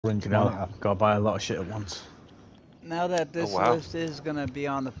Gotta buy a lot of shit at once. Now that this list is gonna be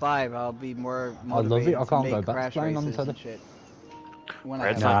on the 5, I'll be more motivated I love it. I to can't make go back crash to playing on races telly. and shit. When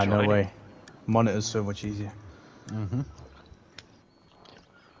Nah, no way. Monitor's so much easier. Mm-hmm.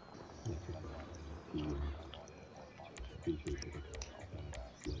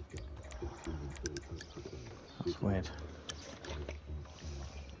 That's weird.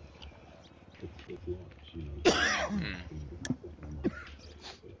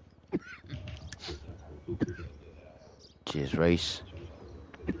 Cheers, Reese.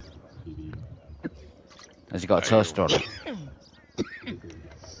 Has he got a toaster on it?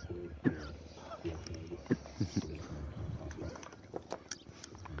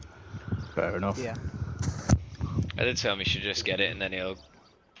 Fair enough. Yeah. I did tell him he should just get it and then he'll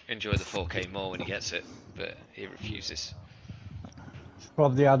enjoy the 4K more when he gets it, but he refuses.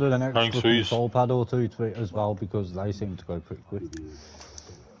 Probably added an extra control pad or two to it as well because they seem to go pretty quick.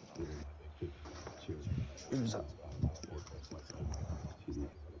 Who's that?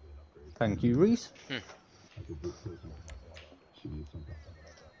 Thank you, Reese.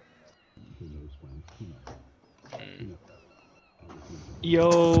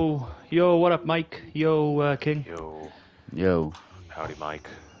 Yo, what up, Mike? Yo, King. Yo. Howdy, Mike.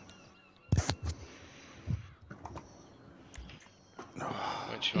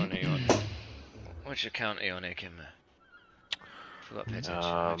 Which one are you on? Which account are you on, Kim? Forgot to pay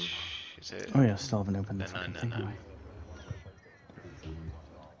attention. Which is it? Oh yeah, still haven't opened the No.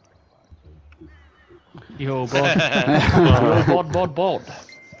 Yo, bod.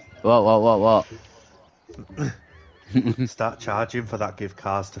 What? Start charging for that give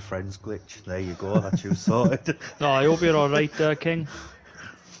cars to friends glitch. There you go, that's you sorted. No, I hope you're alright, King.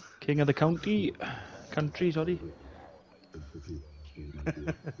 King of the country, sorry.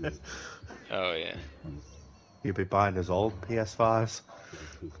 Oh yeah. You'll be buying us all PS5s.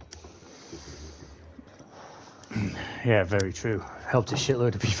 Yeah, very true. Helped a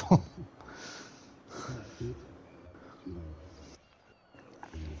shitload of people.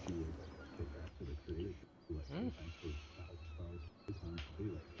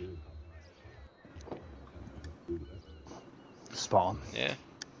 Spot on. Yeah.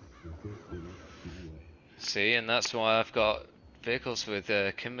 See, and that's why I've got vehicles with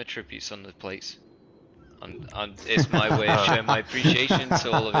Kimmer tributes on the plates. And it's my way of showing my appreciation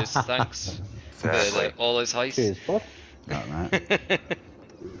to all of his thanks for all his heists. Cheers, bud. I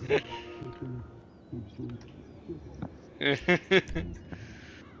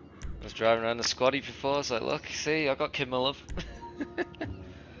was driving around the squaddy before, I was like, look, see, I got Kimmer love.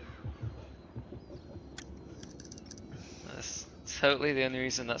 That's totally the only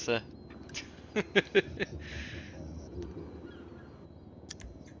reason that's there.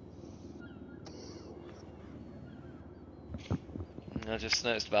 I just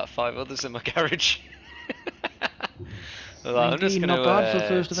noticed about 5 others in my garage. Well, I'm just going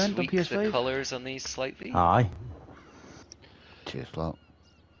to tweak the colours on these slightly. Aye. Cheers, lot.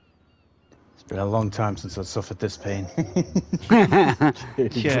 It's been a long time since I've suffered this pain. Yeah,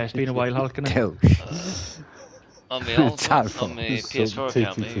 it's been a while, Hulk. On the old one, on the PS4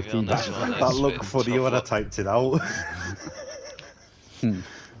 account, maybe on this one. That looked funny when I typed it out.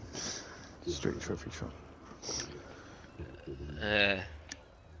 Street trophy truck.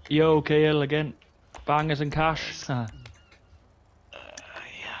 Yo, KL again. Bangers and cash. Yeah.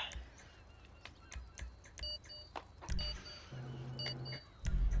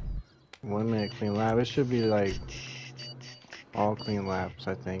 One minute clean lap. It should be like all clean laps,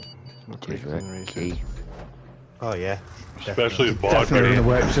 I think. Oh yeah. Especially if bod Definitely gonna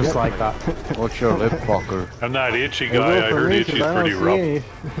work just like that. What's your lip fucker? I'm that itchy guy. I heard itchy's pretty rough.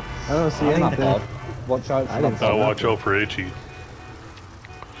 I don't see anything. Watch out for that. Watch out for itchy.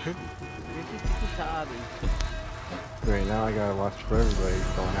 Great, now I gotta watch for everybody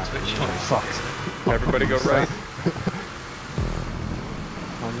going after me. Fucked. Everybody go right.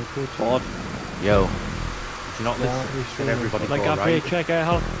 On the Twitch. Yo. Did you not listen? Everybody Like go our right. paycheck,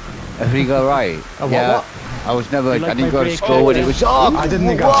 Hulk. Everything go right? What? I was never. Like I didn't my go to break school when it was. Oh, I didn't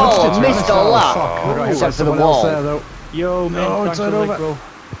think I touched it. I missed a lot. Except for the wall. Yo, man, thanks for the like, bro.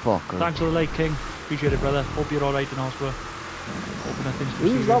 Fucker. Thanks for the like, King. Appreciate it, brother. Hope you're alright in hospital. Hoping nothing's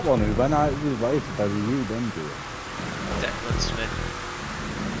Who's that one who went out of his way to bury you, didn't do it? Declan Smith.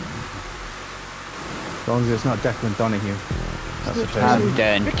 As long as it's not Declan Donahue. That's a person. I'm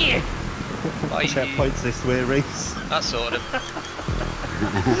done. Ricky! Checkpoints this way, Reese. That sorted him.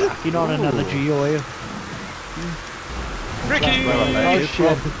 You're not another Geo, are you? Ricky! Oh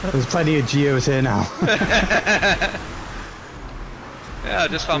shit. There's plenty of Geos here now. Yeah, I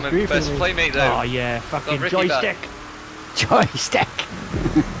just found my best playmate though. Oh yeah, fucking Ricky joystick. Joystick.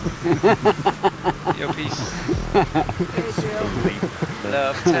 Yo, peace.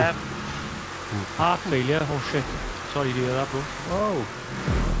 Love tap. Heart failure. Oh shit. Sorry to hear that, bro. Whoa.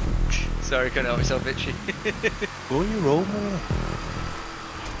 Sorry, couldn't help myself, bitchy. Go your own way.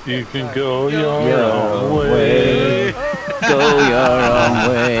 You can go your own own way. Go your own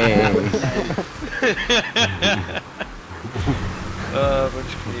way. Oh, a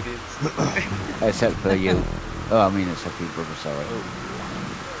bunch of comedians. Except for you. Oh, I mean, except for your brother, sorry.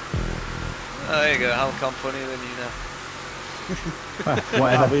 Oh, there you go, Hal come funnier than you now.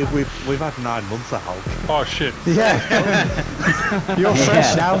 Whatever. We've had 9 months of Hulk. Oh shit. Yeah. You're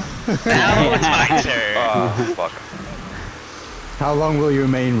fresh now. Now it's my turn. Oh, fuck. How long will you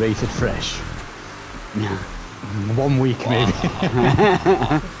remain rated fresh? 1 week, maybe.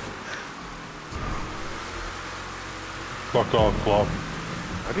 Fuck off, Flop.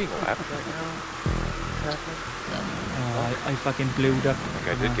 Am I being lapped right now? I fucking blew up. I think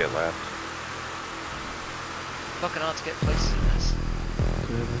I did get lapped. Fucking hard to get places in this.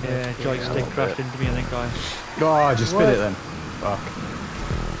 Yeah, joystick crashed into me, I think, guys. Oh, I just spit it then. Fuck.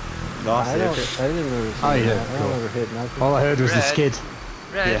 No, I didn't ever see Oh, yeah, that. I cool. don't ever hit nothing. All I heard was the Red. skid.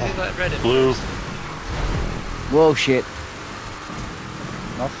 Red, Yeah. who let red in? Blue. Whoa, shit.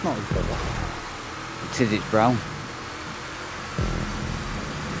 That's not as good. It says it's brown.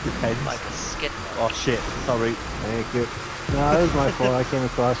 Depends. Like a skid. Oh shit, sorry. Thank you. No, that was my fault. I came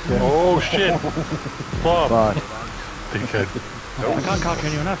across you. Oh shit. Flop. But Dickhead. I can't catch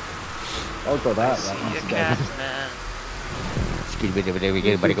anyone up. I'll go that. See you, cat man.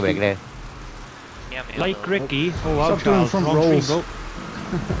 Yummy. Like Ricky. Oh wow, Stop doing Charles. front Wrong rolls. stream,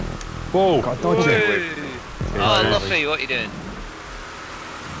 Whoa. God, dodge it. Woo. Oh, Luffy, what you doing?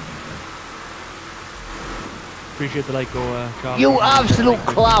 Appreciate the like, go, Charles. you absolute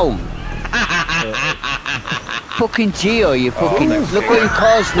clown! Fucking Geo, you fucking. Look what you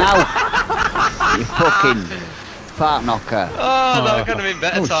caused now! You fucking fart knocker. Oh, that could have been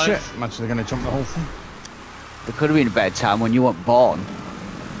better Oh times. shit, I'm actually going to jump the whole thing. There could have been a better time when you weren't born.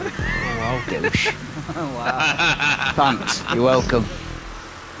 Oh wow. Douche. Wow. Thanks, you're welcome.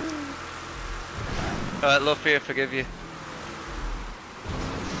 Alright, Luffy, I forgive you.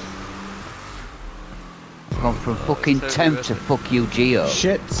 Gone from fucking so temp worth to it. fuck you, Geo.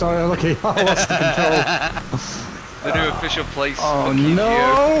 Shit, sorry, lucky. I lost the control. The new official place. Oh fuck you,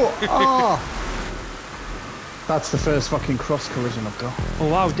 no! Geo. Oh. That's the first fucking cross collision I've got. Oh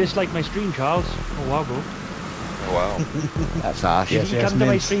wow, dislike my stream, Charles. Oh wow, bro. Oh wow. That's harsh. Yes, He yes, come to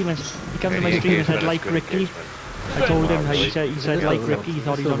my mint. stream and said like Good Ricky. engagement. I told him how Wow, he said like Ricky. He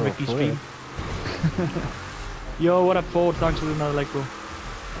thought he was on Ricky's stream. Yo, what up, Ford? Thanks for another like, bro.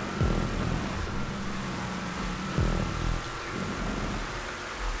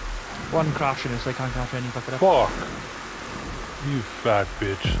 One crashing us, I can't catch any fucker up. Fuck. You fat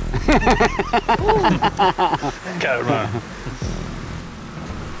bitch. Get it, man.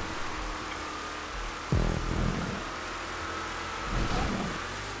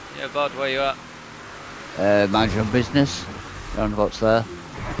 Yeah, Bud, where you at? Mind your own business. Roundabouts there.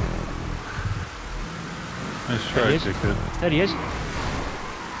 Nice There try, he is. dickhead. There he is.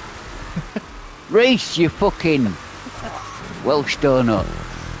 Reese, you fucking Welsh donut.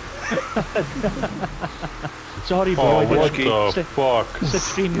 Sorry, bro. Oh, I what didn't the fuck? sit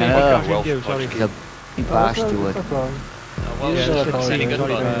stream No, podcast well, with you, sorry. He's a bastard. Oh, well, Yeah, shit, that's it's all any you good,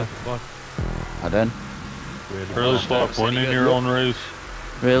 sorry, Bud. man. Pardon? Really, Flop, winning your own race.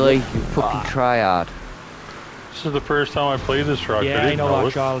 Really? You fucking try hard. This is the first time I played this truck. Yeah, I I didn't know know that,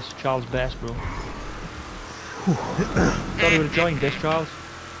 it. Charles. Charles best, bro. Thought he would have joined this, Charles.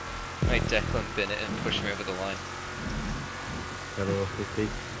 Made Declan bin it and push me over the line. Hello, 50.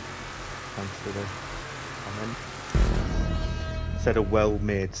 Thanks for the comment. Said a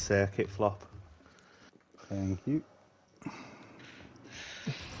well-made circuit flop. Thank you.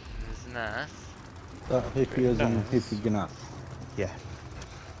 It's nice. That hippie is in hippie gnath. Yeah.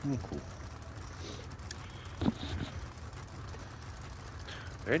 Oh, cool.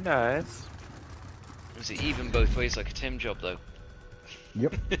 Very nice. Was it even both ways like a Tim job though?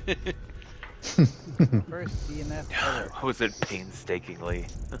 Yep. First DNF ever. Was it painstakingly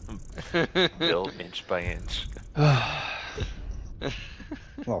built inch by inch?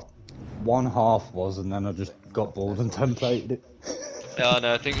 Well, one half was, and then I just got bored and templated it. Oh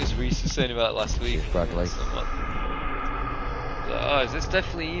no, I think it was Reese was saying about it last week. Bradley. Someone. Oh, is this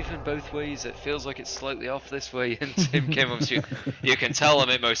definitely even both ways? It feels like it's slightly off this way. And Tim came on to you. You can tell him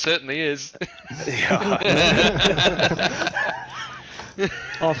it most certainly is.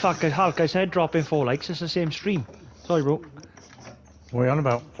 Oh fuck, Hulk, I said drop in 4 likes, it's the same stream. Sorry, bro. What are you on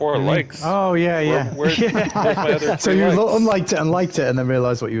about? 4 likes. Oh, yeah. Where's my other So 3 you likes? unliked it and liked it and then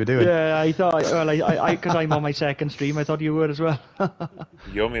realised what you were doing. Yeah, I thought, well, because I'm on my second stream, I thought you would as well.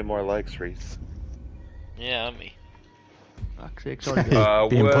 You owe me more likes, Reese. Yeah, me. Fuck's sake, sorry.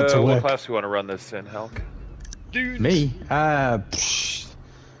 Being put to what work. class do you want to run this in, Hulk? Dunes. Me?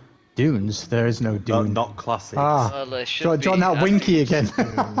 Dunes? There is no Dune. Not classics. Well, there should Do you want that be, Winky again?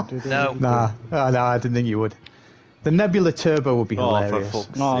 No. Nah. No, I didn't think you would. The Nebula Turbo would be Oh, for hilarious.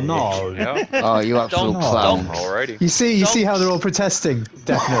 fuck's No, sake. no. Yeah. Oh, you absolute Donks, clown. donks. Alrighty. You see how they're all protesting?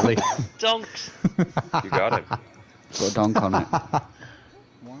 Definitely. Donks. You got it. Put a donk on it.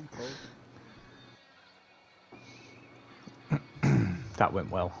 Warm, cold. That went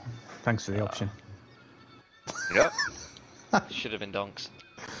well. Thanks for the option. Yep. Should have been donks.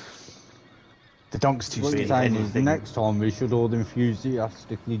 The donk's too What you're speedy. saying is next time we should all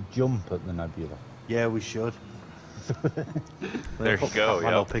enthusiastically jump at the nebula. Yeah, we should. There you go. And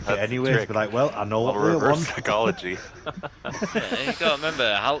Yep. I'll pick it That's the anyways. trick. Be like, well, I know what Little we reverse want. psychology. Yeah, you gotta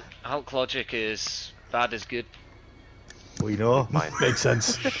remember, Hulk logic is bad is good. We know. Mine Makes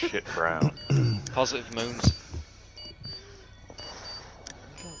sense. shit brown. Positive moons.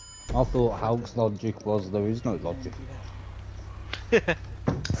 I thought Hulk's logic was there is no logic.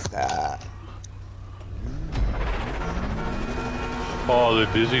 Oh, the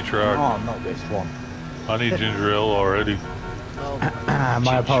dizzy track. Oh, not this one. I need ginger ale already.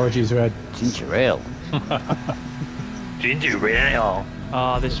 My apologies, Red. Ginger ale. Ginger ale.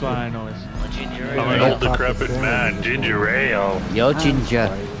 Oh, this one I know is. Ginger I'm an ale. old decrepit man. Ginger ale. You're ginger.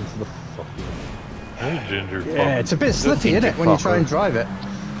 Right into the fucking... Hey, ginger. Yeah, it's a bit slippery, isn't it, when you try and drive it?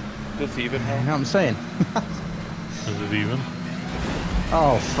 This even, You know what I'm saying? Is it even?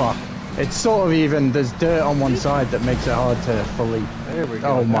 Oh, fuck. It's sort of even. There's dirt on one side that makes it hard to fully... There we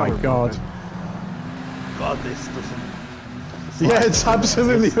go. Oh now my we're god. moving. God, this doesn't. Yeah, it's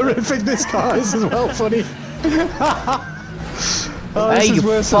absolutely horrific. This car is as well funny. Oh, this Hey, is you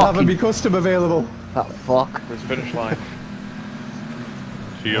worse than having fucking- me custom available. That fuck. Where's the finish line?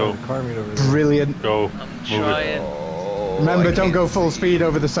 Geo, Car meet over there. Brilliant. go. I'm Move it. trying. Remember, don't go full speed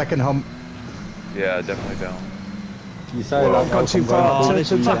over the second hump. Yeah, definitely don't. You say Well, that I've got too far. Oh, to- this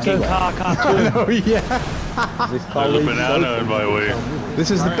to- fucking to- car can't turn. Oh, yeah. This car There's a leaves banana open. in my way. This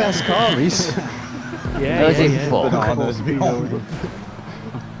is the best car, Reese. Yeah, Does yeah, it yeah. fuck? Bananas behind them.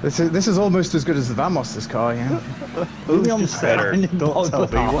 This is almost as good as the Vamos, this car, yeah. Who's just better? Don't tell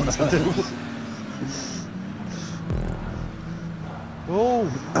me what to do. Oh!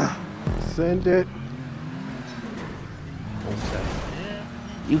 Send it.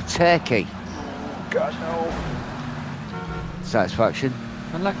 You turkey. Gosh, no. Satisfaction.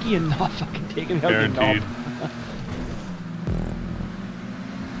 Unlucky you're not fucking taking me out your Guaranteed. knob.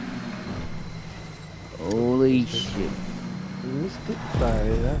 Holy shit. You missed it by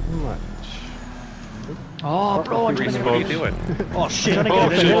that much. Oh, bro, I'm Reese, trying what are you to doing? Oh shit! Trying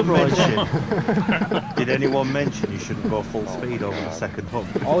to get Did it anyone in, bro. mention? Did anyone mention you shouldn't go full speed over the second hump?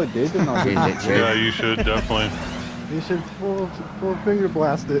 Oh, it did, and I Is didn't. it true? Yeah, you should definitely. You should full finger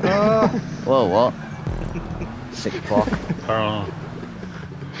blast it. Whoa, what? Sick fuck. I don't know.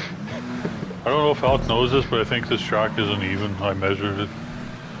 I don't know if Hulk knows this, but I think this track isn't even. I measured it.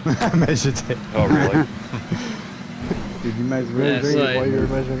 I measured it. Oh, really? Did you measure Yeah, it's it like- while you were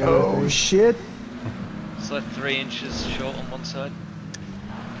measuring Oh, everything? shit. It's like 3 inches short on one side.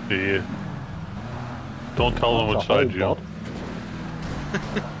 Yeah. Don't tell them which side you.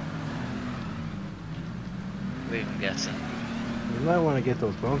 Leave them guessing. You might want to get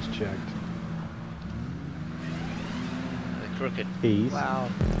those bones checked. They're crooked. Peace. Wow.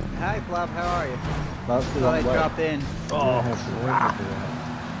 Hi, Flop. How are you? That's the Thought I wrong way. dropped in. Oh, crap.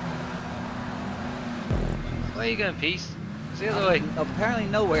 Where are you going, Peace? It's the other way. Apparently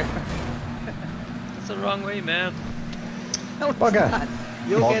nowhere. It's the wrong way, man. No, it's Bugger. not.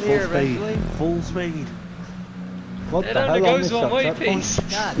 You'll Not get full here speed. eventually. Full speed. What It the only hell on goes this one way, checkpoint? Peace.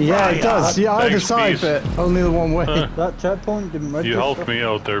 God. Yeah, it does. Yeah, either Thanks, side, Peace. but only the one way. That checkpoint didn't register. You helped me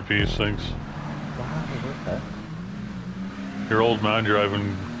out there, Peace. Thanks. Wow, okay. Your old man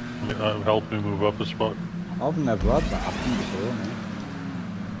driving helped me move up a spot. I've never had that happen before, man.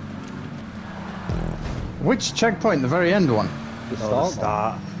 Which checkpoint? The very end one? The Oh, the start.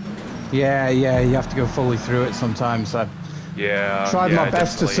 start. Yeah, you have to go fully through it sometimes. I've Yeah. tried yeah, my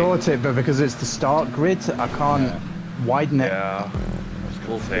best to definitely. sort it, but because it's the start grid, I can't widen it. Yeah. I was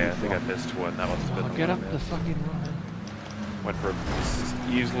gonna say, I think I missed one. That must have been the Get one up I the missed. fucking road. Went from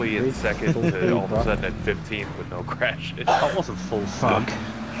easily in second to all of a sudden at 15 with no crash. That wasn't full Fuck. speed.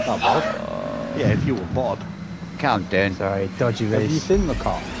 That was. Yeah, if you were Bob. Calm down. Sorry, dodgy Have you race. seen the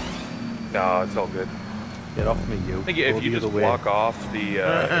car? No, it's all good. Get off me, you. I think if you just walk off the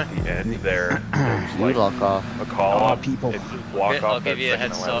at the end there, there's like lock off. a call up. people. If you just walk I'll off give that you a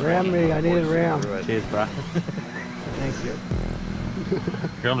second head start. elevator, Ram me, I need a ram. Cheers, bruh. Thank you.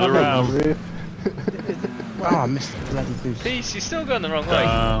 Here comes around. Oh, I missed the bloody boost. Peace, you're still going the wrong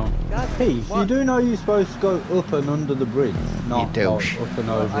way. Pete, you do know you're supposed to go up and under the bridge, not douche. up and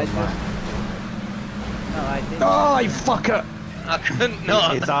over. I and do. that. No, I didn't. Oh, you fucker! I couldn't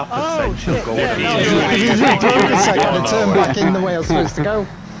not. It's our Oh, essential shit, goal. yeah, no, I gotta turn back in the way I was supposed to go.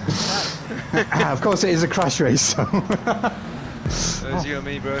 Of course, it is a crash race, so. It was you and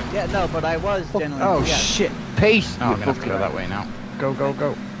me, bro. Yeah, no, but I was generally. Oh, yeah. shit. Peace. Oh, I'm gonna have to go that way now. Go, go,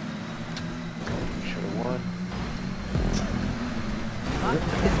 go. Should've won.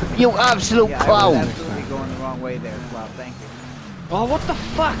 You absolute Yeah, I was clown. absolutely going the wrong way there. Wow, thank you. Oh, what the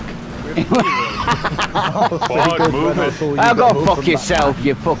fuck? Fuck, move it. I'll go fuck yourself,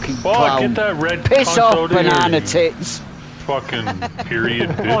 you fucking Fuck, clown. get that red Piss cunt off, out of here, banana you tits. Fucking period,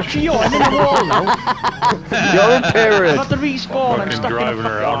 Oh, bitch. gee, I'm in the wall now. You're in I'm period. at the respawn. I'm Fucking stuck driving in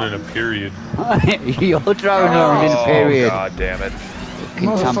the around in a period. You're driving around in period. Oh, god damn it. Fucking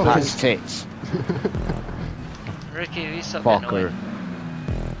Tampax tits. Ricky, you stop getting away. Fucker.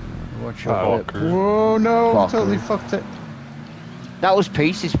 Watch out. Fucker. Whoa, no, Fucker. totally fucked it. That was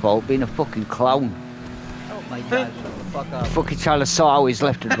Peace's fault, being a fucking clown. Oh my god, shut the fuck up. Fucking trying to sort out his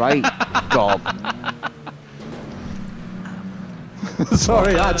left and right. Gob.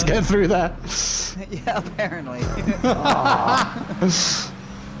 Sorry, I had to get through that. Yeah, apparently.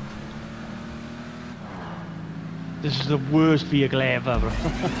 This is the worst vehicle ever, bro.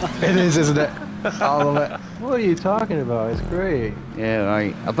 It is, isn't it? All of it. What are you talking about? It's great. Yeah,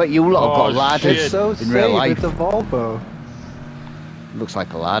 right. I bet you lot have got Oh, ladders shit. It's so in safe. real life. It's a Volvo. Looks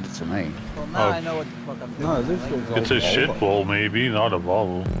like a ladder to me. Well, now Oh. I know what the fuck I'm doing. No, this looks like It's a shit bowl, maybe, not a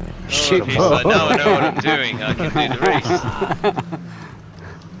Volvo. Shit, He's like, now I know what I'm doing. I can do the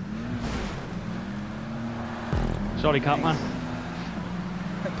race. Sorry, Catman.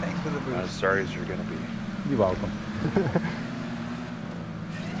 Thanks for the As boost. sorry as you're gonna be. You're welcome.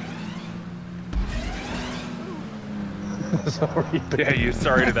 Sorry. Yeah, you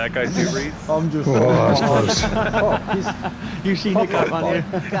sorry to that guy too, Reed? I'm just. You seen the Catman here?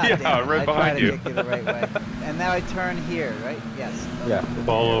 God Yeah, damn it, right I behind tried you. to get you the right way. And now I turn here, right? Yes. Yeah.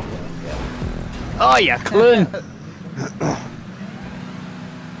 Follow. Oh, you clun!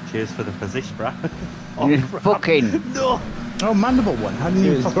 Cheers for the position, bruh. You fucking. Oh, Mandible one. How didn't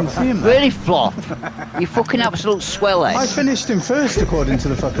you fucking see him there? Really flop. You fucking absolute I swellhead. finished him first according to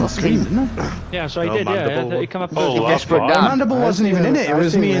the fucking stream, didn't I? Yeah, so I No, did, yeah. Mandible. He come up Oh, with last desperate one. Dan. Mandible wasn't even in it. It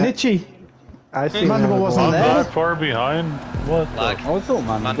was me and Itchy. I see Mandible wasn't I'm there. that far behind? What Lag. I thought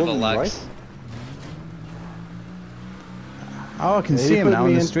man, Mandible lags. right? Oh, I can see him now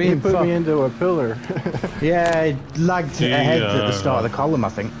on the stream. He put Fuck. me into a pillar. Yeah, it lagged ahead at the start Yeah. of the column, I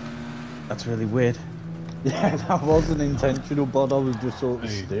think. That's really weird. Yeah, that wasn't intentional, but I was just sort of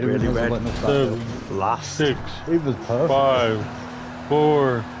Hey, steering. really as I red. went up that Seven, hill. Last. 6, It was perfect. 5,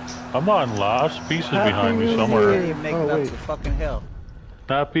 4. I'm on last. Piece is behind me You somewhere. make it up the fucking hill.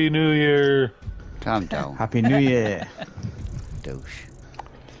 Happy New Year. Calm down, Happy New Year. douche.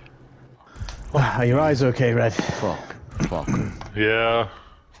 Are your eyes okay, Red? Fuck. Fuck. Yeah.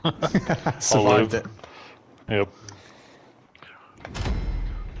 Survived it. Yep.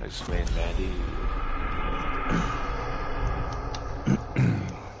 Nice man, Mandy.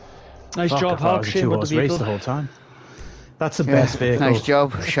 Nice Fuck, job, I thought it Hulk. was a Shame about the two-horse race vehicle. the whole time. That's the Yeah, best vehicle. nice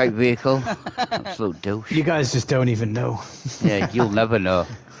job, shite vehicle. Absolute douche. You guys just don't even know. Yeah, you'll never know.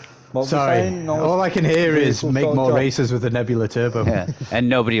 What we're Sorry. saying, no, All I can hear is vehicle make sort more of- races with the Nebula Turbo. Yeah, and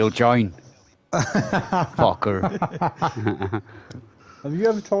nobody will join. Fucker. Have you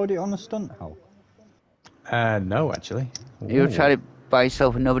ever tried it on a stunt, Hal? No, actually. You ever tried it by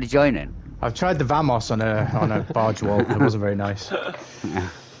yourself and nobody joining? I've tried the Vamos on a barge wall. It wasn't very nice.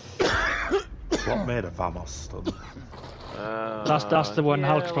 What made a Vamos stunt? That's the one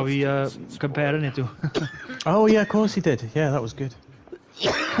Hulk's probably comparing it to. Oh yeah, of course he did. Yeah, that was good.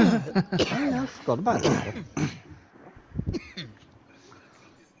 I forgot about that.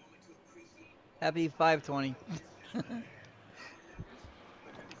 Happy 520.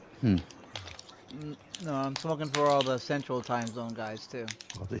 No, I'm smoking for all the central time zone guys too.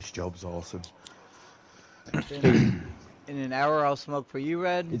 Oh, this job's awesome. In an hour I'll smoke for you,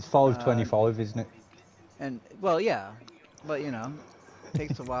 Red. It's 5:25, isn't it? And well, yeah, but you know, it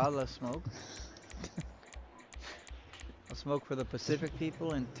takes a while to smoke. I'll smoke for the Pacific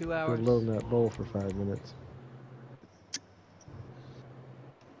people in 2 hours. We're loading that bowl for 5 minutes.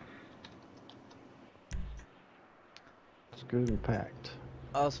 It's good and packed.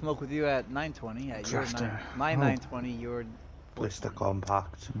 I'll smoke with you at 920. At your my 920, your Blister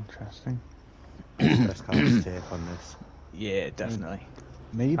compact. Interesting. Best kind take on this. Yeah, definitely.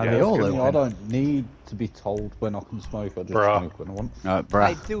 Me, Are they all open? I don't need to be told when I can smoke. I just smoke when I want.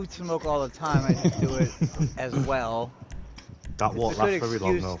 I do smoke all the time. I just do it as well. That won't last very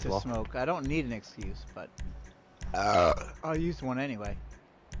long though. To smoke. I don't need an excuse, but I'll use one anyway.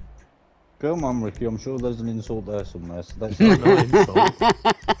 Come on, Ricky. I'm sure there's an insult there somewhere. So that's not an insult.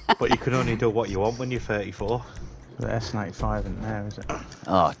 But you can only do what you want when you're 34. The S95 isn't there, is it?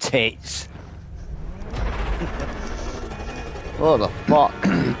 Oh, tits. What the fuck?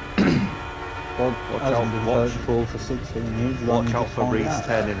 Watch out for 16 years. Watch out for Reese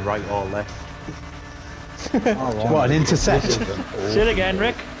turning right or left. What, an intercept? Say it again,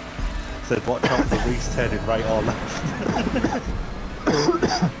 Rick. Said watch out for Reese turning right or left.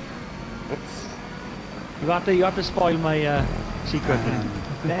 You have to spoil my secret.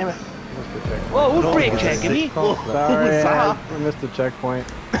 Damn it. Whoa, who's brake checking me? Sorry, I missed the checkpoint.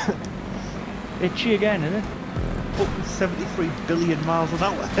 Itchy again, isn't it? Fucking 73 billion miles an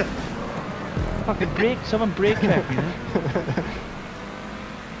hour. Fucking brake, someone brake checked me.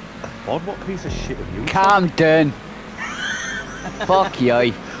 Bod, what piece of shit have you? Calm down. Fuck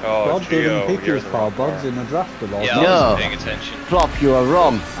you. Oh, God didn't pick you're his car, Bod's in a draft a lot. Yeah, I No. wasn't paying attention. Flop, you are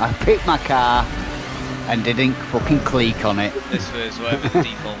wrong. I picked my car and didn't fucking click on it. This was whatever the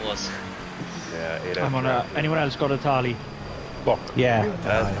default was. Yeah, I'm on a. Anyone else got a tally? Fuck. Yeah.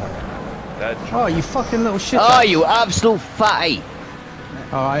 Oh, you fucking little shit. Oh, you absolute fatty.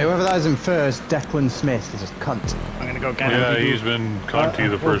 Alright, whoever that is in first, Declan Smith, is a cunt. I'm gonna go get him. Yeah, he's been cunty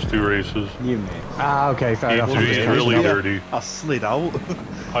the first two races. You mate. Ah, okay, fair enough. He's really dirty. I slid out.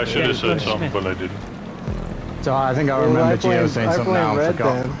 I should have said something, but I didn't. So I think I remember Gio saying something now and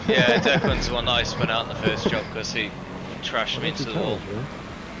forgot. Yeah, Declan's the one that I spun out in the first job because he trashed me into the wall.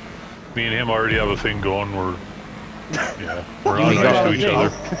 Me and him already have a thing going where, yeah, we're not nice to each other.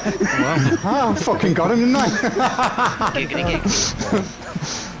 I fucking got him, didn't I? Giggity gig.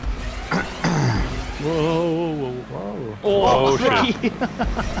 Whoa. Oh, Ricky. shit.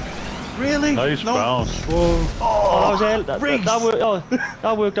 Really? Nice bounce. Oh, that was hell.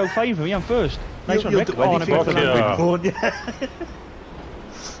 That worked out fine for me. I'm first. Nice one, Rick. I was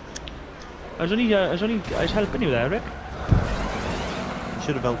helping you there, Rick.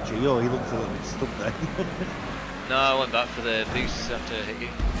 Should have helped Gio, he looks a little bit stuck there. No, I went back for the boost after I hit you.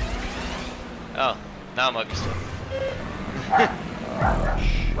 Oh, now I might be stuck.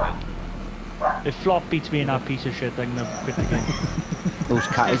 If Flop beats me in that piece of shit, I'm gonna quit the game. Whose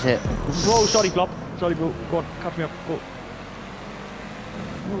cat is it? Whoa, sorry, Flop. Sorry, bro. Go on, catch me up. Go.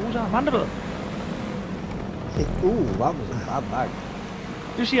 Who's that? Mandible. Ooh, that was a bad lag.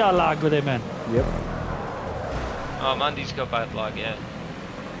 You see our lag with him, man? Yep. Oh, Mandy's got bad lag, yeah.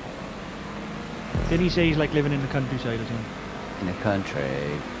 Didn't he say he's like living in the countryside or something? In the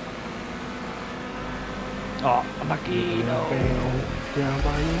country. Oh, I'm lucky, no. Down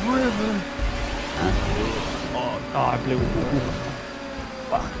by the river. Oh, I blew it.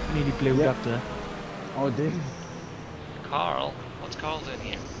 Fuck, nearly blew it up there. Oh, I did. Carl? What's Carl doing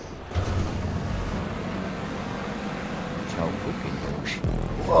here? So fucking douche.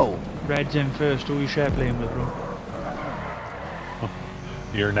 Whoa. Red's in first, who you share playing with, bro?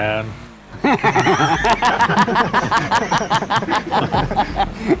 Your nan. You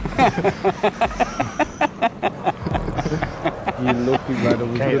lucky lad, I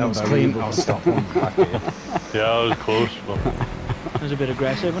was Okay, that was clean. I'll stop one back here. Yeah, that was close, but... That was a bit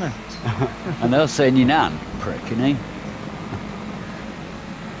aggressive, wasn't it? And they're saying your nan, prick, you know?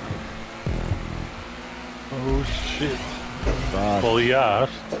 Oh, shit. Bad. Well, he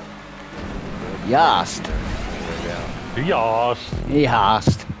asked. You asked. He asked. He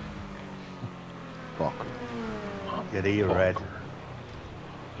asked. Fuck. Get here, Red.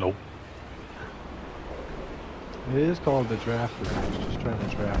 Nope. It is called the draft. Just trying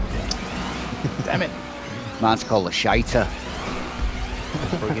to draft. Damn it. Man's called a shiter.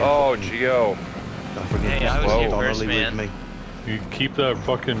 Oh, Gio. Don't forget Hey, I was here first, Donnelly man. with me. You keep that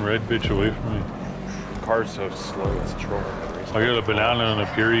fucking red bitch away from me. The car's so slow, it's trolling. I got a banana and a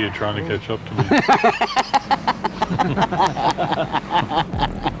period trying to catch up to me.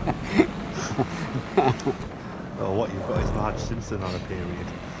 Oh, what you've got is Marge Simpson on a period.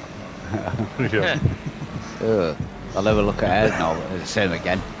 Yeah. I'll never look at her now, it's the same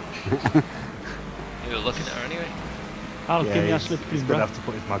again. You were looking at her anyway? I'll give you a slip He's screen, going bro. to have to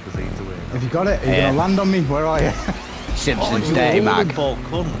put his magazines away. Have you got it? Are you Yeah. going to land on me? Where are you? Simpsons Dirty Mag.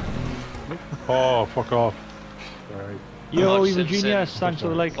 Oh, fuck off. Yo, Marge even Simpson, genius, thanks for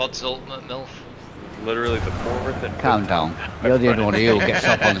the like. Pod's ultimate MILF. literally the fourth and Calm down. You're the only one who gets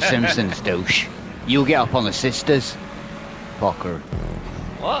up on the Simpsons, douche. You get up on the Sisters. Fucker.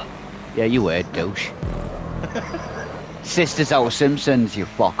 What? Yeah, you heard, douche. Sisters out of Simpsons, you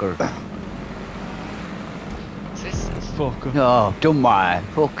fucker. Sisters? Fucker. Oh, don't mind.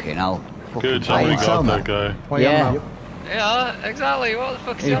 Fucking hell. Good, somebody got that guy. Well, Yeah. Yeah, exactly. What the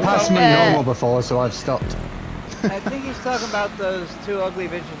fuck is He that passed about? me normal before, so I've stopped. I think he's talking about those two ugly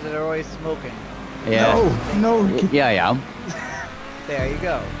bitches that are always smoking. Yeah. No. Yeah, I am. There you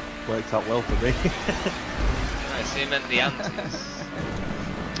go. Worked out well for me. I see meant the antis.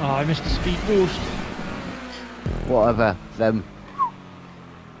 Oh, I missed the speed boost. Whatever. Them.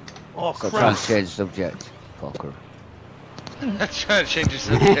 Oh, Got crap. trying to change the subject. Fucker. Trying to change your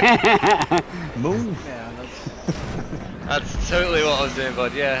subject. Move. Yeah, That's totally what I was doing,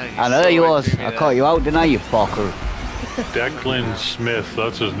 bud. Yeah. I know you was. I caught you out, didn't I, you fucker? Declan Smith,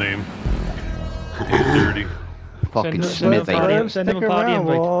 that's his name. He's dirty. Fucking Send him a Smithy. party- Send him a party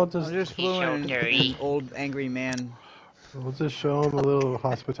invite. We'll I just, just flew in an old angry man. we'll just show him a little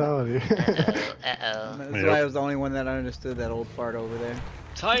hospitality. That's why I was the only one that understood that old fart over there.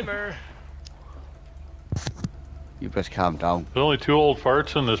 Timer. You best calm down. There's only 2 old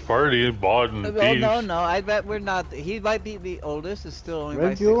farts in this party, Bod and Oh, Peeves. no, I bet we're not. He might be the oldest. It's still only by Red,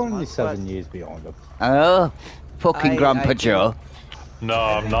 6 you're only months. 7 years behind him. Fucking I- Grandpa I Joe. No,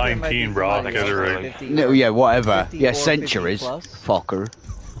 I'm 19, bro. I'll get it right. 50, No, yeah, whatever. 50 Yeah, or 50 centuries. plus. Fucker.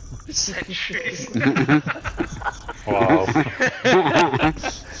 Centuries. Wow.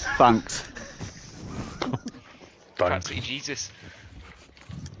 Thanks. Can't see Jesus.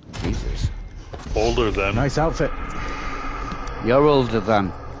 Jesus. Older than. Nice outfit. You're older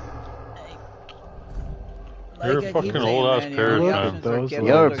than. You're a I keep fucking saying, old ass man, parrot, the man. options are get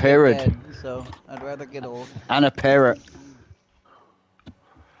You're old a or get parrot. dead, so I'd rather get old. And a parrot.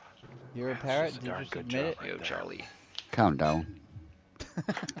 You're a parrot? Did you just admit it? Yo, Charlie. Calm down.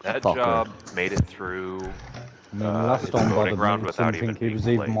 That Fucker. job made it through. I mean, last the time voting bothered round me, without didn't even think he was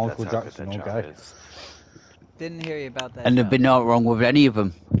being even played. Michael That's how good Jackson, that job okay? is. Didn't hear you about that. And there'd job. be nothing wrong with any of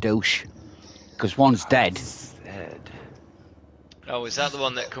them, douche. Because one's dead. Dead. Oh, is that the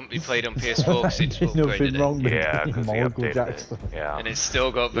one that couldn't be played on PS4 because it's There's upgraded nothing it? wrong with Yeah, because he Michael updated it. Jackson. Yeah. And it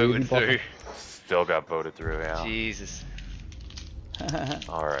still got voted through. Still got voted through, yeah. Jesus.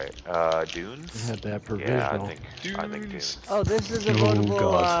 Alright, Dunes? You had that Yeah, I provisional. think Dunes. Oh, this is a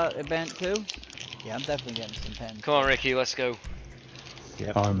votable event too? Yeah, I'm definitely getting some pens. Come on, Ricky, let's go.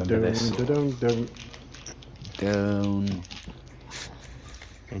 Yep. I remember this. Down.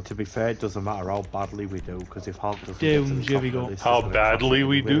 And to be fair, it doesn't matter how badly we do, because if Hulk doesn't Dunes, here we go. How badly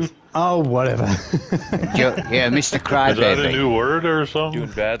we do? Oh, whatever. Yeah, Mr. Is that a Crybaby. new word or something?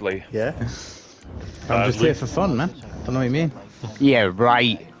 Doing badly. Yeah. I'm just here for fun, man. Don't know what you mean. Yeah,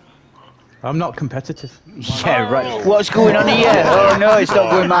 right. I'm not competitive. Yeah, right. What's going on here? Oh no, it's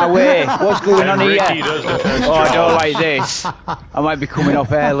not going my way. What's going on And here? Ricky does the test Oh, I don't job. like this. I might be coming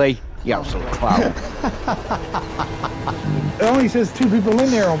off early. You absolute clown. It only says 2 people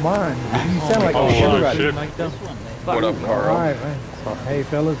in there on mine. You sound like Oh, everybody. shit. What up, Carl? Alright, man. Hey,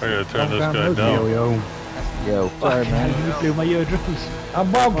 fellas. I gotta turn this Long time guy no down. see. Yo. Sorry, man. You blew my eardrums.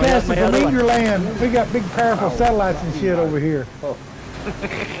 I'm broadcasting from Engerland. We got big, powerful satellites and shit over here.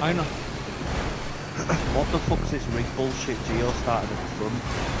 I know. What the fuck's this rig bullshit Geo started at the front?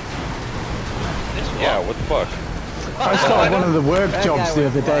 Yeah, what the fuck? I started one of the work jobs the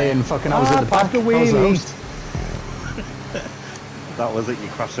other day and fucking I was at the back. Pop the I was the wheelie. host. That was it, you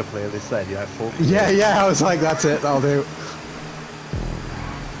crashed the playlist then, yeah, fuck. Yeah, I was like, that's it, that'll do.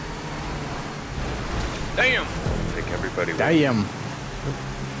 Damn! I think everybody was. Damn.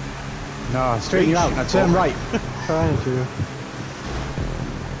 No, straighten you out. Now turn right. Trying to.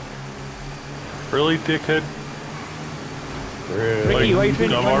 Really, dickhead? Ricky, why are you trying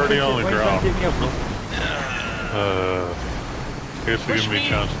to I'm already on the why are you trying ground. to take me out, bro? I guess you give me a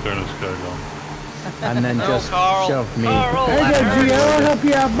chance to turn this guy down. And then just Carl. shove me. Carl, Hey that there, hurts. Gio. I'll help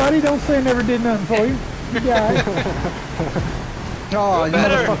you out, buddy. Don't say I never did nothing for you. You got it. Oh, you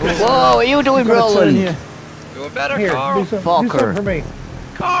better. motherfucker. Whoa, what are you doing, Gotta turn Roland? here. You're better, Here, Carl. do something Fucker. for me.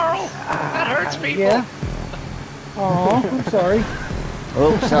 Carl! That hurts people. Yeah. Oh, I'm sorry.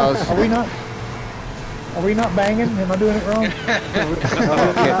 Oops, I was... Are we not banging? Am I doing it wrong?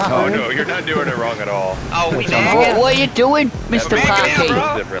 Oh no, you're not doing it wrong at all. Oh, we nagging? What are you doing, Mr. Bang it out, Parky?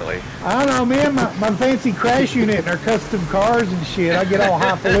 bro. Differently. I don't know, man. My fancy crash unit and our custom cars and shit. I get all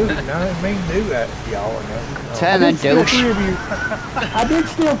highfalutin. I didn't mean to do that to y'all or nothing. Turn and douche. I did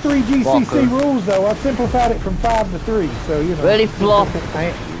steal 3 GCC Walker. rules though. I simplified it from 5 to 3. So you know. Really flop.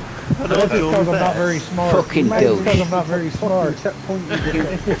 That's because I'm not very smart. Fucking That's because douche. I'm not very smart.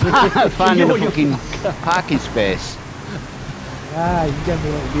 Find a fucking parking space. Ah, you got me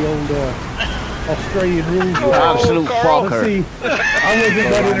like the old Australian rules. You absolute fucker. Let's see,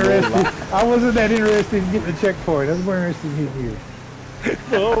 I wasn't that interested in getting the checkpoint. I was more interested in hitting you.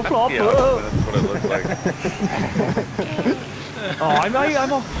 Oh, flop. Yeah, that's what it looks like.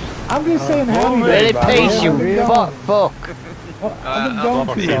 I'm just saying how many Really pace you fuck. I've been gone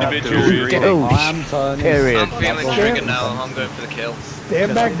too long. Period. I'm feeling triggered now. I'm going for the kill.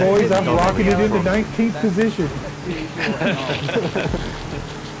 Stand back, boys. I'm rocking it into 19th position.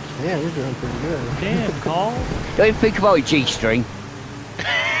 Yeah, you're doing pretty good. Damn, Carl. Don't you think about G-string.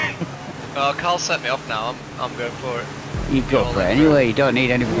 Oh, Carl set me off now. I'm going for it. You go for it anyway. You don't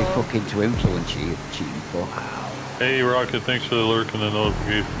need anybody fucking to influence you, cheating fuck. Hey, Rocket, thanks for the lurk and the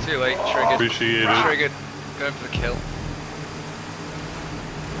notification. Too late, triggered. Appreciate it. Triggered. Going for the kill.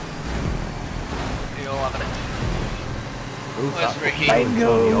 You all having it? Where's Ricky?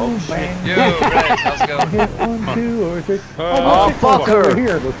 Bango, bango. Yo, Red, how's it going? Hit 1, 2, or 3. Oh, fucker!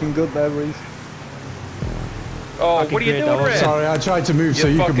 Here. Looking good, Beverly. Oh, what are you doing, Red? Sorry, I tried to move so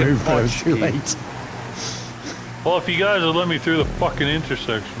you could move, but it was too late. Well, if you guys would let me through the fucking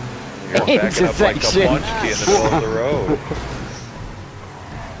intersection. You're backing up like a munchkin in the middle of the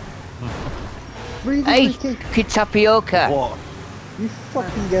road. Hey, kid tapioca. What? You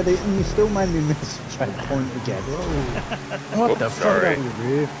fucking get it and you still made me miss the checkpoint again. What the sorry. fuck?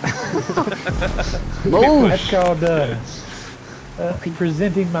 Move. That's called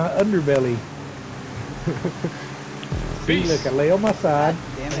presenting my underbelly. See, look, I lay on my side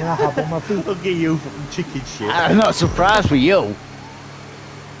and I hop on my feet. Look at you fucking chicken shit. I'm not surprised with you.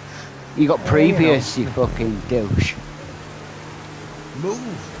 You got previous, you fucking douche. Move.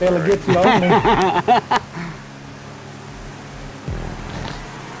 Fella gets lonely.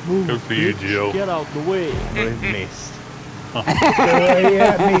 Move, Good for you, Joe. Get out the way. I missed.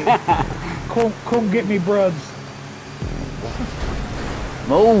 Come get me, bruds.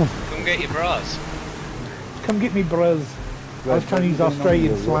 Move. Come get your bras. Come get me, bruds. I was trying to use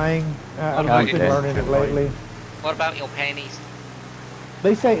Australian slang. I've been learning it lately. What about your panties?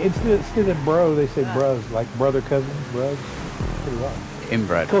 They say, instead of bro, they say bros, like brother, cousin, bros. Pretty well.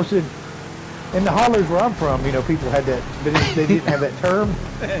 Inbred. Of course, in the hollers where I'm from, you know, people had that, but they didn't have that term.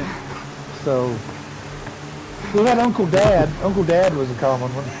 So, we had Uncle Dad. Uncle Dad was a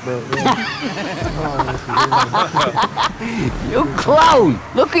common one. But, You clown!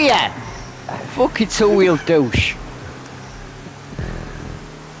 Look at you! Fucking two-wheel douche.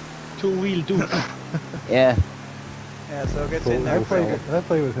 Two-wheel douche. Yeah. Yeah, so it gets in there. I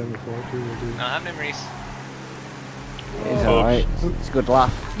played with him before, too. No, have memories. It's alright. It's a good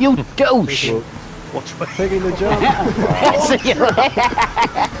laugh. You douche! Watch my Taking the jump.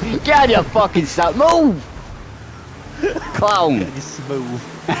 Get on your fucking stuff. Move! Clown. smooth.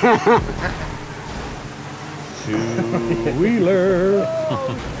 Two-wheeler.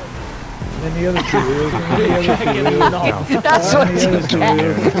 And the other two wheels. And the other two wheels. No. That's what you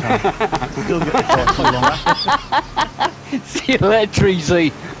get. See you later,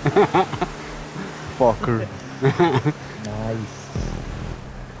 Treasy. Fucker. Nice.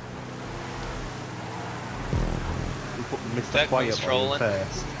 Mr. That Quiet controlling.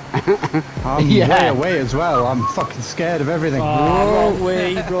 first. I'm way away as well. I'm fucking scared of everything. Wrong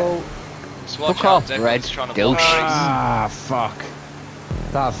way, bro. Just watch Fuck out, off, Declan's Red. trying to Douche. block race. Ah, fuck.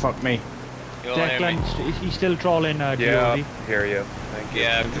 That fucked me. You'll hear me. Declan, he's still trolling Yeah, Geordie. hear you. Thank you.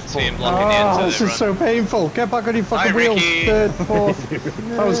 Yeah, I can see him blocking the Oh, end this of is the run. so painful. Get back on your fucking Hi, wheels. Ricky. Third,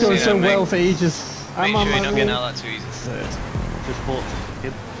 fourth. I was going See so you, well mate. for ages. Make sure you're not getting out that too easy. Just bought him.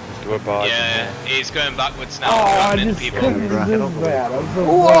 Just do a bod. Yeah, he's going backwards now. Oh, I driving into just people. couldn't resist that. I'm so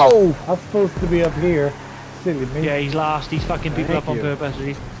Whoa! I'm supposed to be up here. Silly me. Yeah, he's last. He's fucking people Thank up on you. purpose,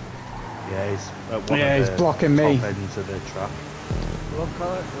 is he? Yeah, he's at one Yeah, of he's the blocking me. top ends of the track. What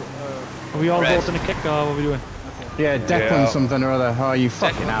color? Are we all Red. voting a kick or what are we doing? Yeah, Declan Yeah. something or other. Oh, you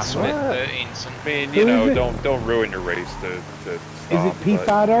fucking Declan's asshole. with 13 son. I mean, Who you know, is it? don't ruin your race to stop. it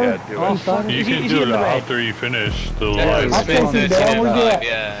P-Fido? Yeah, do Oh, it. fuck. You Is he- can is he do in it the red? after you finish the Declan's live. I'll with take him 13 down, and we'll 5, get-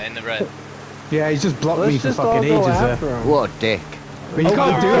 yeah, in the red. Yeah, he's just blocked me Let's for just all fucking go ages there. after him. What a dick. But you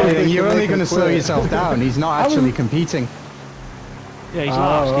can't do Alright. anything. You're They only can going to slow quit. yourself down. He's not actually competing. Yeah, he's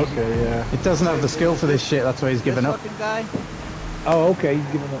last. Oh, He's- okay, yeah. It doesn't have the skill for this shit. That's why he's given This up. fucking guy? Oh, okay. He's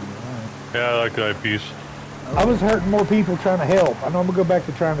giving up. Alright. Yeah, I like that piece. I was hurting more people trying to help. I know I'm going to go back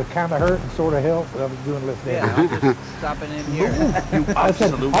to trying to kind of hurt and sort of help, but I was doing less Yeah, damage. I'm just stopping in here. I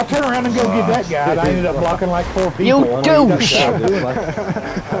said, I'll turn around and go get that guy. And I ended up blocking like 4 people. You and I ended up douche! shouting.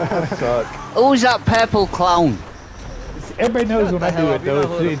 Suck. Who's that purple clown? everybody knows when I do it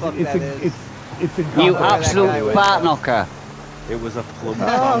though. It's in You absolute fart knocker. It was a plum.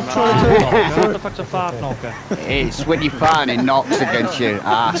 What the fuck's a fart knocker? It's when you fart and it knocks against your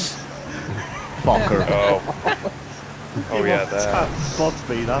ass. Fucker. Oh yeah, that.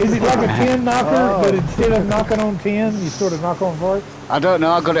 Is it like a tin knocker, but instead of knocking on tin, you sort of knock on farts? I don't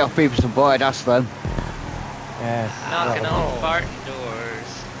know, I got it off Beavis and Boyd, ask them. Knocking on fart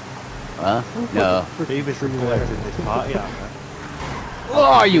doors. Huh? No. Beavis and Boyd in this party, aren't they?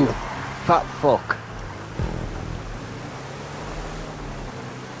 Oh, you fat fuck.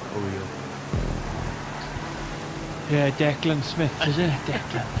 Yeah, Declan Smith, is it?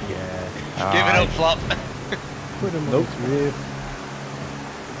 Declan. Yeah. Give it up, Flop. Put him nope. There he is.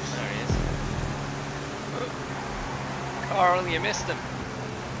 Carl, you missed him.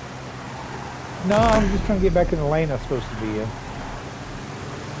 No, I'm just trying to get back in the lane I'm supposed to be in.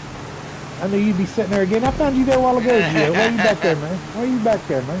 I knew you'd be sitting there again. I found you there a while ago, Gio. Why are you back there, man? Why are you back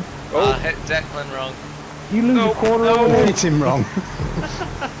there, man? I hit Declan wrong. You lose a quarter over there? Hit him wrong.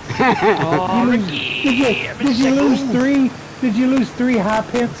 Oh, Ricky! Did you lose three? Did you lose 3 high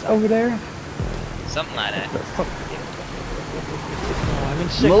pence over there? Something like that. Oh, I'm in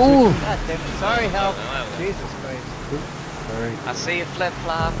 6. Move! God damn it. Sorry, help. Jesus Christ. Sorry. I see you flip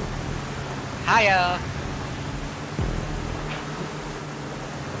flop. Hiya!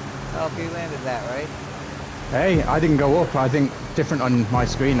 Help, you landed that, right? Hey, I didn't go up. I think different on my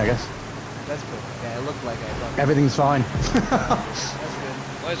screen, I guess. That's good. Yeah, it looked like I thought. Everything's fine. That's good.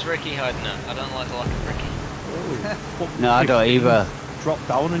 Where's Ricky hiding at? I don't like the look of Ricky. No, I don't either. Drop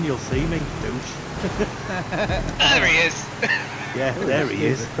down and you'll see me, douche. There he is! Yeah, there he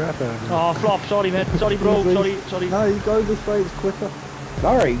is. Oh, Flop, sorry, mate. Sorry, bro. Sorry. No, you go this way, it's quicker.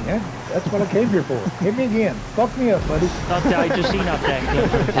 Sorry, man. That's what I came here for. Hit me again. Fuck me up, buddy. I just seen that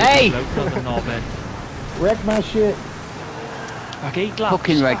Declan. Hey! Wreck my shit. Okay,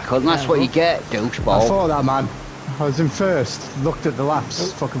 Fucking red cut, that's what you get, I doucheball. thought that, man. I was in first, looked at the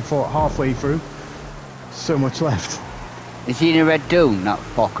laps, fucking thought halfway through. So much left. Is he in a red dune, that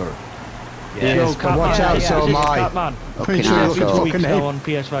fucker? Yes, but watch out, so am I. Fucking Sure you look at asshole. fucking Now head. on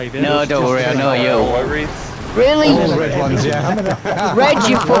PS5, yeah? No, don't worry, I know you. Really? All the red ones, yeah. Red,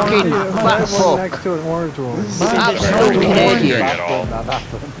 you fucking fat fuck. Next to an orange one. Absolute idiot.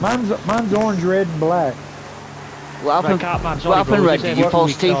 Mine's orange, red, and black. What happened, Red? Did your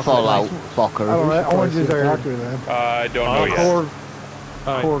false teeth fall out, fucker? Oh, oranges are I don't know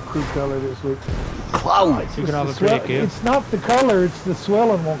yet. core crew color this week. Clown! You can have a break here. It's not the color, it's the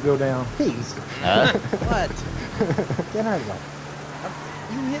swelling won't go down. Please. What? Get out of there.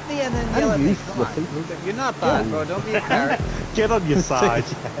 You hit me and then yell at me. Come on. You're not bad, bro. Don't be a parrot. Get on your side.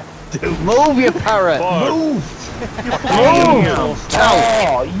 Move, you parrot! Move! Move!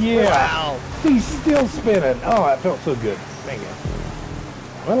 Oh, yeah! Wow. He's still spinning. Oh, that felt so good. Dang it.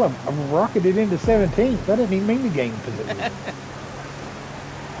 Well, I'm rocketed into 17th. I didn't even mean to gain position.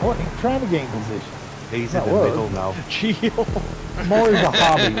 I wasn't even trying to gain position. He's in the middle now. More as a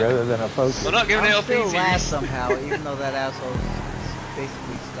hobby rather than a focus. We're not giving it up still easy. last somehow, even though that asshole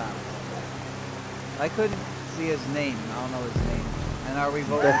basically stopped. I couldn't see his name. I don't know his name. And are we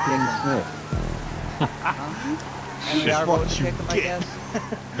voting to kick him? And we are voting to kick him, I guess?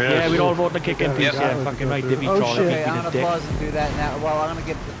 Yeah, we'd all vote to kick him. Yep. Yeah, fucking right, Divi Oh, Troll. shit. Okay, I'm gonna pause and do that now. Well, I'm gonna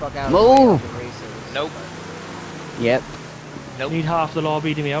get the fuck out Move. of the races. Nope. Yep. Nope. Need half the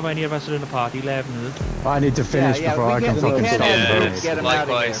lobby to me. How many of us are in the party? 11, is it? I need to finish before I can fucking stop. Get him out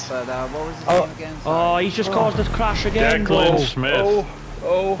of here. But what was his name again? Oh, he's just caused us crash again, bro. Declan Smith.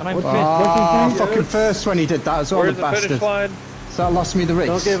 And I'm Fucking first when he did that as well, Where's the the finish bastard. line? So that lost me the race.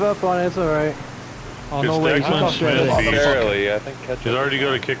 Don't give up on it, it's alright. Oh, no way. Declan Smith. Barely, I think. He's already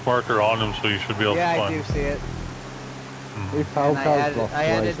got a kick marker on him, so you should be able to Yeah, I find do him. see it. If Pal And I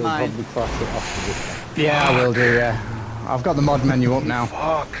added so mine. probably cross it off to this one. Yeah, I will do, yeah. I've got the mod menu up now.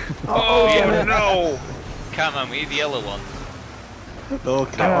 Fuck. Oh, no! Come on, we need the yellow one. No, out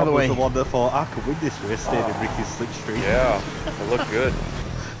of Cat the was way. the one that thought I could win this race, staying in Ricky's slipstream. Yeah, it looked good.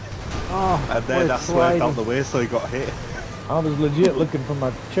 Oh, And then I swerved out the way, so he got hit. I was legit looking for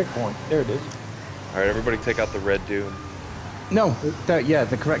my checkpoint. There it is. Alright, everybody take out the red dune. No, yeah,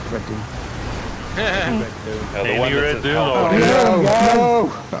 the correct red dune. Any one red that dune? says Oh, Let him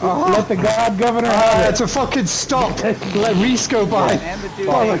go. No! Let the God Governor have It's a fucking stop! Let Reese go by! And the dude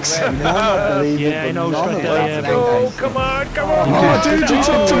Bollocks. Yeah, I know. Oh, come on, come on! Oh, dude, you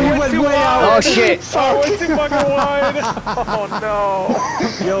took to me, went way out! Oh shit! Oh, it's too fucking wide! Oh,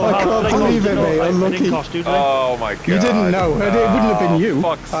 no! Yo, I can't believe it, mate, unlucky. Oh, my God. You didn't know, it wouldn't have been you.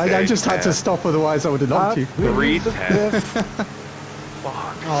 fuck's I sake, just had to man. stop, otherwise I would have knocked you. 310.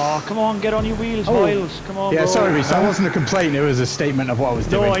 Fuck. Oh, come on, get on your wheels, Miles. Come on, Yeah, bro. sorry, Reese, that wasn't a complaint, it was a statement of what I was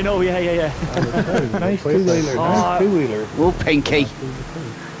doing. No, I know, yeah. Nice two-wheeler, nice two-wheeler. Whoa, Pinky.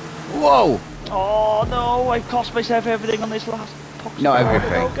 Whoa! Oh, no, I cost myself everything on this last puck. Not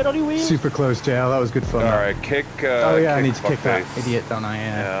everything. Oh, get on your wheels. Super close, JL, that was good fun. Alright, kick. Oh yeah, I need to fuck kick that face. idiot, don't I?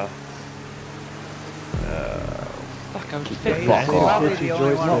 Yeah. Fuck, I was Fuck fit. off. Probably the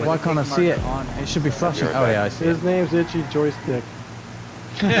only one Oh, with why the can't I tick see mark it? on It should be flashing. You're Oh right yeah, I see it. His name's Itchy Joystick.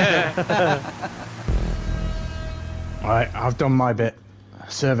 Alright, I've done my bit.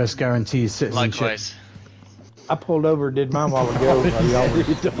 Service guarantees citizenship. Likewise. I pulled over and did mine while ago. While y'all were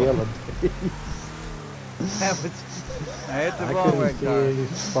yelling. I hit the wrong red car.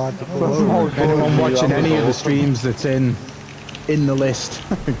 Anyone watching any of the streams that's in the list,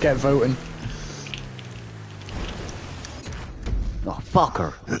 get voting. Oh,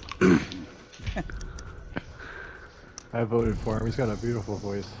 fucker. I voted for him. He's got a beautiful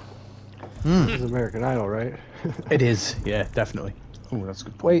voice. He's American Idol, right? It is, yeah, definitely. Oh, that's a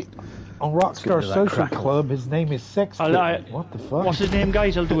good point. Wait, on Rockstar to that Social crackle. Club, his name is Sex I like- Kitten. What the fuck? What's his name,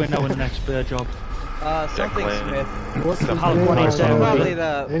 guys? I'll do it now in the next job. Something Declan. Smith. What's his Hal name?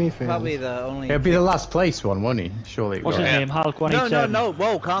 Quaney Probably the only. It'd be the last place one, wouldn't he? Surely. it What's would. his name? Hal No, 187. no.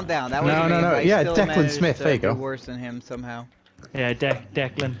 Whoa, calm down. That was No. I Yeah, still Declan managed Smith, to there you do go. Worse than him somehow. Yeah,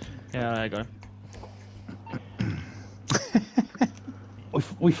 Declan. Yeah, I got him.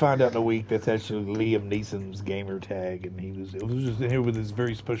 We find out in a week that's actually Liam Neeson's gamer tag, and it was just in here with his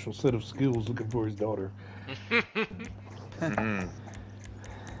very special set of skills looking for his daughter. I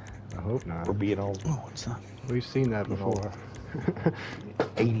hope not. For being all Oh, what's that? We've seen that before.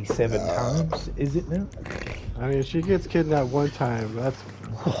 87 times, is it now? I mean, if she gets kidnapped one time, that's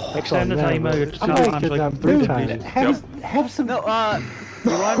Extend the on them, time but out. she I'm gets like, kidnapped 3 dude, times. have some No, you want to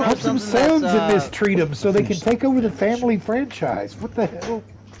know have some something sons in this that's, Treatum so they can take over the family franchise. What the hell?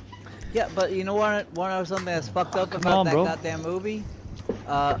 Yeah, but you know what? Want to know something that's fucked up Come about on, that bro. goddamn movie?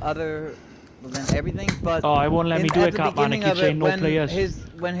 Other than everything, but Oh, I won't let me do at it, the Catman. I beginning keep of saying it, no players.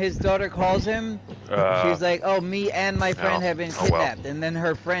 when his daughter calls him, she's like, "Oh, me and my friend have been Oh, well. kidnapped," and then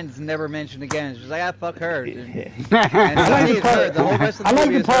her friend's never mentioned again. She's like, "Ah, fuck her." And I like she the is part- her. The whole rest of I the like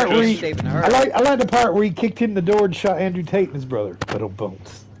movie the is part her where he- saving her. I like the part where he kicked in the door and shot Andrew Tate and his brother. Little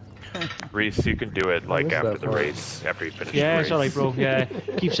bones. Reese, you can do it like missed after that the part. race, after you finish Yeah, the it's race. alright, bro. Yeah,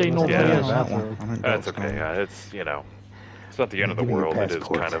 keep saying no Yeah. players. That one. I think That's okay. Yeah, it's it's not the end of the Give me your world. It is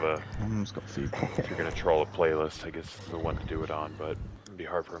passport. kind of a. Someone's got feet. If you're gonna troll a playlist, I guess it's the one to do it on, but it'd be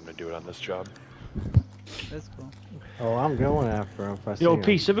hard for him to do it on this job. That's cool. Oh, I'm going after him if I see Yo, him.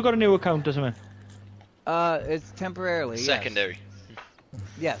 Peace, have we got a new account or something? It's temporarily. yes. Secondary.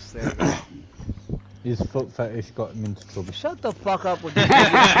 Yes, there you go. His foot fetish got him into trouble. Shut the fuck up with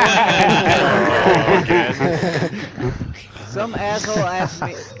Some asshole asked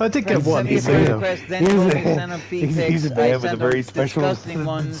me. I did get one. Sent me a He's friend a- request, then told me to send him feet he's pics. a I man with a sent very him special, disgusting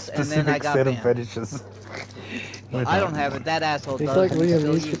ones, and then I specific got set of banned. fetishes. Well, I don't have it. That asshole He's does. like and he's Liam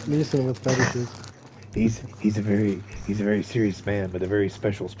still using it. Neeson with fetishes. He's a very serious man with a very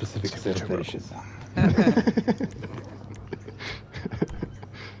special, specific set of fetishes.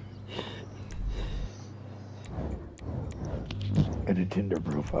 And a Tinder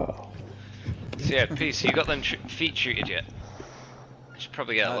profile. So yeah, Peace, you got them feet treated yet? Should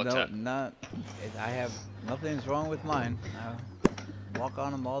probably get it looked at. I have nothing's wrong with mine. I walk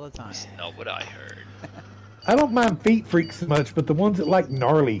on them all the time. That's not what I heard. I don't mind feet freaks so much, but the ones that like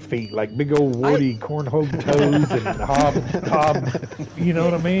gnarly feet, like big old warty cornhole toes and hob, you know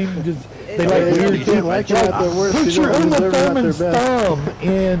what I mean? Just they like It's- weird you shit. can't like it at their worst, you Picture don't Uma deserve it at Thurman's their best. thumb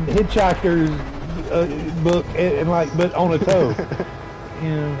in Hitchhiker's book, and like, but on a toe. You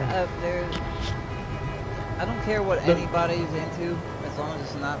know. I don't care what anybody's into, as long as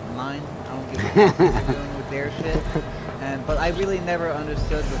it's not mine. I don't give a fuck what they're doing with their shit. But I really never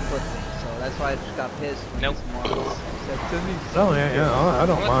understood the foot thing, so that's why I just got pissed when Nope. this morning said to me. Oh yeah, I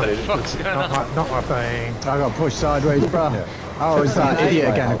don't What mind the it. fuck's It's going on? not my thing. I got pushed sideways, bro. Oh, it's that idiot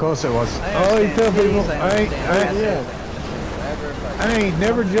again. Of course it was. Oh, you tell people, I ain't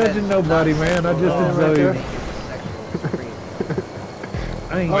never judging nobody, man. I just enjoy it.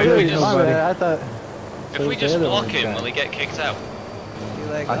 I ain't Wait, judging just- nobody. I thought. If we just block him, will he get kicked out?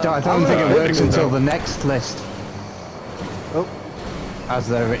 I don't think it works until the next list. Oh. As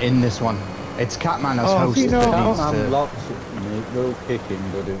they're in this one. It's Catman as Oh, host see, no, that needs Catman to... blocks it, will kick him,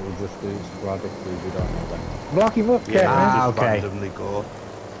 but it will just do sporadically, we don't know when. Block him up, Yeah, Catman. Ah, just okay. randomly go.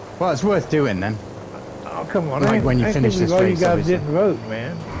 Well, it's worth doing then. Oh, come on. Like when you I finish can't this believe all you race, guys obviously. didn't vote,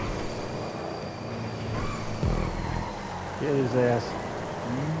 man. Get his ass.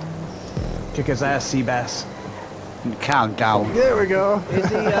 Kick his ass, Seabass. Countdown. There we go. Is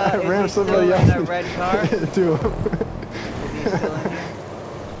he, Ram is he still somebody in a else. red car? To him. Is he still in here?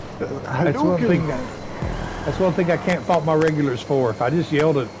 That's one thing. That's one thing I can't fault my regulars for. If I just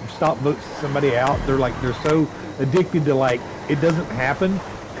yell to stop vote somebody out, they're so addicted to like it doesn't happen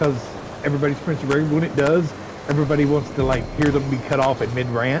because everybody's Prince of Regular. When it does, everybody wants to like hear them be cut off at mid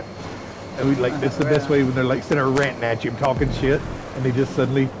rant. And we like that's the best way when they're like sitting there ranting at you, talking shit, and they just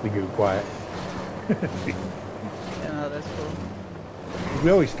suddenly they go quiet. Yeah, no, that's cool. We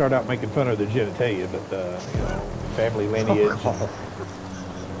always start out making fun of their genitalia, but you know, family lineage,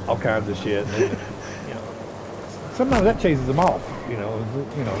 all kinds of shit. And, you know, sometimes that chases them off. You know.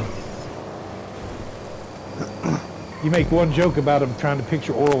 You make one joke about them trying to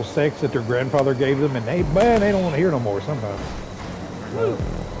picture oral sex that their grandfather gave them, and they don't want to hear no more. Sometimes.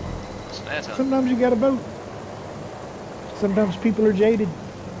 Sometimes you gotta vote. Sometimes people are jaded.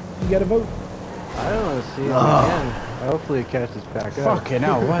 You gotta vote. I don't want to see him again. Hopefully it catches back up. Fucking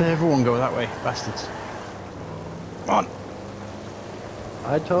hell, why did everyone go that way? Bastards. Come on.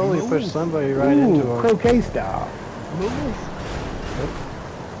 I totally pushed somebody right into him. Croquet style.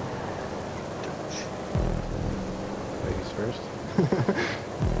 Ladies first.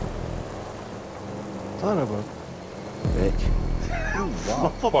 Son of a bitch.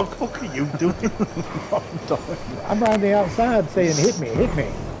 What the fuck are you doing? I'm on the outside saying, hit me, hit me.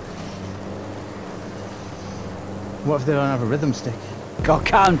 What if they don't have a rhythm stick? Got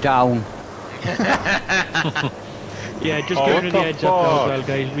countdown. Yeah, just giving you the heads up now as well,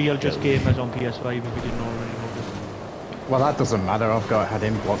 guys. Real just game us on PS5 if we didn't already know this. Well, that doesn't matter. I've had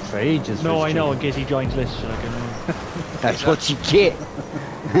him blocked for ages. No, I know, in case he joins lists, so I can know. That's what you get.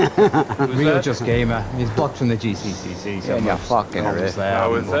 Real just gamer. He's blocked from the GCCC. So Yeah, you're fucking right.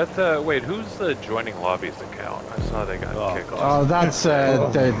 Oh, is that wait, who's the joining lobbies account? I saw they got kicked off. Oh, that's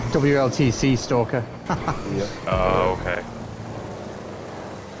the WLTC stalker. Oh, okay.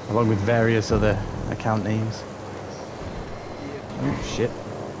 Along with various other account names. Oh, shit.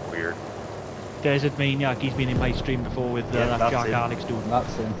 Weird. Desert Maniac, he's been in my stream before with that Jack him. Alex dude.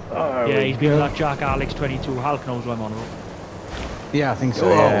 That's him. Yeah, he's been with that Jack Alex 22. Hulk knows what I'm on about. Yeah, I think so,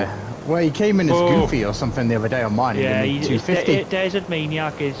 yeah. Well, he came in as Goofy or something the other day on mine. Yeah, he 250 Desert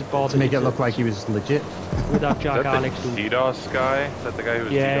Maniac is bothered to make it look like he was legit. with that Jack Alex dude. dude. DDoS guy? Is that the guy who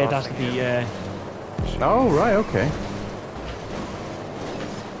was Yeah, DDoSing that's the you? Oh, right, okay.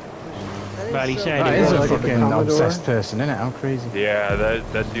 Well, he said That he is was a like fucking obsessed person, isn't it? How crazy. Yeah,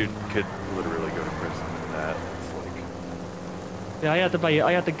 that dude could literally go to prison for that. It's like... Yeah, I had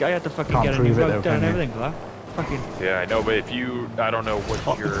to fucking Can't get a new prove it, though, router and can you? everything for that. Fucking. Yeah, I know, but if you, I don't know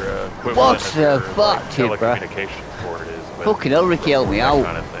what your equivalent What of the your, fuck, like, kid, bruh? telecommunications board is. But Fucking hell, Ricky, help me that out.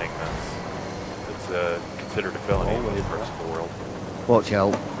 kind of thing, that's considered a felony in the rest of the world. Watch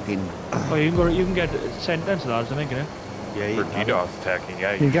out. Fucking. Oh, you can get sentenced to that, I think, innit? Yeah, for DDoS attacking,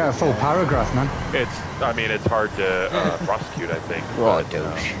 yeah. You get a full paragraph, man. I mean, it's hard to prosecute, I think. What a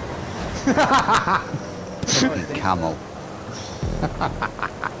but, douche. Fucking camel.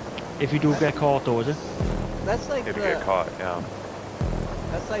 If you do get caught, though, is it? That's like if you get caught, yeah.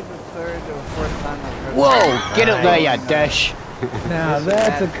 That's like the third or fourth time I've heard. Whoa! Get up there, you dash. Now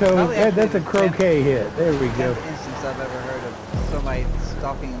that's a croquet hit. There we go. That's the instance I've ever heard of somebody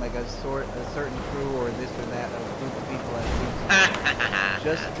stalking like a certain crew or this or that, a group of people at least.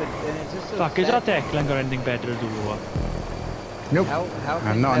 Just to, and it's just so Fuck, is sad. that Declan got anything better to do or what? Nope. How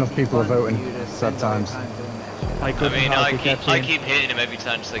And not enough people are voting. Sad times. I keep hitting him every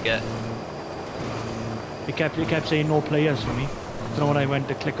time to get. It kept saying no players for me. So when I went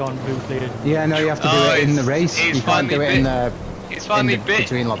to click on blue players. Yeah, no, you have to do it in the race. He's You can't do it in the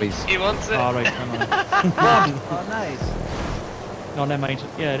between lobbies. He wants it. Alright, come on. Oh, nice. No, never mind.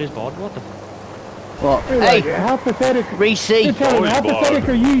 Yeah, it is bod. What the? What? Hey, Hey, how pathetic! Reese. You're telling me, how pathetic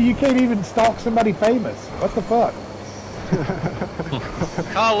are you? You can't even stalk somebody famous. What the fuck?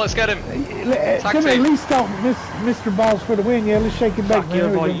 Carl, let's get him. Come at least stalk Mr. Balls for the win. Yeah, let's shake it back. Fuck your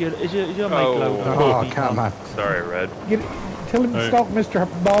man. boy. Is your mic loud? Oh, come on. Sorry, Red. Tell him to stalk Mr.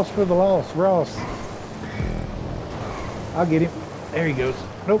 Balls for the loss, Ross. I'll get him. There he goes.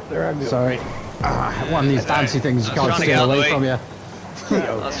 Nope, there I go. Sorry. One of these fancy things you can't steal away from you.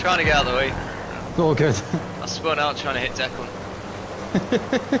 I was trying to get out of the way. It's all good. I spun out trying to hit Declan.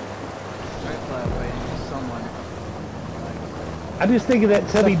 I just think of that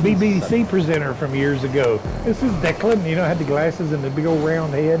tubby BBC presenter from years ago. This is Declan, you know, had the glasses and the big old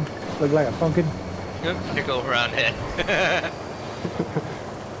round head. Looked like a pumpkin. Big old round head.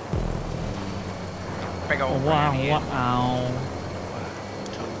 Big old round head. Wow.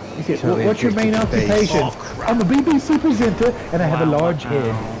 He said, what's your main occupation? I'm a BBC presenter and I have a large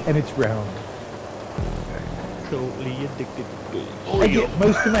head and it's round. totally addicted to games. I get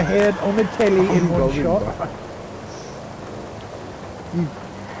most of my head on the telly in one shot.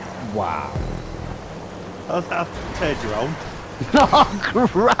 Wow. I'll turn you around. Oh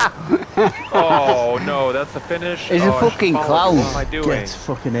crap! Oh no, that's the finish. It's a Oh, I should fucking follow. clown. What am I doing? Get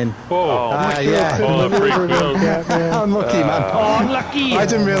fucking in. Whoa. Yeah. Oh, that freaked me out. Unlucky, man. Oh, unlucky! I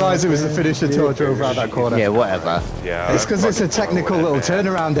didn't realise it was the finisher till I drove around that corner. Yeah, whatever. Yeah. It's because it's a fucking technical ruined little it,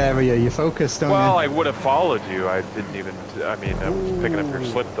 man. turnaround area. You're focused, don't Well, you? I would have followed you. I didn't even. I mean, I was picking up your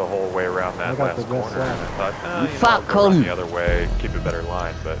slip the whole way around that I got last the best corner, and I thought, You you know, fat I'll go around cunt. the other way, keep a better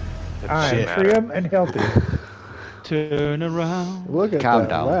line, but it I didn't am matter. trim and healthy. Turn around. Look at Calm that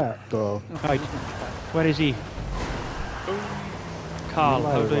down. lap, though. Right. Where is he? Carl,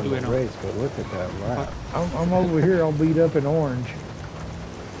 how do I do it now? Race, but look at that lap. I'm over here all beat up in orange.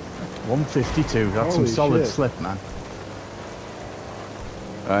 152. That's Holy some solid shit. slip, man.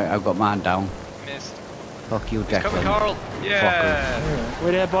 Right, I've got mine down. Missed. Fuck you, He's coming, Declan. Carl. Yeah.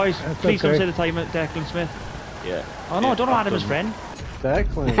 Wait there, boys. That's Please okay. don't say the time at Declan Smith. Yeah. Oh no, don't add him as friend.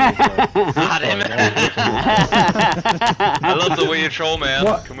 Declan is Had him. I love the way you troll, man.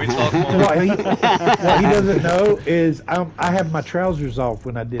 What? Can we talk more? What he doesn't know is I have my trousers off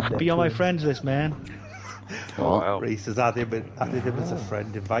when I did that. Be on my to him. friends list, man. Oh, wow. Reese has had him as a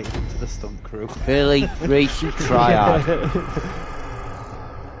friend, invited him to the stunt crew. Really, Reese, you try hard.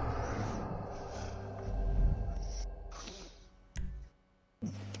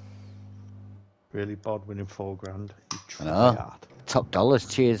 Really bod winning $4 grand. You try know. hard. Top dollars,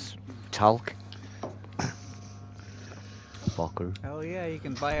 cheers, talc. Fucker. Oh yeah, you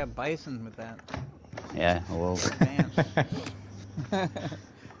can buy a bison with that. Yeah, well. Man.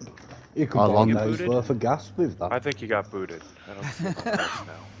 You could How buy long- a day's worth of gas with that. I think you got booted. I don't see how much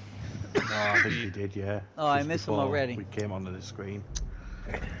now. No, I think you did, yeah. Oh, I Just miss him before already. We came onto the screen.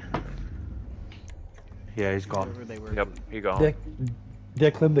 Yeah, he's gone. Wherever they were. Yep, he gone.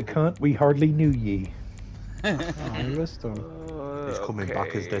 Declan the cunt, we hardly knew ye. I missed him. He's coming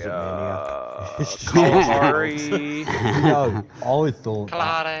back as Desert Maniac. Kalahari. No, I thought.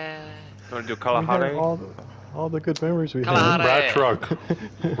 Kalahari. You want to do We had Kalahari? all the good memories we had. Kalahari. Rat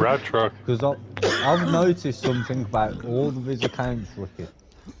truck. Rat truck. Because I've noticed something about all of his accounts, Ricky.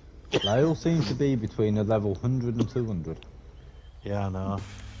 They all seem to be between a level 100 and 200. Yeah, I know.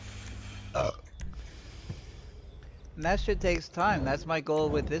 And that shit takes time. That's my goal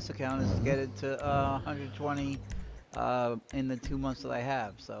with this account, is to get it to 120 in the 2 months that I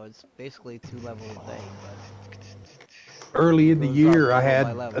have. So it's basically 2 levels a day. Early in the Goes year, up I had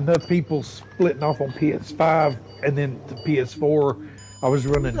level by level. enough people splitting off on PS5, and then the PS4. I was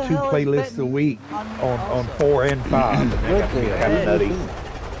running Who the 2 hell is playlists a betting week on me on also? 4 and 5. And that got me kind of nutty.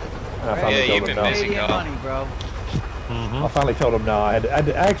 I finally Yeah, told you've him been no. missing Canadian out. money, bro. I finally told him no. I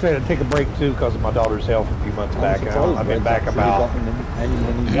actually had to take a break too because of my daughter's health a few months back. And I've been back about.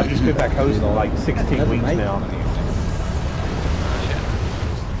 I've just been back hosting like 16 weeks now.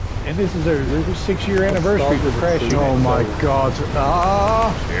 And this is their 6-year anniversary for crashing. Oh my god.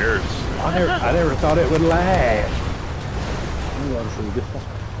 Ah! Cheers. I never thought it would last.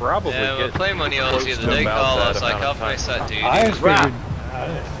 Probably Yeah, we're get playing money on close the other to day, about Carl. I that was like, amount how of can I time. start duty? I just figured,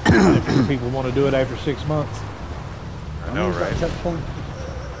 I figured people want to do it after 6 months. I know, right? Checkpoint.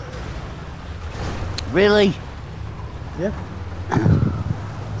 Really? Yeah.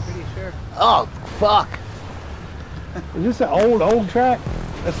 Pretty sure. Oh, fuck. Is this an old track?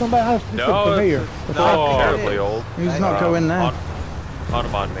 That's somebody else. This No, looks familiar. it's not terribly old. He's not going there.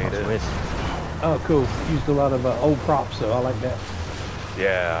 Hanuman made it. Oh, cool. Used a lot of old props, so I like that.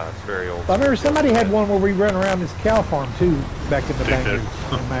 Yeah, it's very old. I remember somebody had one where we ran around this cow farm too, back in the They bangers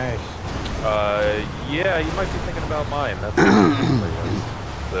did. and mash. Yeah, you might be thinking about mine. That's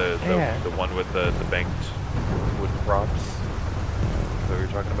Yeah. the one with the banked wooden props. Is that what you're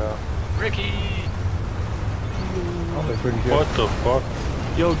talking about? Ricky! Oh, they're pretty good. What the fuck?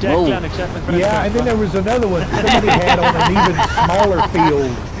 Yo, Declan, accept my friend. Yeah, and then there was another one somebody had on an even smaller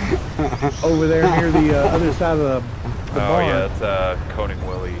field over there near the other side of the Oh barn. yeah, it's Koning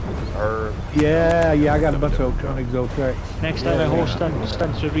Willie. Or Yeah, I got a bunch of Koenigsegg tracks. Next time I host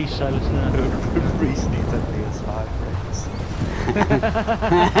stunts to Reese, I'll listen to that. Reese needs a PS5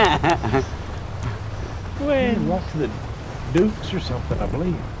 race. When? Lost the Dukes or something, I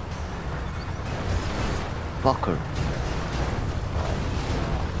believe. Fucker.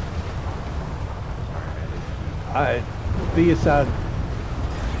 BSI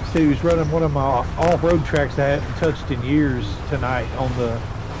said he was running one of my off-road tracks I hadn't touched in years tonight on the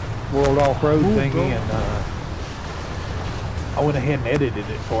World Off-Road thingy, and I went ahead and edited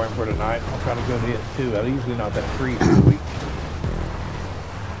it for him for tonight. I'm trying to go to it too. I'm usually not that free for the week.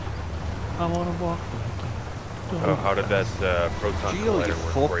 I wanna walk. Oh, how did that proton collider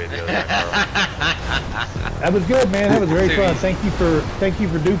work for you the other night, Carl? That was good, man. That was very Dude. fun. Thank you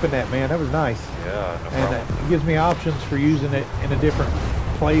for duping that, man. That was nice. Yeah, no And problem. it gives me options for using it in a different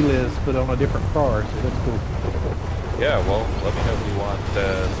playlist, but on a different car. So that's cool. Yeah, well, let me know if you want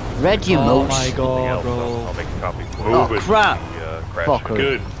Reggie Oh Moose. my something god, else. bro. I'll make a copy for Oh, you. crap. Crash. Fucker.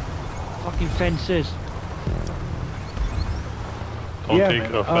 Good. Fucking fences. Don't Yeah, take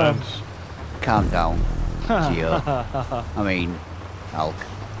man, offense. Calm down, Gio. I mean, Hulk.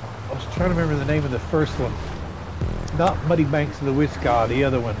 I was trying to remember the name of the first one. Not Muddy Banks of the Wisconsin, the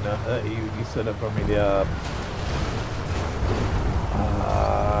other one you set up for me. The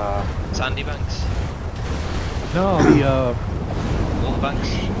Sandy Banks. no, the Water Banks.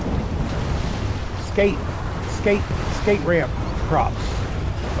 skate ramp props.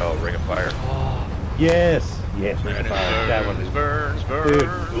 Oh, Ring of Fire. Yes, Ring of Fire. That one is Burns. dude.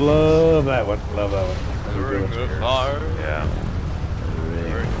 Love that one. Love that one. That was a good Ring one. of Fire. Yeah.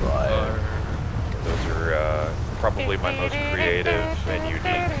 Those are probably my most creative and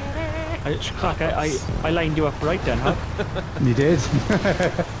unique. I lined you up right then, huh? You did.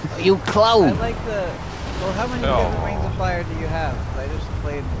 You I clown! like the. Well, how many Oh. different Rings of Fire do you have? I just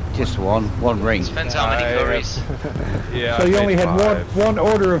played. Just one ring. Depends how many curries. Yeah. So I you only made had 5. one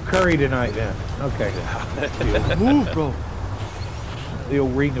order of curry tonight, then? Okay. Move, bro. The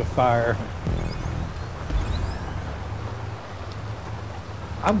old Ring of Fire.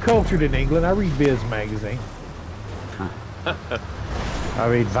 I'm cultured in England. I read Viz magazine. I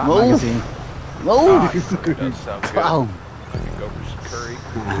read that Move. magazine. Move! Does sound good. Clown! I can go for some curry.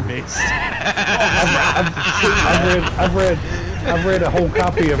 I've read a whole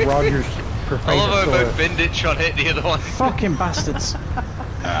copy of Roger's I Profane love how Sword. about Binditch on it the other one. Fucking bastards.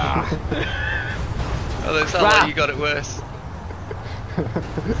 Oh, that's not like you got it worse.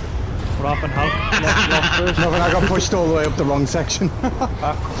 What happened, Hulk? Lost first. No, but I got pushed all the way up the wrong section.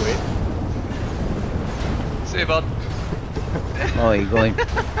 I quit. See you, bud. Oh, you're going.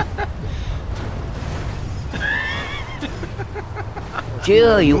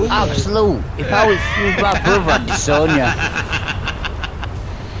 Gio, you absolute. If I was your brother, I'd disown you.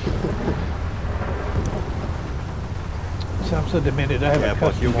 So I'm so demented. I have Yeah, a but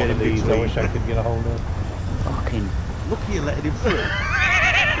custom you'll one get of in these. I between. wish I could get a hold of. Fucking. Look, you letting him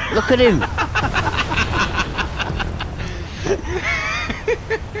through. Look at him.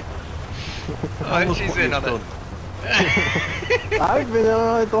 Oh, she's in on it. I've been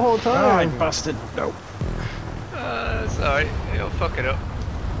on it the whole time. Bastard. No. Sorry, you'll fuck it up.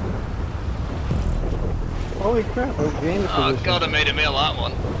 Holy crap, I was game Oh position. god, I made a meal that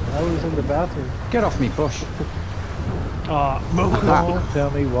one. I was in the bathroom. Get off me, Bush. Oh, Don't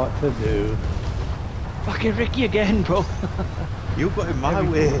tell me what to do. fucking Ricky again, bro. You got in my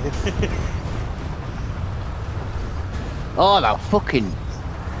way. Oh, that fucking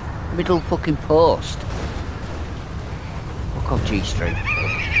middle fucking post. Fuck off G Street.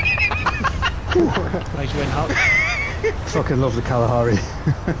 Nice win, Hulk. Fucking love the Kalahari.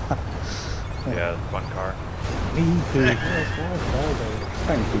 Yeah, fun car. Me too.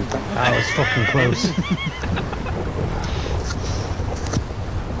 Thank you. That was fucking close.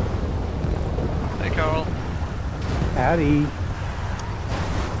 Hey, Carl. Howdy.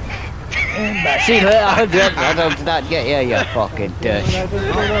 And back. See that? I don't that get yeah, you fucking dish. I just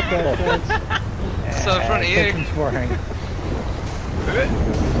pulled up that fence. So in front of you. Kitchen's for hang.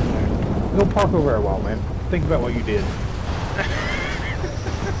 Go park over there a while, man. Think about what you did.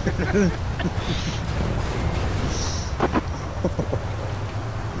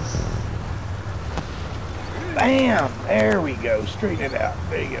 Bam! There we go. Straighten it out.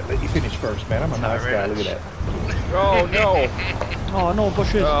 There you go. Let you finish first, man. I'm a nice guy. Look at that. Oh no! Oh, no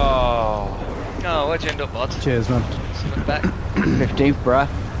bushes. Oh. Oh, where'd you end up, bud? Cheers, man. Something back. 15th, bruh.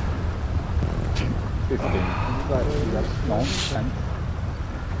 15. That's 9%.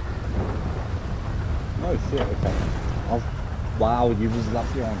 No shit, okay. Oh, wow, you was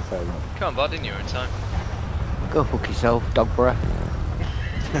that behind so much. Come on, bud, in your own time. Go fuck yourself, dog bruh.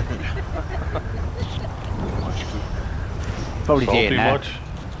 Probably Salty DNF. much?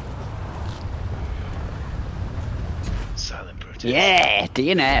 Silent protest. Yeah,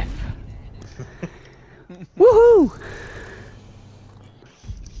 DNF. Woohoo!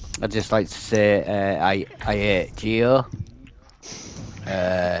 I'd just like to say I hate Gio.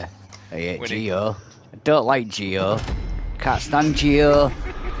 I hate Winnie. Gio. I don't like Gio. Can't stand Gio.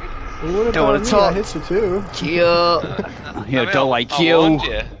 Well, what Don't wanna about me? talk. I hit you too. Gio. I Don't like I you. warned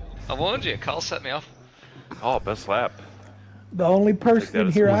you. I warned you. Carl set me off. Oh, best lap. The only person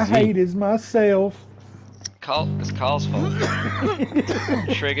in here I hate is myself. Carl, it's Carl's fault.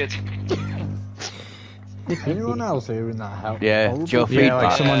 Triggered. Anyone else hearing that help? Yeah, Joe Yeah,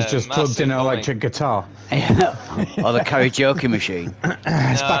 like feedback. someone's just plugged in an massive electric guitar. Or the karaoke machine.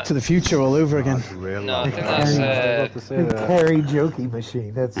 It's Back to the Future all over again. No, I think that's Karaoke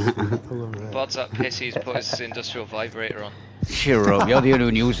machine. That's Bod's up Pissy's put his industrial vibrator on. Cheer up, you're the only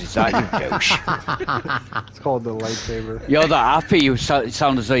one who uses that, you douche. It's called the lightsaber. You're that happy, you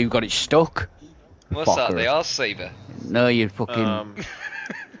sound as though you've got it stuck. What's that? Fucker. The arse saver? No, you fucking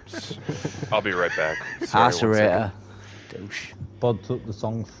I'll be right back. Sorry, 1 second. acerator. Douche. Bod took the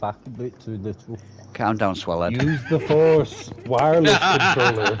song fat a bit too literal. Calm down, swellhead. use the Force wireless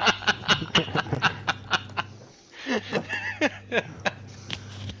controller.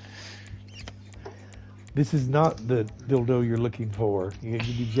 This is not the dildo you're looking for. You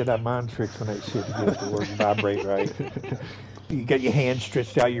do Jedi mind tricks when that shit goes to work and vibrate right. You got your hand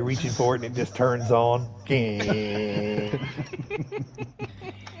stretched out, you're reaching for it, and it just turns on.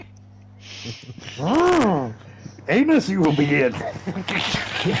 Anus, you will be in.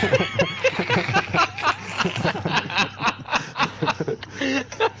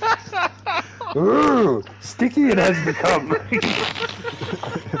 Ooh, sticky it has become.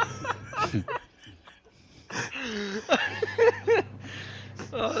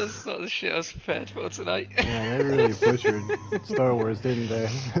 Oh, that's not the shit I was prepared for tonight. Yeah, they really butchered Star Wars, didn't they?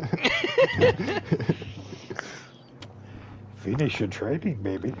 Finish your training,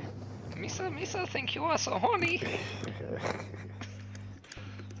 baby. Misa, think you are so horny.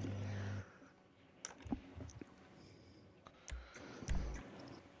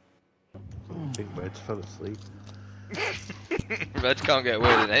 I think Reg fell asleep. Red can't get a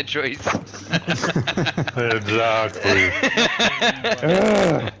word in edgeways. Exactly.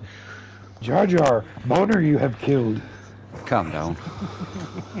 Jar Jar, Boner you have killed. Calm down.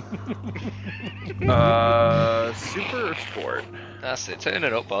 Super Sport. That's it, turn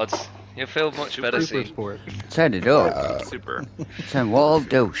it up, Bods. You'll feel much better Super soon. Sport. Turn it up. Super. Turn what up,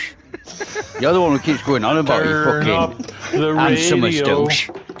 douche. You're the one who keeps going on about you Turn fucking up the handsome as radio. douche.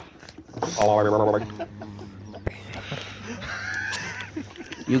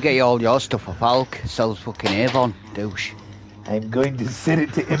 You get all your stuff off Hulk, sells fucking Avon, douche. I'm going to send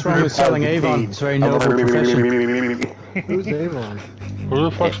it to What's wrong with selling Avon? It's a very noble profession. Who's Avon? Who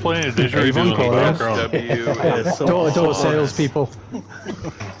the fuck's playing a didgeridoo in the background? Door salespeople.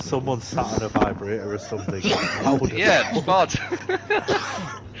 Someone sat on a vibrator or something. Yeah, Bod.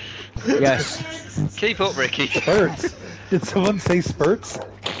 Yes. Keep up, Ricky. Spurts. Did someone say spurts?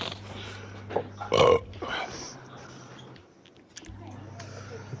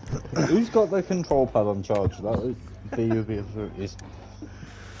 Who's got the control pad on charge? That is BUV of it is.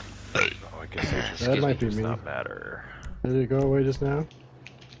 Oh, I guess it just That might be does me. not matter. Did it go away just now?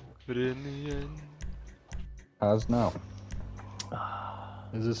 But in the end, Has now.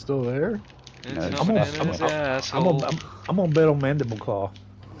 Is it still there? It's No, not in his asshole. I'm gonna bet on Mandible Claw.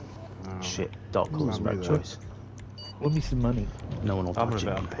 Oh. Shit, Doc It's calls not the me, right though. choice. Let me some money. No one will touch it.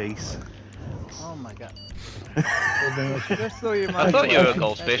 I'm gonna bet on Peace. Oh my god. Oh, Just throw your I money thought you were a away.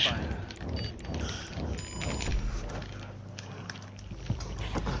 goldfish. That's fine.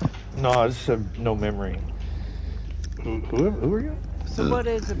 no, I just have no memory. Who are you? So what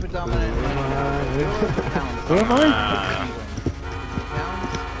is the predominant money? Who am I?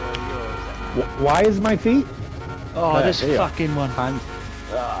 Pounds or euros? Why is my feet? Oh, this here. fucking one. Yeah,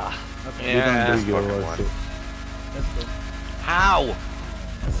 that's fucking one. That's good. how?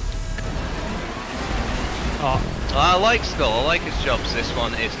 Oh, I like Skull, I like his jobs, this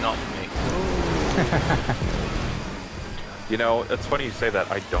one is not for me. You know, it's funny you say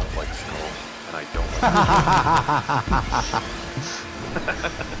that. I don't like Skull, and I don't like.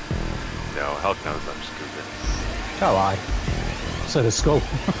 No, Hulk knows I'm just goofing. Oh, I. So the skull.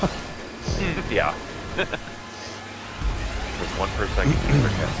 Yeah. There's 1% I can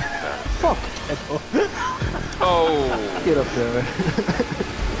forget. Fuck. Oh! Get up there.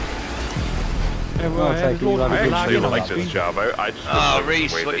 I actually like this job. I just Oh, like the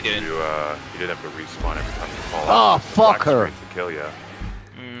Reese, way what that you doing? you didn't have to respawn every time you fall Oh, out. fuck Black her. screens to kill you.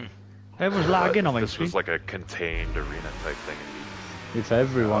 everyone's lagging on my This screen. was like a contained arena type thing. If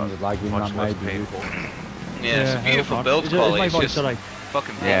everyone's lagging, Much that less may be painful. Yeah, it's a I beautiful hope not. build Is quality, my it's voice just alright?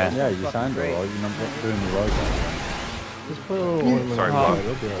 fucking Yeah. Yeah, you sound alright. You're not doing the right thing. Just put a little ornament Sorry, on Bob. it,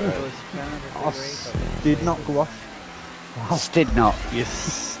 it'll be alright. Did not go off. Stid not.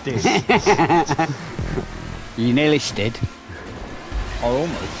 Yes, did. You nearly stid. I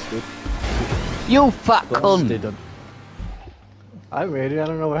almost did. You fat But I cunt. didn't. I made it, I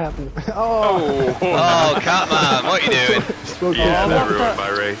don't know what happened. Oh! Oh, Catman, what are you doing? Yeah, that ruined my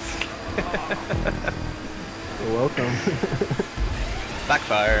race. You're welcome.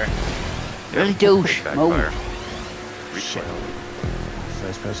 Backfire. Really douche. Backfire. Move. Recoil.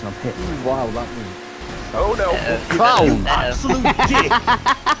 First person I've hit. Wow, that was. Oh no! Clown! Absolute dick!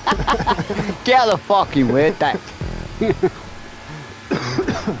 Get out of the fucking way, that.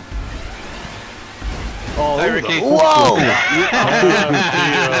 Oh, Hi, Ricky. Whoa!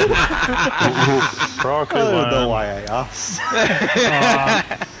 I don't know why I asked.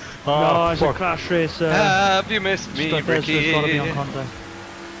 No, it's a crash race. Have you missed me, Stuff is just gotta be on Ricky? contact.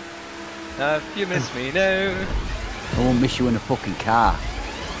 Have you missed me now? I won't miss you in a fucking car.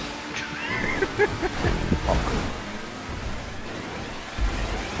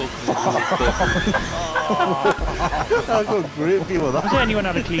 I've got a great view of Has that. anyone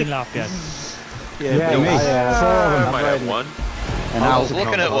had a clean lap yet? Yeah, me. I might have one. And I I was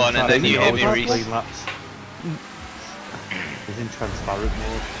looking at one and then you hit me, Reese. Laps. He's in transparent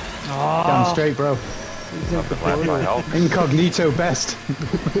mode. Damn straight, bro. I've been lapped by help. Incognito best.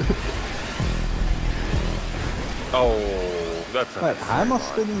 Oh, that's a Wait, how am I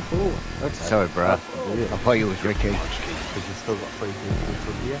spinning forward? Okay. Sorry, bro. I thought you was Ricky. Because you've still got 3 people in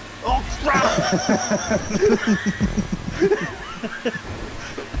front of you.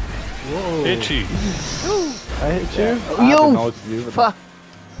 Whoa. Itchy. I hit you. I don't know You what to do with fuck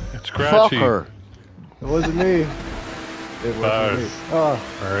It's scratchy. fucker. It wasn't me. It wasn't Bad. me. Oh,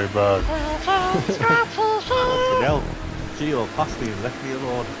 Very bad. Fucking hell. Gio passed me and left me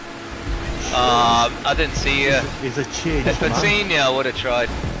alone. I didn't see you. He's a change If I'd man. seen you, I would have tried.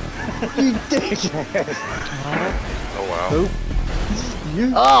 you dick! Oh wow.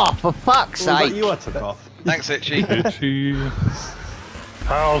 Oh, for fuck's Was that sake. you I took off? Thanks, Itchy. Itchy.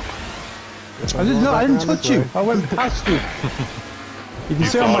 Help. I didn't touch you. I went past you. You can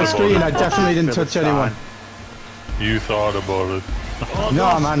see on my thought screen, about I definitely didn't touch anyone. You thought about it.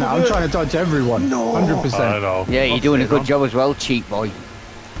 No, man, I'm trying to dodge everyone. 100%. I know. Yeah, you're doing a good job as well, cheap boy.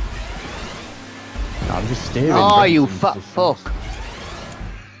 I'm just steering. Oh, you fat fuck.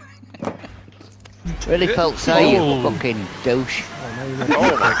 Really felt sorry, you Oh. fucking douche.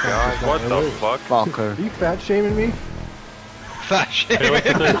 Oh my god, what the fuck? Fucker. Are you fat shaming me? Fashion. Hey, what's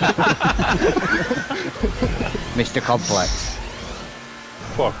the Mr. Complex.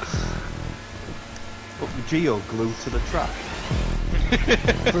 fuck? Put Gio glued to the track.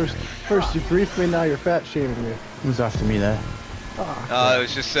 First you grief me, now you're fat shaming me. Who's after me there? Oh, it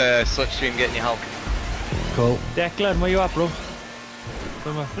was just Slipstream getting you Hulk. Cool. Declan, where you at, bro?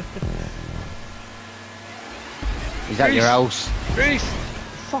 Come on. Is that your house? Reese!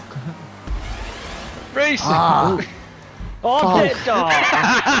 Fuck. Reese! Ah. Oh, get dog!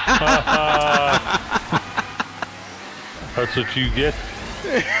 That's what you get.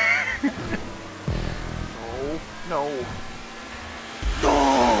 No.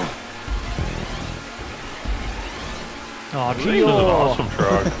 Oh, This is an Gio! awesome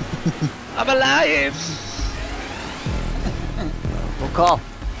truck. I'm alive! Fuck off.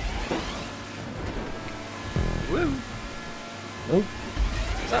 Woo! Oh.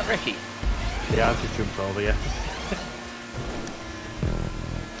 Is that Ricky? Yeah, I've just jumped over you.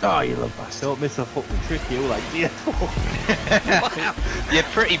 Oh, you little bastard. Don't miss a fucking trick, you like, yeah. You're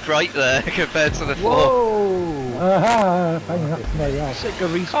pretty bright there compared to the floor. Whoa! Aha! Hang up somebody else. Sick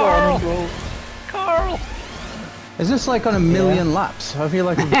of Carl! respawning, bro. Carl! Is this like on a million laps? I feel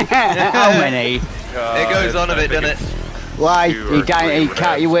like. How many? It goes on a bit, doesn't it? Why? Two or You can't, three you would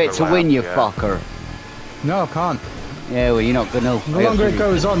can't you have wait per to lap, win, you yeah. fucker. No, I can't. Yeah, well, you're not gonna. The longer it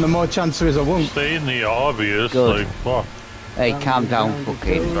goes on, the more chance there is I won't. Stay in the obvious, Good. like, fuck. Hey, calm down,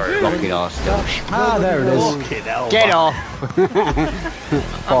 fucking rocket arse douche. Ah, there it is. Fucking hell, Get man. off!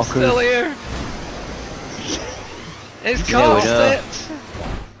 I'm still here. It's There Carl we go. Stips.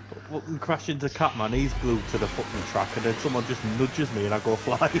 Fucking crash into Catman, he's glued to the fucking track, and then someone just nudges me and I go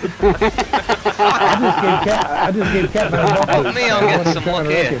flying. I just gave Catman a rocket. Put me on getting some luck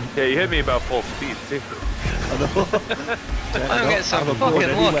here. Yeah, you hit me about full speed too. I'm getting some I'm fucking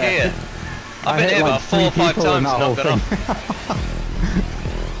going luck anywhere. here. I've I been hit here like about 4 or 5 people in times that and whole not got thing.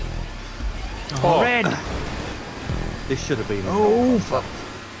 off. Oh, red! This should have been. Oh, fuck.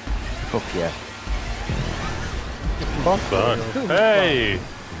 Fuck yeah. Fuck that. Hey!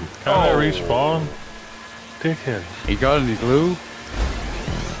 Can I respawn? Dickhead. You got any glue?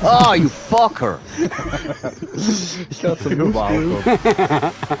 Oh, you fucker! He's got some loose glue.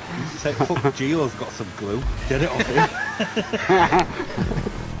 Say, fuck, Gio's got some glue. Get it off him.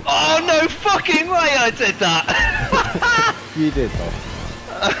 Oh no fucking way I did that! You did though.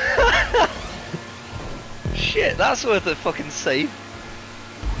 Shit, that's worth a fucking save.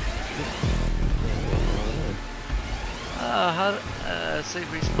 Save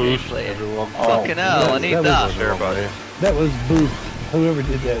respawn Boost player. Everyone. Fucking hell, I need that. Sure, buddy. That was boost. Whoever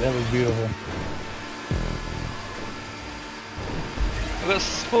did that, that was beautiful. I got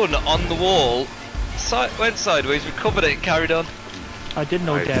spun on the wall, went sideways, recovered it, and carried on. I didn't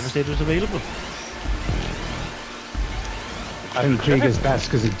know Devastator was available. I think Krieger's best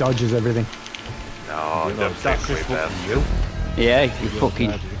because he dodges everything. No, that's just fucking you. Yeah, you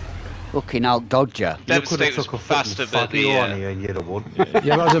fucking out dodger. Devastator was faster, but the and you'd have won.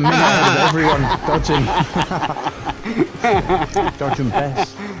 Yeah, that was a minute out of everyone dodging. Dodging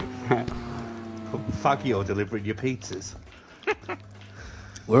best. Fagio delivering your pizzas.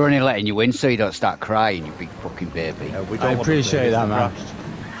 We're only letting you win so you don't start crying, you big fucking baby. We don't I want appreciate the that, man.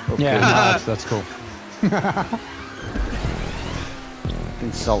 Okay. Yeah, no, that's cool.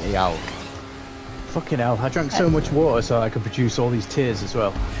 Fucking salty Hulk. Fucking hell, I drank so much water so I could produce all these tears as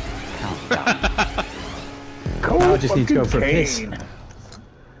well. Now I just need to go for a piss. Don't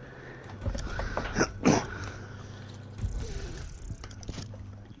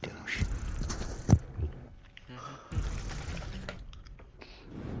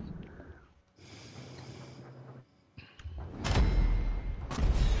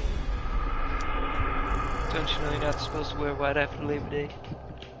you know you're not supposed to wear white after Labor Day?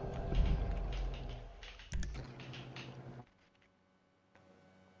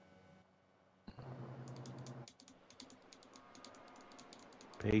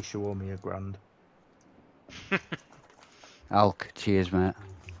 Peace, you owe me $1,000. Hulk, cheers, mate.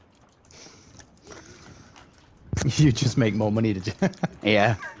 You just make more money, did you?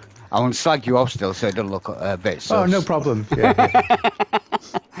 Yeah. I want to slag you off still so it doesn't look a bit sus. Oh, no problem. Yeah.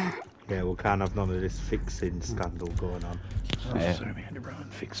 Yeah, we can't have none of this fixing scandal going on. Oh, sorry, man, to run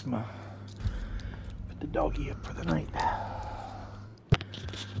and fix my... Put the doggy up for the night.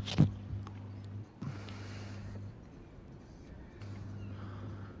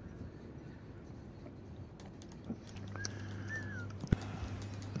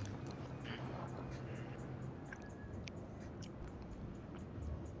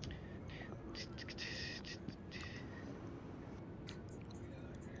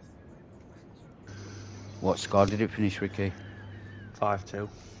 What score did it finish, Ricky? 5-2.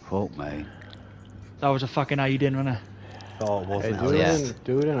 Fuck me. That was a fucking hiding, wasn't it? Oh, it wasn't. Hey,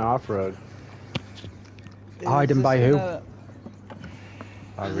 do it in off-road. Hide and by who? Is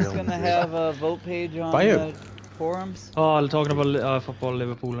this gonna have a vote page on By who? the forums? Oh, talking about football,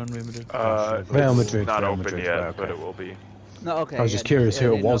 Liverpool and Real Madrid. Real Madrid. Not Real open Madrid, yet, right, but okay. it will be. No, okay. I was just curious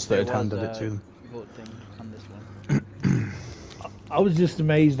who it didn't know was if that there had handed was it to a them. vote thing on this one. I was just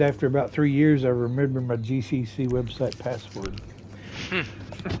amazed after about 3 years I remembered my GCC website password.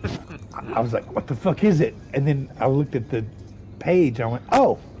 I was like, what the fuck is it? And then I looked at the page, I went,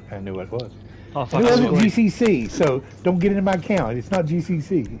 oh, I knew what it was. Oh, It fuck. wasn't GCC, so don't get into my account. It's not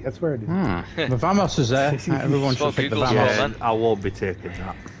GCC. That's where it is. The Vamos is there. Everyone should Well, pick the Google's Vamos. man. I won't be taking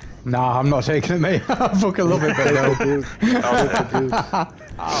that. Nah, I'm not taking it, mate. I fucking love it, but no.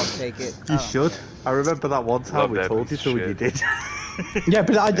 I'll take it. You should. I remember that one time Love we that told you piece so of when you shit. did. Yeah,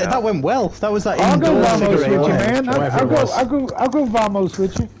 but that went well. That was like I'll go indoor Vamos with cigarette you, event, man. whatever I'll it go. was. I'll go Vamos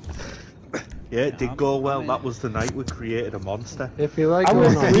with you. Yeah, it did go well. That was the night we created a monster. If you like I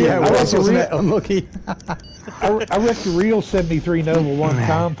going went on, to Yeah, it I was, went wasn't to it? Unlucky. I wrecked a real 73 Nova one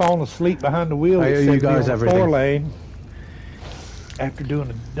time, falling asleep behind the wheel. I at owe you 70 guys on the everything. 4-lane. After doing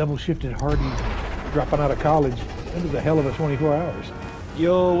a double shift at Hardy, dropping out of college, it was a hell of a 24 hours.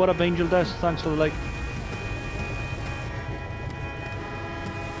 Yo, what up, Angel Dust? Thanks for the like.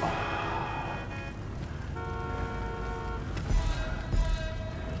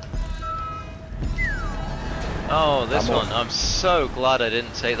 Oh, this one. I'm so glad I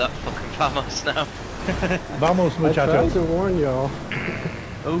didn't take that fucking Vamos now. Vamos, I tried muchachos. to warn y'all.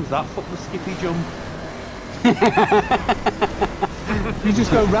 Who's that fucking skippy jump? You just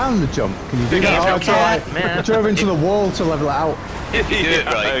go round the jump. Can you do You that? Oh, it's alright. can't, man. I drove into the wall to level it out. If you do it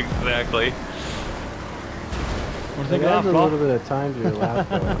right. Exactly. What do you You think of have that a flop? little bit of time to your lap,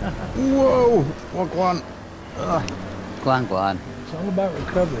 though. Whoa! What one? Glan Glan. It's all about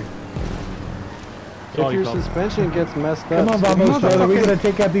recovery. If your suspension gets messed Come up, on, Vamos, brother. We gotta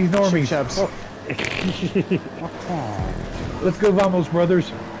take out these normies. Chaps. Let's go, Vamos,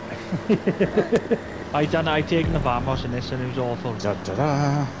 brothers. I taken the Vamos in this and it was awful.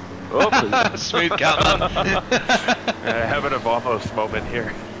 Da-da-da. Oh, Smooth Catman. having a Vamos moment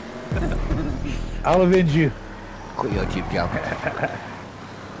here. I'll avenge you. Quit your jib jab.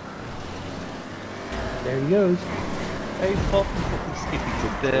 There he goes. Hey, fucking skippy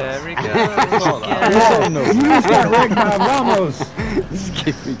jump. There he goes. Whoa, you just got wrecked by Vamos.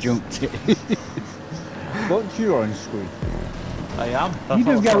 Skippy jumped it. What's your on screen? I am. You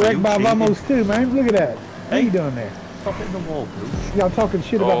just got wrecked by cheating. Vamos too, man. Look at that. What are you doing there? Stop hitting the wall, Bruce. Yeah, I'm talking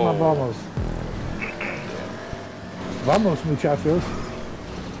shit about my Oh. vamos. Vamos, muchachos.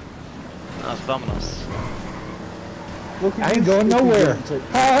 That's vamonos. I ain't going nowhere.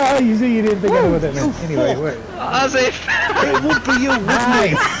 Ah, you see, you didn't think I was it. Anyway, wait. As if. It would be you, wouldn't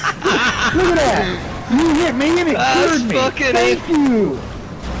Nice. Look at that. You hit me and it That's cured me. fucking Thank you.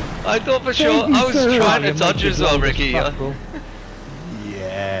 I thought for sure. you, I was sir. trying to dodge as well, Ricky. it?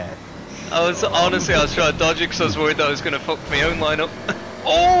 Yeah. I was honestly, I was trying to dodge it because I was worried that I was going to fuck my own line up.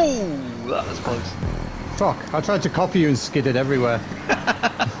 Oh, that was close. Fuck, I tried to copy you and skidded everywhere.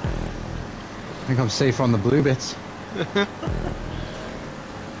 I think I'm safer on the blue bits.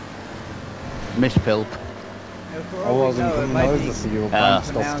 Miss Pilp. I wasn't coming over for you,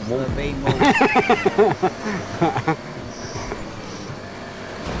 bounced off the wall.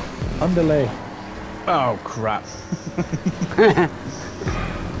 Underlay. Oh crap.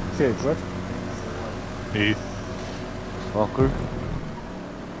 Dude, what? He. Fucker.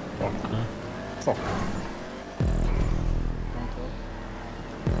 Okay. Fuck.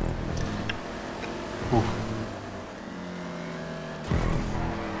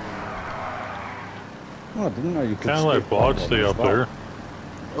 Oh, I didn't know you could Can't let skip Bod that stay one up as well. there.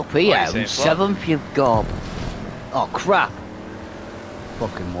 Up here, What are you saying, 7th, you gob. Oh, crap.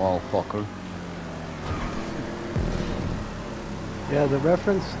 Fucking wall fucker. Yeah, the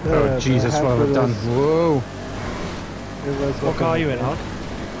reference. Oh Jesus, what have I done? Whoa. What car are you in, Hog?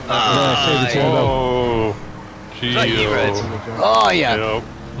 Oh, Is that you, Red? Oh, yeah. Yep.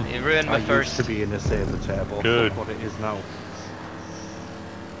 You ruined I my used first. to be in a Sabre Turbo. Good. Look what it is now.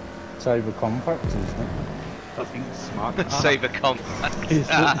 Sabre compact, isn't it? I think it's smart. Saber compact. It's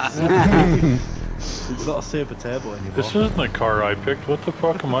not a Sabre Turbo anymore. This isn't the car I picked. What the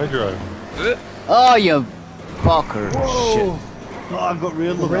fuck am I driving? Oh, you fucker. Shit. Oh, I got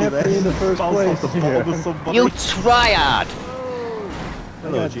real lucky Ramp there. in the first Bounced off place. the bottom of somebody. You triad. I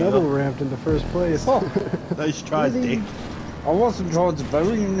Hello, got Gino. double ramped in the first place. Nice try, Dick. I wasn't trying to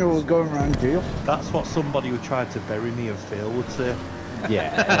bury you, I was going around jail. That's what somebody who tried to bury me and fail would say.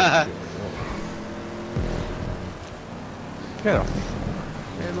 Yeah. Get off me.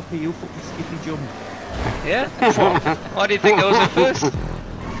 Hey, look at you, fucking skippy jump. Yeah? Why do you think I was at first?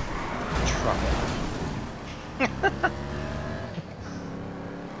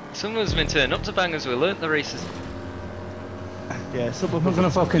 Someone's been turning up to bangers. We learnt the races. Yeah, some of I'm them gonna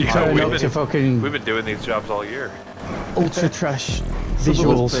fucking Yeah, turn we've up been- to fucking We've been doing these jobs all year. ultra trash Some of us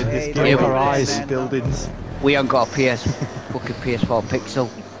visuals. played this Hey, game don't on worry, eyes man, in buildings. We ain't got a fucking PS4 Pixel.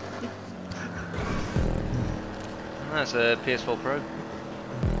 That's a PS4 Pro.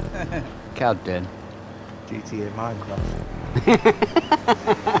 God damn. GTA Minecraft.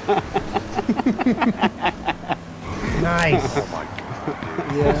 Nice. Oh my god,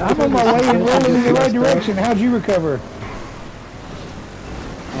 dude. Yeah, I'm on my way and rolling in the right direction. How'd you recover?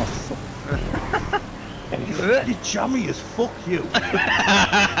 You're jammy as fuck, you.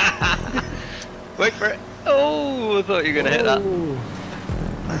 Wait for it. Oh, I thought you were gonna hit that.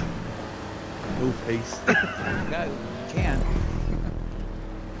 No peace. No, you can't.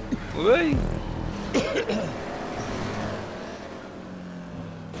 Wait.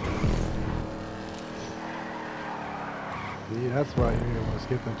 Yeah, that's why you don't want to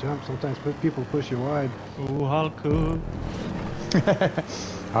skip and jump. Sometimes people push you wide. Oh, Hulk.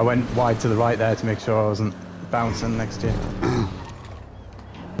 I went wide to the right there to make sure I wasn't bouncing next to you.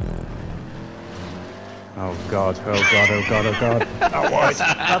 Oh god, oh god, oh god, oh god.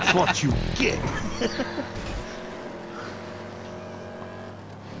 That's what you get.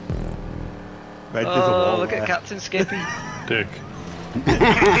 Red, there's a Oh, wall look there. at Captain Skippy. Dick.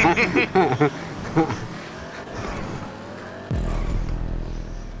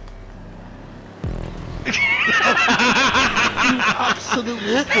 Absolute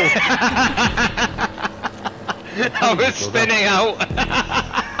waffle. I was spinning out.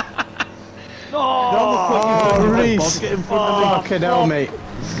 Oh, Reese! Get in front of me. Fucking hell, mate.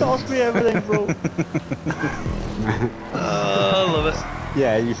 Cost me everything, bro. Oh, I love it.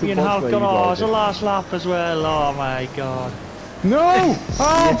 Yeah, you should Me and watch Hulk where got you ours ride the it. last lap as well. Oh my god. No!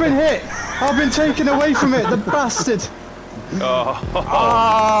 Oh, I've been hit! I've been taken away from it, the bastard! Oh,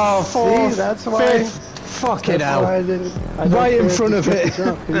 Oh, fourth, See, that's why. fifth, fucking That's why I hell. didn't. I don't Right in care if front you of skip it. and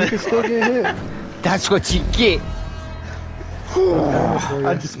jump, 'cause you can still get hit. That's what you get.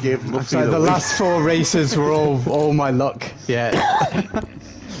 I just gave Luffy So the lead. last four races were all my luck. Yeah.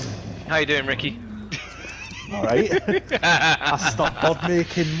 How you doing, Ricky? Alright. I stopped on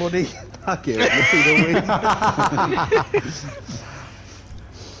making money. I gave Luffy the win.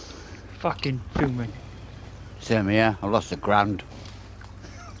 Fucking fuming. Same here. I lost $1,000.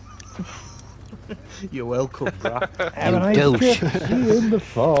 You're welcome, bruh. Have a nice douche. trip. See you in the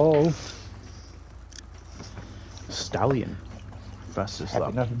fall. Stallion. Fastest Happy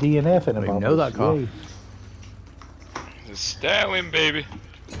lap. enough DNF in I about know that car. The Stallion, baby.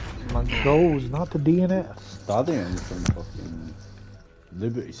 My goal is not to DNF. Stallion from fucking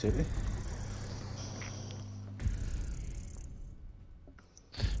Liberty City.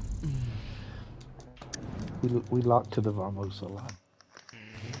 We locked to the Vamosa line.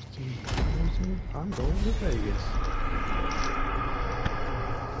 I'm going to Vegas.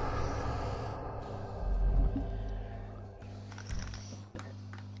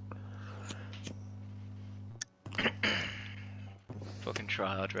 Fucking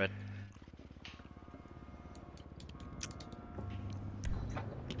try hard, Red.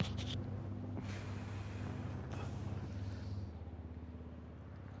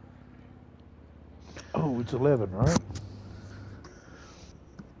 Oh, it's 11, right?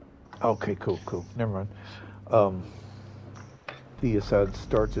 Okay, cool. Never mind. The Assad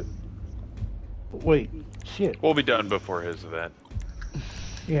starts it. Wait, shit. We'll be done before his event.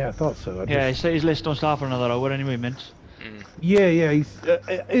 Yeah, I thought so. Yeah, his list don't start for another hour anyway, Mints. Yeah.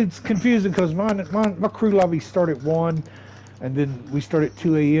 It's confusing because my crew lobby start at 1, and then we start at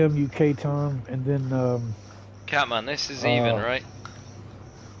 2 a.m. UK time, and then Catman, this is even, right?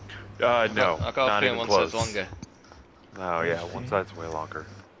 No, I got a not feeling even one close. side's longer. Oh yeah, one side's way longer.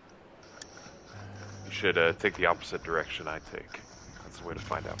 You should take the opposite direction I take. That's the way to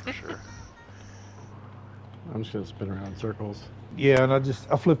find out for sure. I'm just gonna spin around in circles. yeah, and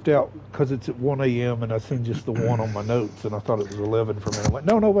I flipped out because it's at 1 a.m. and I seen just the 1 on my notes, and I thought it was 11 for a minute. I'm like,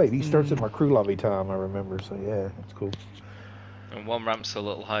 no, wait, he starts at my crew lobby time. I remember, so yeah, that's cool. And one ramp's a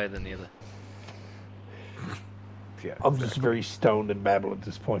little higher than the other. Yeah, I'm just very stoned and babble at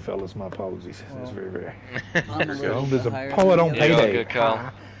this point, fellas. My apologies. It's very I'm a little stoned as a higher poet than on the Yeah, other. payday. good call.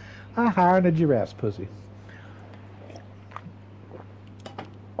 I hired a giraffe's pussy.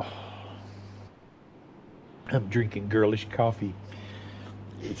 I'm drinking girlish coffee.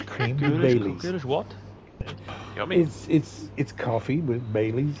 It's creamy Baileys. Good as what? Yummy. It's coffee with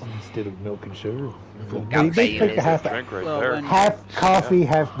Baileys instead of milk and sugar. Got They take a half Drink right Well, there. when- half coffee,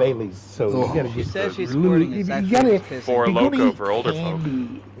 half Baileys. So you gotta She get says she's little- squirting. you It's gotta- actually pissing. Four you're gonna Loko eat for older folk.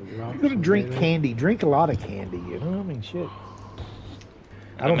 candy. You're gonna drink candy. Drink a lot of candy. You know what I mean? Shit.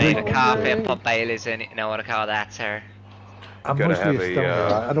 I don't made drink a coffee and put Baileys in it. You know what I call that, sir? I'm Gotta mostly have a a,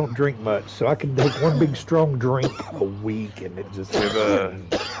 stoner. I don't drink much, so I can take one big strong drink a week, and it just. Do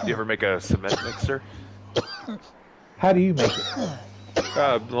you ever make a cement mixer? How do you make it?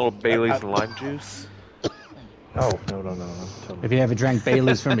 A little Bailey's and lime juice. Oh no! Tell me. Have you ever drank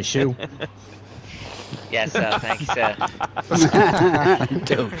Bailey's from a shoe? Yes, sir. Thank you, sir.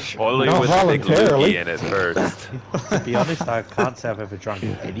 Only Not with a big voluntarily. loogie in it first. To be honest, I can't say I've ever drunk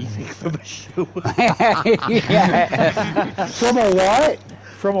anything from a shoe. From a what?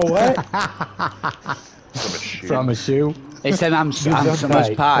 From a what? From a shoe. From a shoe. It's an Amsterdam's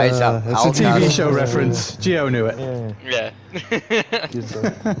tight. pies. It's a TV show reference. Gio knew it. Yeah.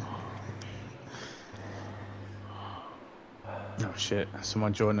 Yeah. Oh shit,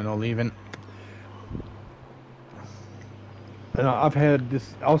 someone joining or leaving? And I've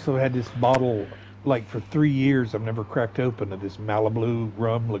also had this bottle, like for 3 years. I've never cracked open of this Malibu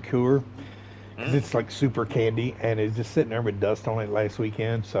rum liqueur. 'Cause it's like super candy, and it's just sitting there with dust on it last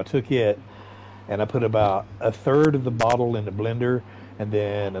weekend. So I took it, and I put about a third of the bottle in the blender, and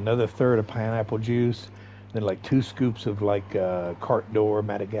then another third of pineapple juice, then like 2 scoops of like Carte d'Or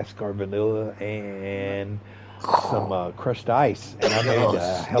Madagascar vanilla, and some crushed ice, and I made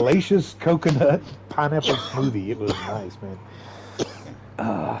a hellacious coconut pineapple smoothie. It was nice, man.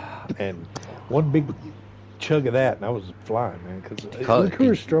 And one big chug of that, and I was flying, man, because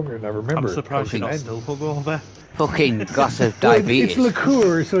liqueur is stronger than I remember. I'm surprised you're not Coconut. still hungover. Fucking gossip Well, diabetes. it's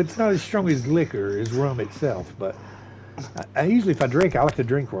liqueur, so it's not as strong as liquor, as rum itself. But I usually, if I drink, I like to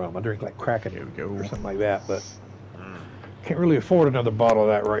drink rum. I drink like Kraken or something like that. But can't really afford another bottle of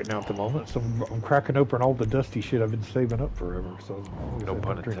that right now at the moment. So I'm cracking open all the dusty shit I've been saving up forever. So No I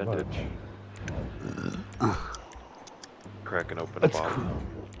pun don't drink intended. much. Cracking open a That's bottle. cool.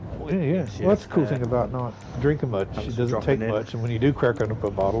 Well, yeah. Well, that's the cool thing about not drinking much. It doesn't take much, and when you do crack open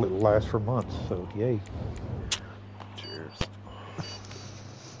a bottle, it'll last for months. So yay. Cheers.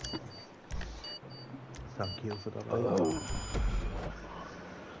 Thank you for that.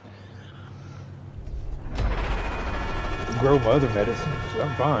 Grow my other medicines.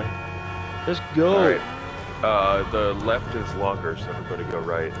 I'm fine. Let's go. All right. The left is longer, so everybody go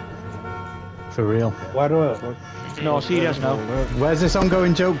right. For real. Why do I? No, serious now. Where's this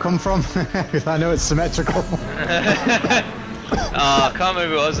ongoing joke come from? 'Cause I know it's symmetrical. I can't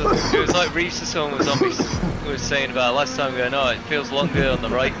remember who it was. It was like Reese or someone was saying about last time going, oh, it feels longer on the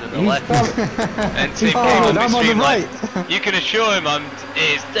right than the left. And Tim came on the stream like, you can assure him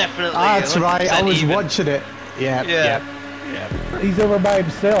it's definitely That's right, I was even. watching it. Yeah. He's over by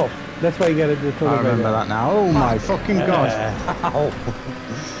himself. That's why you gotta do it. I remember that now. Oh my fucking god.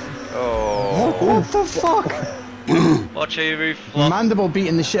 Oh. What the fuck? Watch your roof. Mandible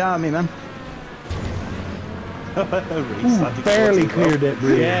beating the shit out of me, man. Barely cleared that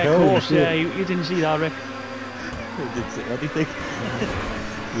bridge. Yeah, of course, yeah, you didn't see that, Rick. You didn't see anything.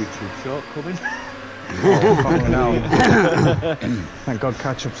 YouTube short coming. Oh, fuck no. Thank God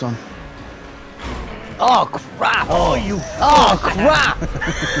catch-up's on. Oh crap! Oh, you. Oh crap!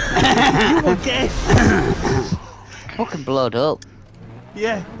 You again. Fucking blowed up.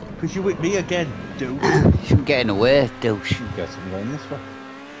 Yeah, because you with me again, dude. Shouldn't get in the way, douche. Guess I'm going this way.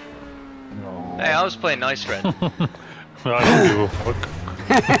 Hey, I was playing nice, Red. I don't give a fuck.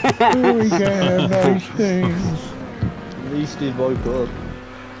 We can have nice things. At least he woke up.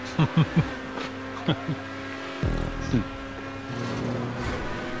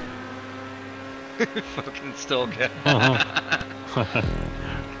 Fucking stalker.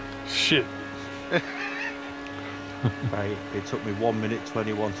 Shit. Right, it took me 1 minute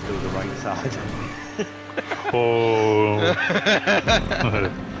 21 to do the right side. Oh.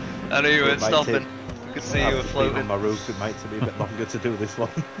 I knew you weren't It might stopping. take- I could see you were After being floating. on my roof, it might take me a bit longer to do this one.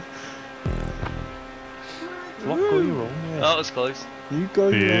 What go you wrong? That was close. You go,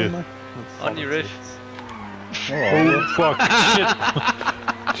 you Yeah. on, man. On your roof. Oh, fuck. Shit.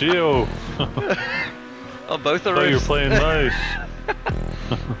 Gio. Oh, both are Oh, you're roofs. playing nice.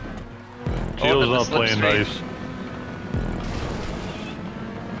 Gio's the not playing slipstream. nice.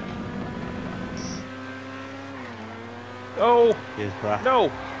 Oh, Here's Brad.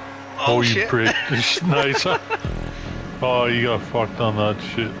 no. Oh, you shit. prick. Nice. Oh, you got fucked on that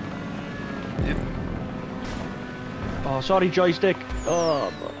shit. Oh, sorry, joystick.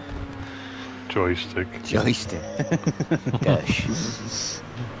 Oh, Joystick. Joystick. Gosh.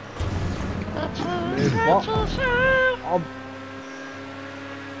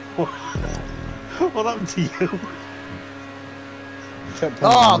 What happened to you?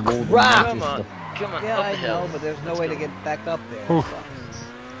 Oh crap! Come on. Come on. Yeah, up I the hill. know, but there's no way to get back up there. Oof.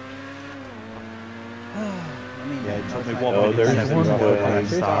 I mean, Yeah, it took me no, 1 Oh, minute there's 7 one to do way. the right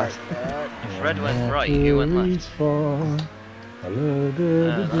side. If Red went right, you went left.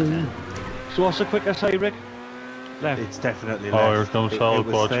 so what's the quicker side, Rick? Left. It's definitely Oh, left. here comes It Salad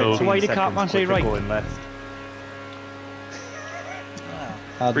was Watch 13 out. So why did Cartman seconds say quicker right? Going left.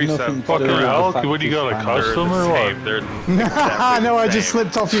 Had Preset nothing to Fucking do with hell, the fact what do you got, a it's They're custom the or same. what? They're exactly No, I the just same.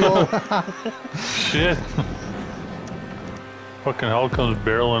 slipped off you all. Shit. Fucking hell comes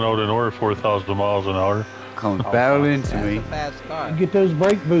barreling out of nowhere 4,000 miles an hour. Comes barreling into That's me, a fast car. Get those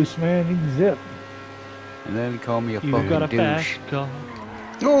brake boosts, man. You can zip. and then call me a You've got a fucking fast douche. car.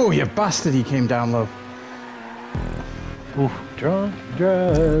 Oh, you bastard, he came down low. Drunk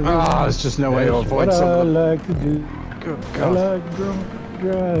driving. Ah, there's just no way to That's avoid what some I of them. like to do. Good I God. like drunk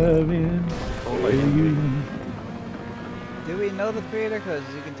driving. Do we know the creator? Because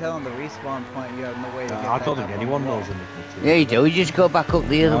you can tell on the respawn point you have no way to get I back don't up think on anyone the wall. knows anything. Yeah, you do. You just go back up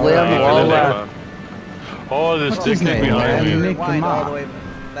the other way on the Right, wall even there. if Oh, there's What's his Dick name, behind man? me. Nick Rewind all Lamar. the way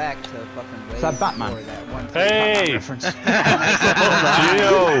back to fucking way Is that Batman? before that one Hey! Reference.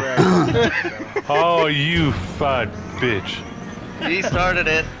 Gio! Oh, you fat bitch. He started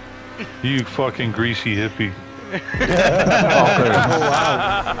it. You fucking greasy hippie.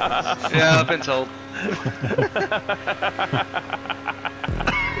 Yeah, I've been told.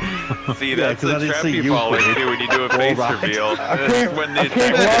 See, Yeah, that's 'cause I the didn't trap see you you fall put it. into when you do a face right. reveal. can't- When I the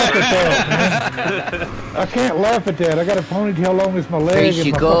can't laugh at that. I can't laugh at that. I got a ponytail long as my leg, Chris, and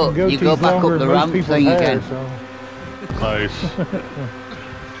you my go- fucking you goatee's go back up longer the than most ramp people's thing hair, again. so Nice.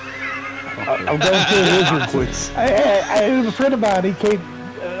 I'm going through lizards. I had a friend of mine. He came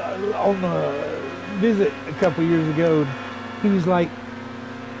on a visit a couple years ago. And he was like,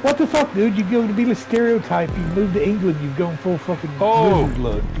 "What the fuck, dude? You go to be a stereotype. You moved to England. You've gone full fucking lizard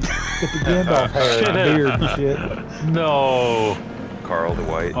look. Get the Gandalf hair and beard and shit." No. Carl the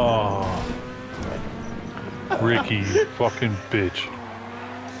White. Oh. Ricky, you fucking bitch.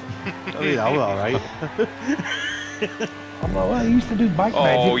 I mean, I'm alright. I'm like, well, I used to do bike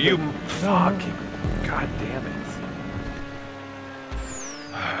magic. Oh, you but- fucking. God damn it.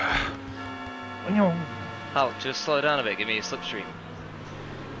 You know, Hal, just slow down a bit. Give me a slipstream.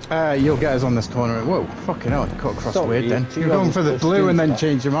 You'll get us on this corner. Whoa, fucking hell, it cut across Sorry, weird then. you You're going for the just blue and then didn't-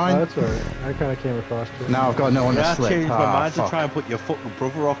 change your Oh, mind? that's alright. I kind of came across to it. Now I've got no one to I slip. changed my Ah, mind to fuck. try and put your fucking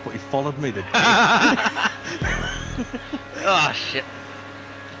brother off, but he followed me. Oh Oh shit.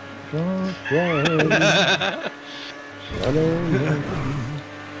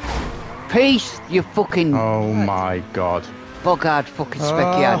 Peace, you fucking Oh my god. bogard fucking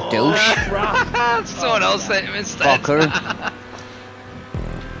specky-eyed douche. Someone else hit him instead. Fucker.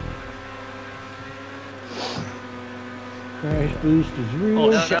 Crash boost is real. Oh,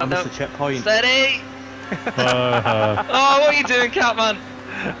 no, Shit, I missed the checkpoint. Steady! Oh, what are you doing, Catman?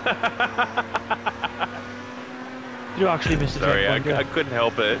 You actually missed the Sorry, checkpoint, I couldn't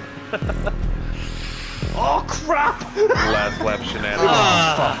help it. Oh crap! Last lap shenanigans.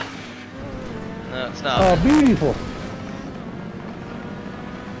 Ah. No, it's not. Oh, beautiful.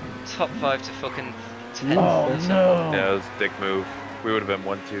 Top 5 to fucking 10. Oh, no. Yeah, it was a dick move. We would have been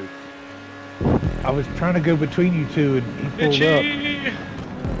 1-2. I was trying to go between you two and he pulled up.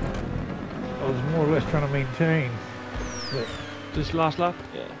 I was more or less trying to maintain. But This last lap?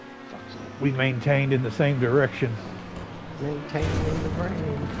 Yeah. we maintained in the same direction. Maintaining the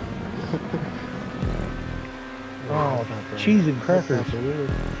brain. Oh, cheese and crackers.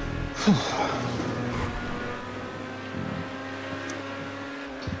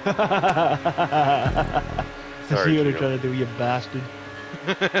 I see what you're trying to do, you bastard.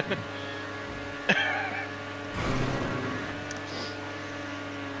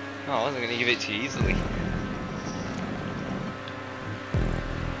 Oh, I wasn't going to give it to you easily.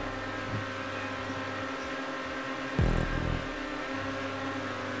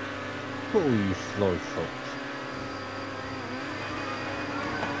 Oh, you slow fucks.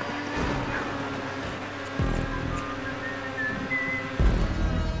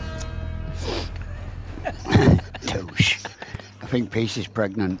 Douche. I think Peace is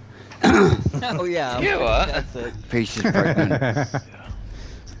pregnant. Oh yeah. You what? That's it. Peace is pregnant.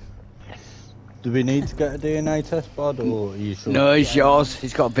 Do we need to get a DNA test, bud, or are you sure? No, it's yours.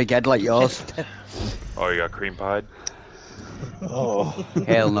 He's got a big head like yours. Oh, you got cream pied? Oh.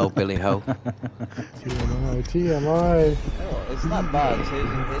 Hell no, Billy Ho. TMI. Oh, it's not bad.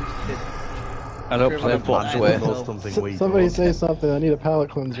 It's I don't play Fox way. Somebody say something. I need a palate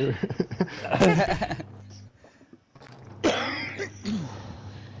cleanser.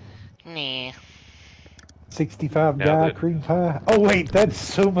 Nah. 65 Now guy that- cream pie. Oh wait, that's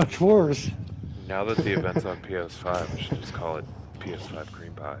so much worse. Now that the event's on PS5, we should just call it PS5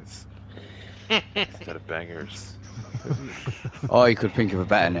 Cream Pies. Instead of bangers. Oh, you could think of a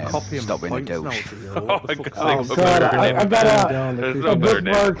better name. Copying Stop being a points now, douche. to you. Oh, What I the could fuck? think Oh of a god, better name I than got that. out There's a no better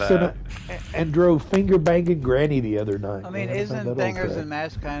name than bookmarks that. and drove finger banging Granny the other night. I mean, man. I found isn't that Bangers all and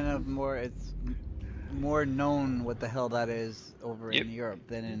Mash kind of more? It's more known what the hell that is over Yep. in Europe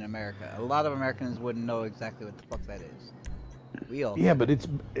than in America. A lot of Americans wouldn't know exactly what the fuck that is. We all. Yeah, but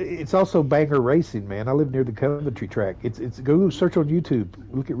it's also banger racing, man. I live near the Coventry track. It's go search on YouTube.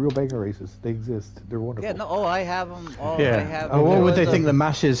 Look at real banger races. They exist. They're wonderful. Yeah, no. Oh, I have them. Oh, I Yeah. have. Oh, what there would they was think a the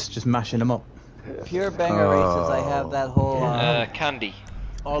mash is? Just mashing them up. Pure banger races. I have that whole. Candy.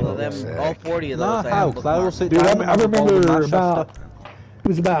 All of them. All 40 of Nah, those. I how? have Cloud will bookmarked. sit Dude, down I and bowl the remember mash about. after. It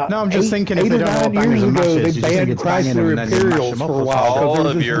was about. No, I'm just thinking if 8 they or don't know 9 what bangers years and ago, mash is, they you just think banned it's banging them Chrysler and then you mash Imperials them up for a or while. 'cause All there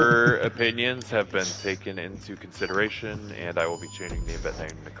was of this- your opinions have been taken into consideration, and I will be changing the event name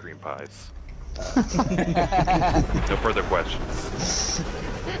to Cream Pies. No further questions.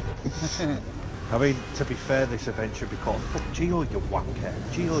 I mean, to be fair, this event should be called Fuck Geo, you wanker.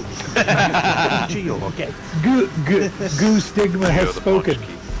 Geo, you Geo, okay. Goo Stigma has Geo the spoken. Punch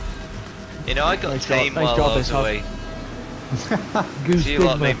Key. You know, I got Nice tame job, while I was this hub. away. Goo You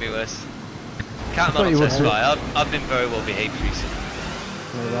lot Stigma. made me worse. thought Catman you will would- testify. I've been very well behaved recently.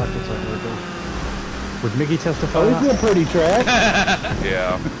 Would Miggy testify? Oh, on it's that? a pretty track.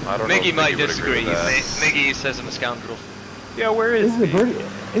 Yeah, I don't know. Miggy if might would agree disagree. with that. Miggy says I'm a scoundrel. Yeah, where is This is a he? pretty.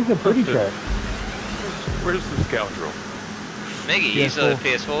 It's a pretty track. Where's the scoundrel? Miggy, he's a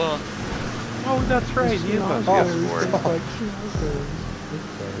PS4. Oh, that's right. He is on PS4.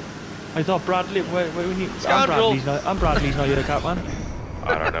 I thought Bradley. When you, Scoundrel. I'm Bradley's not your cat man.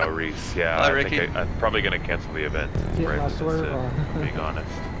 I don't know, Reese. Yeah, Hi, I Ricky. think I'm probably gonna cancel the event. Get right my instead, swear on. being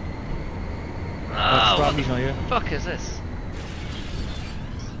honest. Ah, what Bradley's not the here. fuck is this?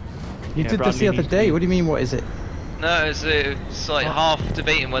 You Yeah, did this Bradley the other needs to day. be- What do you mean? What is it? No, it's like half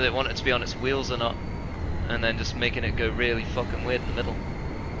debating whether it wanted to be on its wheels or not, and then just making it go really fucking weird in the middle.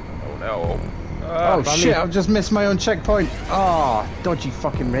 Oh no. Oh shit! I've just missed my own checkpoint. Oh, dodgy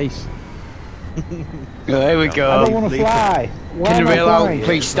fucking race. There we I don't go. want to fly. Why Can am the I real out, flying?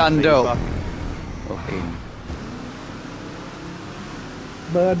 please stand up. Fucking.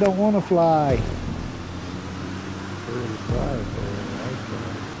 But I don't want to fly.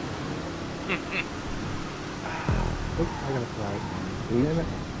 I gotta fly. Damn it.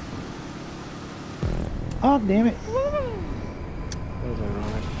 Oh, damn it.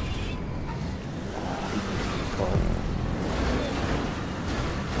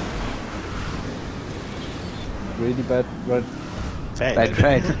 really bad red. Bad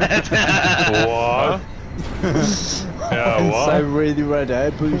red. What? Yeah, what? So really red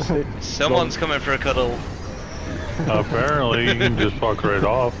hair, Brucey. Someone's coming for a cuddle. Apparently, you can just fuck right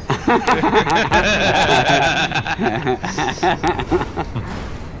off.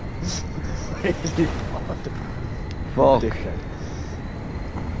 Fuck. Where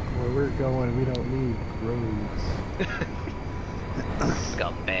we're going, we don't need roads. It's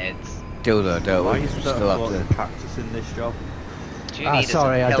got beds. Dildo, don't Why we? is there Still a have lot to. of cactus in this job? Do you need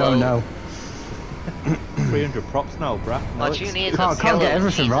sorry, a I pillow? don't know. 300 props now, bruh. No, What you need is a Can't pillow. get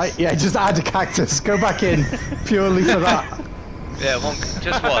everything right. Yeah, just add a cactus. Go back in purely for that. Yeah,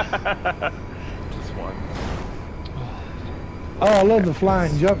 just one. Just one. Oh, I love the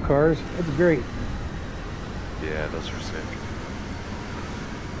flying jump cars. That's great. Yeah, those are sick.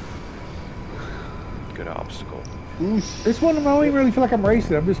 Good obstacle. This one, I don't even really feel like I'm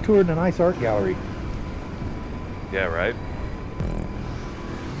racing. I'm just touring a nice art gallery. Yeah, right?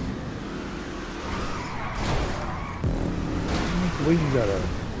 Wings out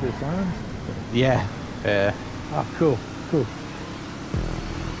of this lines. Yeah. Yeah. Oh, cool, cool.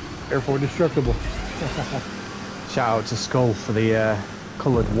 Therefore destructible. Shout out to Skull for the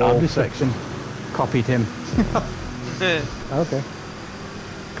coloured wall section. Copied him. Okay.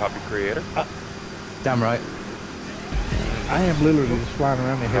 Copy creator? Damn right. I am literally just flying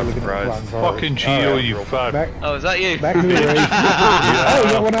around the hill looking at flying cars. Fucking Geo, you fuck. Back, Oh, is that you? back to the race. Oh,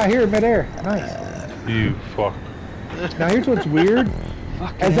 you got one out here in midair. Nice. You fuck. Now here's what's weird.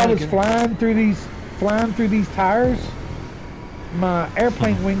 As I was flying through these tires, my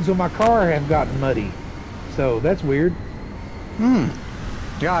airplane wings on my car have gotten muddy. So that's weird.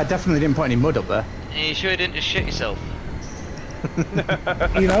 Yeah, I definitely didn't put any mud up there. Are you sure you didn't just shit yourself?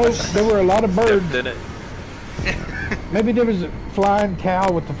 You know, there were a lot of birds. Stepped in it. Maybe there was a flying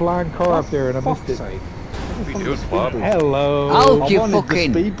cow with the flying car up there and I missed it. What are you doing, Bob? Hello. Oh, I you wanted the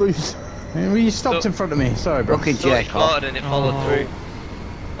fucking. speed boost. Well, you stopped in front of me. Sorry, bro. Fucking So he jack off. farted and it followed through.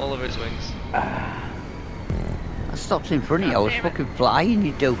 All of his wings. I stopped in front of you. I was fucking flying,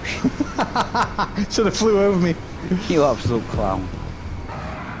 you douche. Should have flew over me. You absolute clown.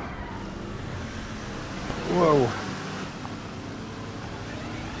 Whoa.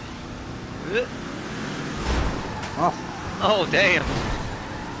 Oh, damn.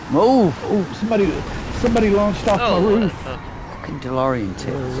 Move! Oh, somebody launched off my roof. Fucking DeLorean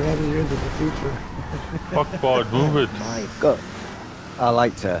tips. We're ready into the future. Fuck bod, move it. Go. I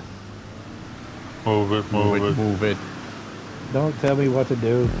like to. Move it, move it. Move it. Don't tell me what to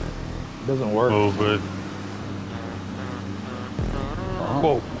do. It doesn't work. Move it.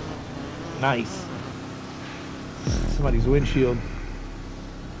 Whoa. Nice. Somebody's windshield.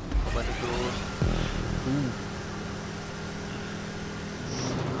 Let it go.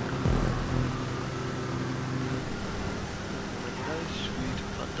 Sweet,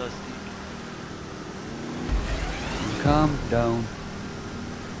 fantastic. Calm down.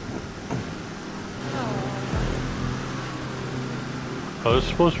 Are there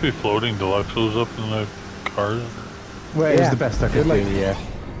supposed to be floating deluxos up in the cars? Well, it was Yeah. the best I could They're do, like- yeah.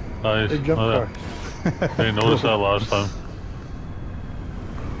 Nice. They're jump Oh, cars. yeah. They noticed that last time.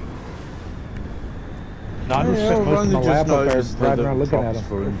 I just spent most of my lap up there riding around looking at them.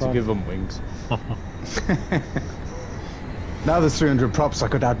 for him to give them wings. Now there's 300 props, I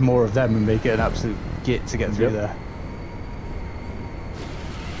could add more of them and make it an absolute git to get through Yep. there.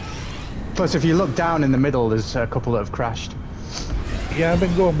 Plus, if you look down in the middle, there's a couple that have crashed. Yeah, I've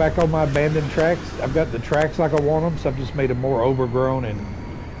been going back on my abandoned tracks. I've got the tracks like I want them, so I've just made them more overgrown and...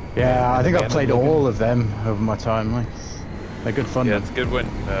 Yeah, I think I've abandoned played looking. all of them over my time. Like, they're good fun. Yeah, man. it's good when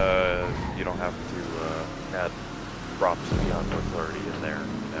you don't have to add props beyond what's already in there.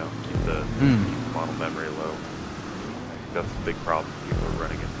 You know, keep the model memory low. That's the big problem people are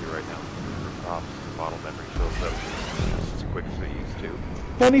running into right now. For props, model memory fills up just as quick as they used to.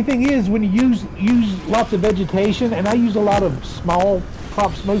 Funny thing is, when you use lots of vegetation, and I use a lot of small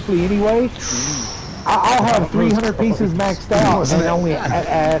props mostly anyway, I'll have 300 pieces maxed out and only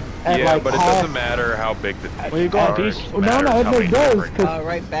at Yeah, like but it half. doesn't matter how big the pieces Well, you got are. a piece? It No, no, matters how it many does, different- 'cause-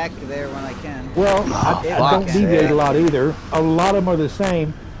 Right back there when I can. Well, I don't deviate a lot either. A lot of them are the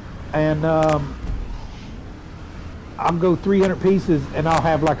same, and I'll go 300 pieces, and I'll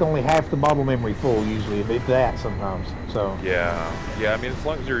have like only half the model memory full usually, if that sometimes. So Yeah, I mean, as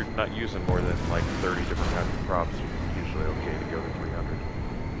long as you're not using more than like 30 different kinds of props, you're usually okay to go to 300.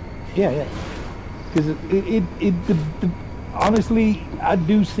 yeah, because honestly, I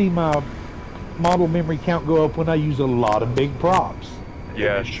do see my model memory count go up when I use a lot of big props.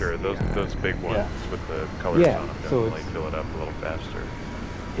 Yeah, sure. Those big ones Yeah. with the colors Yeah, on them so definitely it's- fill it up a little faster.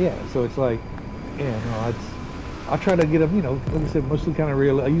 Yeah, so it's like, yeah, no, it's I try to get them, you know, like I said, mostly kind of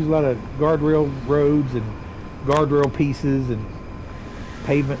real. I use a lot of guardrail roads and guardrail pieces and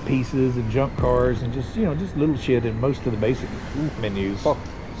pavement pieces and junk cars and just, you know, just little shit in most of the basic menus. Fuck.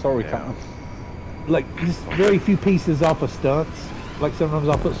 Sorry, Captain. Like just very few pieces off of stunts. Like sometimes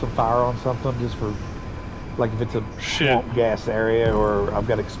I'll put some fire on something just for, like if it's a swamp gas area or I've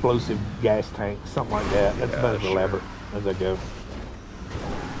got explosive gas tanks, something like that. That's about as elaborate as I go.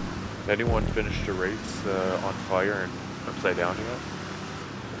 Anyone finished a race on fire and upside down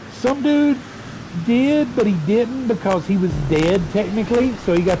yet? Some dude did, but he didn't because he was dead technically,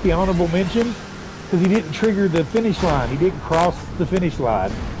 so he got the honorable mention because he didn't trigger the finish line. He didn't cross the finish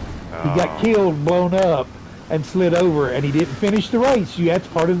line. He got killed, blown up, and slid over, and he didn't finish the race. That's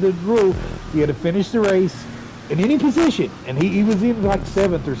part of the rule. You had to finish the race in any position, and he was in like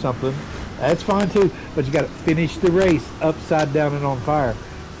 7th or something. That's fine too, but you got to finish the race upside down and on fire.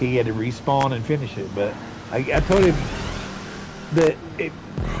 He had to respawn and finish it, but I told him that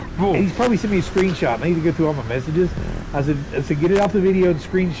he's probably sent me a screenshot. I need to go through all my messages. I said get it off the video and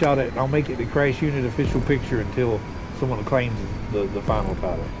screenshot it, and I'll make it the Crash Unit official picture until someone claims the final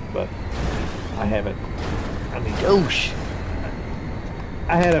title. But I haven't. I mean,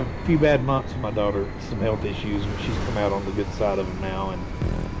 I had a few bad months with my daughter, some health issues, but she's come out on the good side of them now, and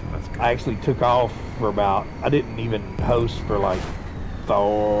I actually took off for about, I didn't even host for like 3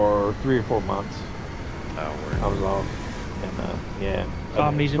 or 4 months. I was off, and yeah.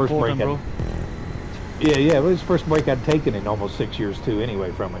 Family's important, bro. Yeah, it was the first break I'd taken in almost 6 years too.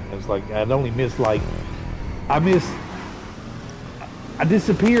 Anyway, from it, it's like I'd only missed like, I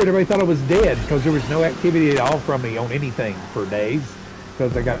disappeared. Everybody thought I was dead because there was no activity at all from me on anything for days.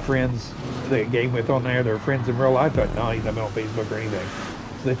 Because I got friends that I game with on there. They're friends in real life. I thought, no, he's not on Facebook or anything.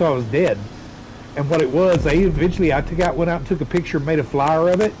 So they thought I was dead. And what it was, I went out and took a picture, made a flyer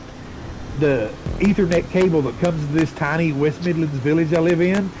of it. The Ethernet cable that comes to this tiny West Midlands village I live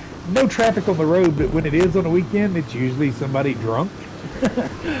in. No traffic on the road, but when it is on the weekend, it's usually somebody drunk.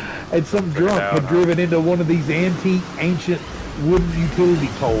 And some drunk had driven into one of these antique, ancient wooden utility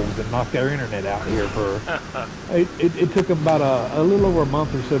poles and knocked our internet out here for it took them about a little over a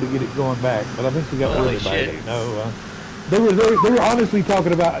month or so to get it going back, but I think we got rid of it. No, they were honestly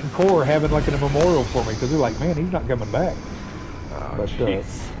talking about in Core having like a memorial for me because they're like, man, he's not coming back. But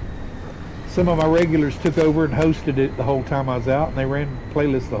some of my regulars took over and hosted it the whole time I was out, and they ran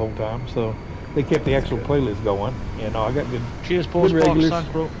playlists the whole time, so they kept the actual playlist going. You know, I got good. Cheers, Paul's regulars.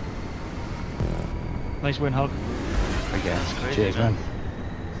 Thanks, bro. Nice win, Hug. I guess. Cheers, man.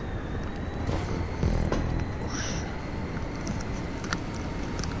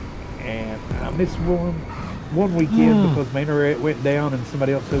 And I missed one weekend because Maynard went down and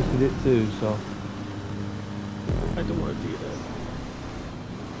somebody else hosted it too, so I don't want to do that.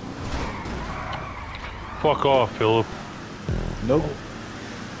 Fuck off, Philip. Nope.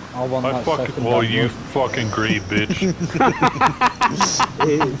 I fucking, well, you fucking great bitch.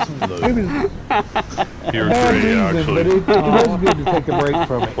 You're great, actually. But it was good to take a break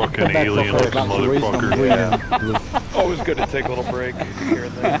from it. Fucking alien looking motherfucker. Yeah. Always good to take a little break here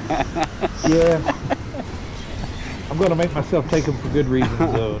and there. Yeah. I'm going to make myself take them for good reasons,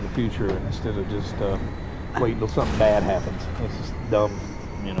 though, in the future, instead of just waiting till something bad happens. That's just dumb,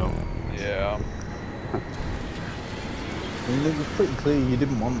 you know. Yeah. I mean, it was pretty clear you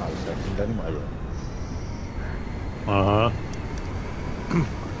didn't want that second anyway, though.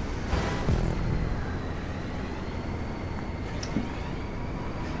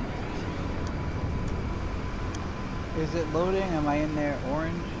 Is it loading? Am I in there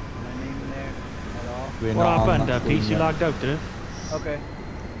orange? Am I in there at all? What happened? PC logged out, did it? Okay.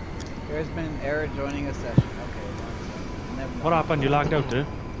 There's been an error joining a session. Okay. Never mind. What happened? You logged out, did it?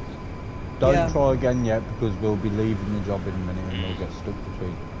 Don't try again yet because we'll be leaving the job in a minute and we'll get stuck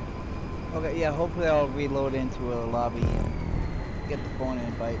between. Okay, yeah, hopefully I'll reload into a lobby and get the phone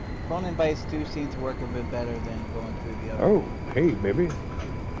invite. Phone invites do seem to work a bit better than going through the other. Oh, hey, baby.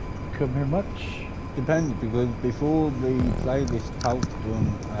 Come here much? Depends, because before the playlist helped run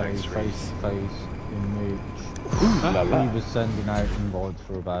a face-to-face in which he was sending out invites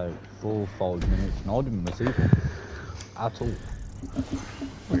for about 4 or 5 minutes and I didn't receive it at all.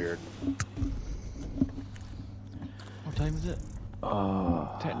 Weird. What time is it? 10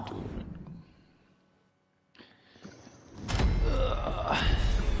 to.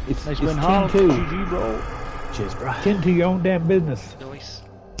 It's nice 10 to. GG, bro. Cheers, bro. 10 to your own damn business. Nice.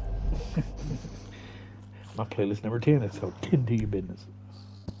 My playlist number 10 is so 10 to your business.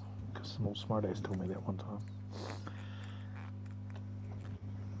 Because some old smartass told me that one time.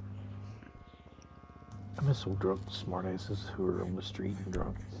 I miss old drunk smartasses who are on the street and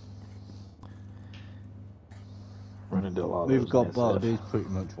drunk. run into a lot of We've those got in both. SF. There's pretty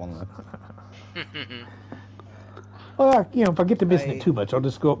much one left. Well, you know, if I get to missing it too much, I'll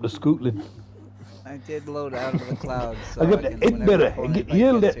just go up to Scotland. I did load out of the clouds, so I I got can, the it whenever better opponent get like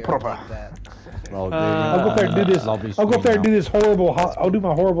yelled gets at here, I'll proper. take that. Well, I'll go up there and do this. lobby I'll go up there and do stream this horrible. I'll do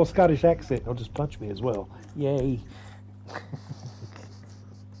my horrible Scottish accent. He'll just punch me as well. Yay!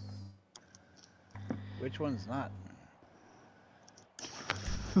 Which one's not?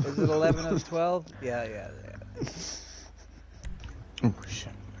 Is it 11 of 12? Yeah. Oh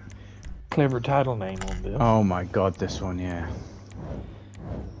shit. Clever title name on this. Oh my god, this one, yeah.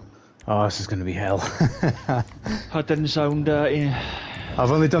 Oh, this is gonna be hell. That didn't sound.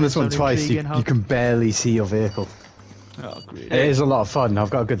 I've only done this one Sound twice. You intriguing, huh? can barely see your vehicle. Oh, great. It is a lot of fun. I've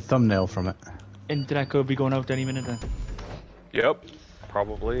got a good thumbnail from it. Internet could be going out any minute then. Yep,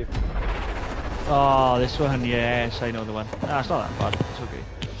 probably. Oh, this one, yes, I know the one. Ah, it's not that bad. It's okay.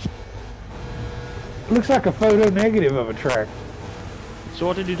 Looks like a photo negative of a track. So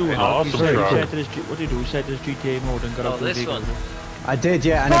what did you do? An Alf? awesome You said truck. to this, what did you do? You said to this GTA mode and got Oh, up to the this vehicle. one. I did,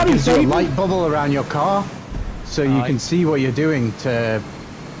 yeah, and it Bloody gives you a baby. light bubble around your car, so you Aye. can see what you're doing to,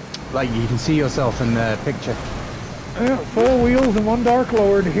 like, you can see yourself in the picture. Yeah, 4 wheels and 1 Dark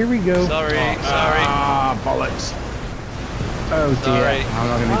Lord. Here we go. Sorry. Ah, bollocks. Oh dear, Sorry. I'm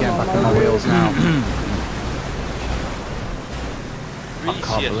not going to be getting back on my wheels now. I Reese,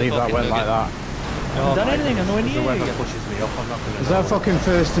 can't you believe that fucking went like nugget. that. I haven't done anything, I'm nowhere The near weather you. pushes me up, I'm not going to Is that fucking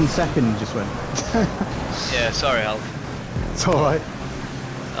first and second just went? Yeah, sorry, Alf. It's alright.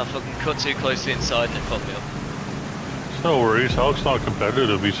 I fucking cut too close to the inside and it fucked me up. No worries, Hulk's not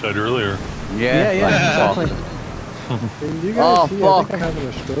competitive, he said earlier. Yeah, exactly. You Oh, guys see, I fuck. think I'm having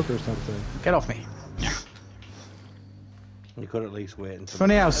a stroke or something. Get off me. You could at least wait It's until...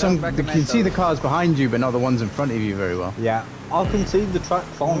 funny how don't some you recommend can see the those. cars behind you, but not the ones in front of you very well. Yeah, I can see the track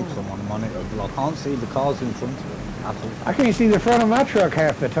from on the monitor, but I can't see the cars in front of it at all. I can't see the front of my truck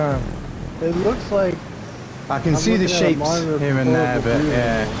half the time. It looks like I can I'm see the looking at a shapes monitor here and there, horrible but view.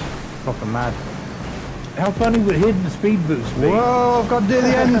 yeah, fucking mad. How funny would hidden speed boost be? Whoa, I've got to do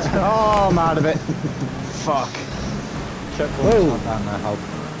the end. Oh, I'm out of it. Fuck. Checkpoint's not down there, Hulk.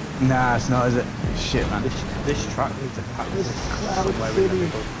 Nah, it's not, is it? Shit, man. This track needs a pack somewhere in the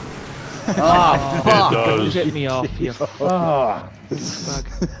middle. Oh, It fuck. You does. set me off, you Ah,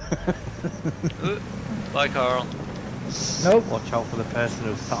 Bye, Carl. nope. Watch out for the person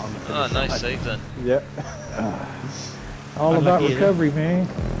who's sat on the Oh, finish nice line. save then. Yep. All about Unlucky, recovery, man.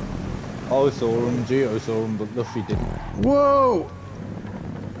 I saw him, Gio saw him, but Luffy didn't. Whoa!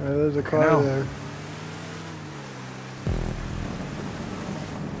 There's a car Hell. there.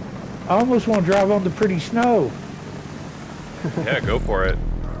 I almost want to drive on the pretty snow. Yeah, go for it.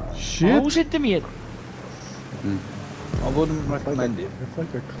 Shit. Who's it to me? I wouldn't recommend it. It's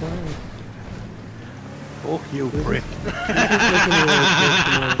like a cloud. Fuck you, prick.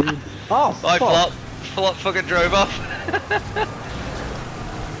 Oh, Bye, fuck. Flop. Flop fucking drove off.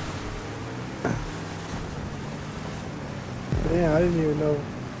 Yeah, I didn't even know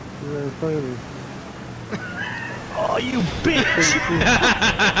you were in front of me. Oh, you bitch!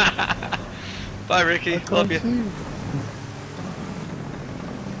 Bye, Ricky. Love you.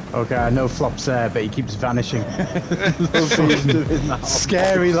 Okay, I know Flop's there, but he keeps vanishing.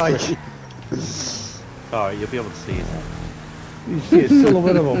 Scary, like. Alright, you'll be able to see it. You see a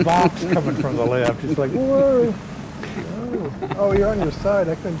silhouette of a box coming from the left. It's like, whoa. Oh, you're on your side.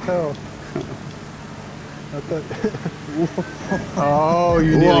 I couldn't tell. I thought. Oh,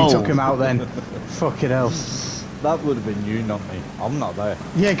 you nearly Whoa. took him out then. Fucking hell. That would have been you, not me. I'm not there.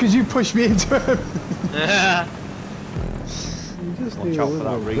 Yeah, because you pushed me into him. You just Watch need a out for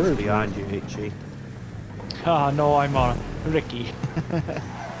little that race bird, behind you, Itchy. Ah, no, I'm Ricky.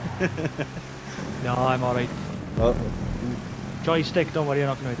 No, I'm alright. Joystick, don't worry, you're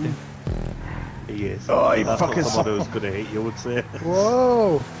not going to hit him. He is. Oh, you That's fucking what someone who's going to hit you would say.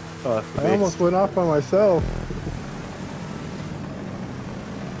 Whoa! Oh, I almost went off by myself.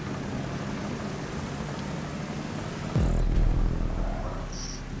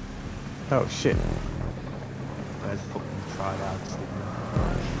 Oh, shit. Where's fucking tryouts?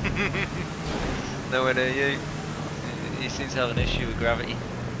 Nowhere near you. He seems to have an issue with gravity.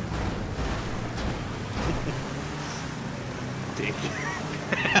 Dick.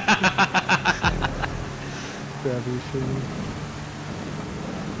 Gravity shooting.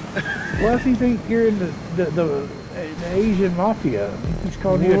 Why does he think you're in the Asian mafia? He's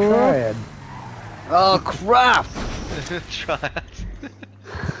calling you a triad. Oh, crap. Try it.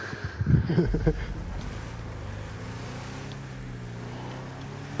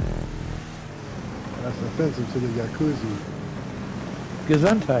 That's offensive to the Yakuza.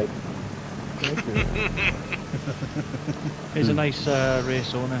 Gesundheit. He's a nice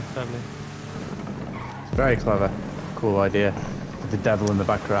race owner, lovely. It's very clever. Cool idea. With the devil in the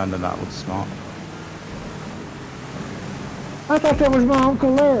background and that looks smart. I thought that was my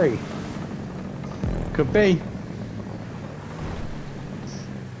Uncle Larry. Could be.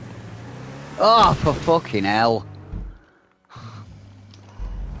 Oh, for fucking hell.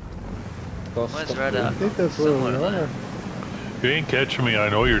 Where's Red at? I think that's where we are. You ain't catching me, I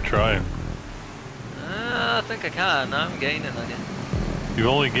know you're trying. I think I can. I'm gaining again. You've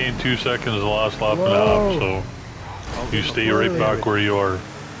only gained 2 seconds the last lap and a half, so you stay right back where you are.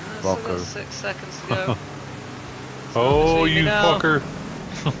 Still got 6 seconds to go. Oh, you now. fucker.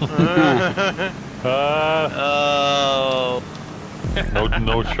 Oh.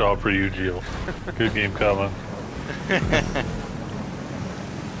 No shot for you, Gio. Good game, Calvin.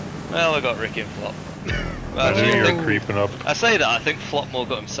 Well, I got Ricky and Flop. I knew you were creeping up. I say that, I think Flop more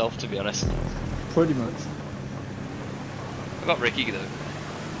got himself, to be honest. Pretty much. I got Ricky, though.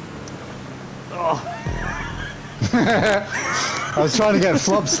 Oh. I was trying to get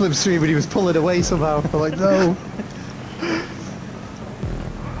Flop slipstream, but he was pulling away somehow. I'm like, no.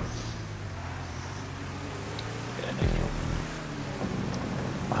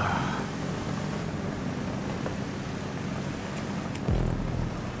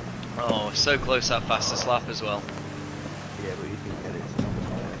 Oh, so close that fastest lap as well. Yeah, but you can get it.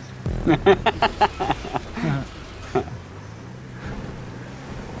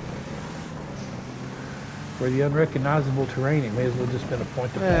 For the unrecognizable terrain, it may as well just been a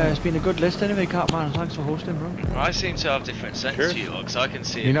point to Yeah, it's been a good list anyway, Catman. Thanks for hosting, bro. I seem to have different sense to you, because I can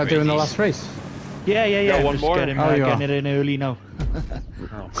see You're not doing the last race? Yeah. one Just more? getting, Oh, you getting are. it in early now.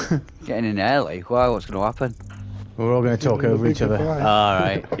 Getting in early? Why? What's going to happen? We're all going to talk over each other.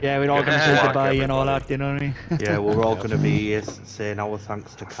 Alright. Yeah, we're all going to say goodbye and all that, you know what I mean? Yeah, we're all going to be saying our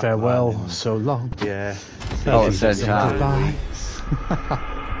thanks to Catman. Farewell, so long. Yeah. Oh, it's that time. Goodbye.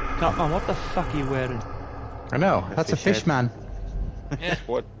 Catman, what the fuck are you wearing? I know, that's a fish man. Yeah.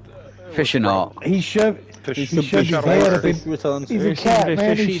 What? Fishing art. He shoved Fish, his head up in. He's a cat,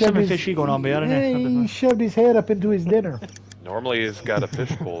 man. He shoved his, fishy going on there, isn't yeah, it? he shoved his head up into his dinner. Normally he's got a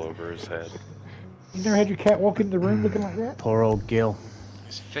fishbowl over his head. You never had your cat walk into the room looking like that? Poor old Gil.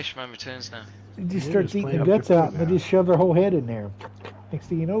 His fishman returns now. He just starts eating the guts out and they just shove their whole head in there. Next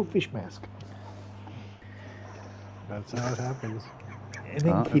thing you know, fish mask. That's how it happens. And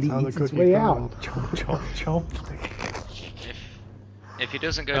then Kitty eats its way out. Chomp, chomp, chomp. If he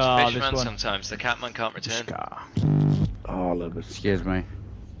doesn't go to Fishman sometimes, the Catman can't return. Oh, I love it. Excuse me.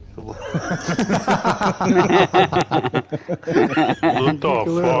 What the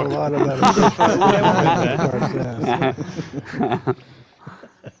A lot about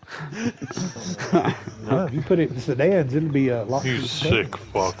Well, if you put it in sedans, it'll be a lot. You sick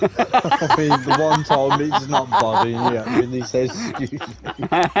fuck. I mean, the one time it's not bothering you, and he says, excuse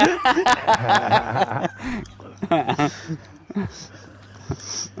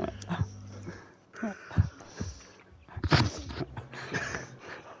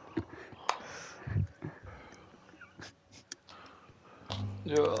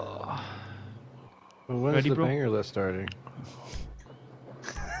Well, when is the banger list starting?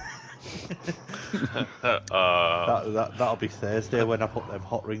 That'll be Thursday when I put them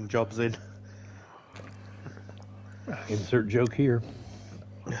hot ring jobs in. Insert joke here.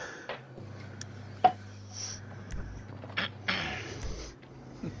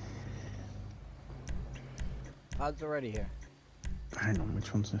 Pod's already here. Hang on,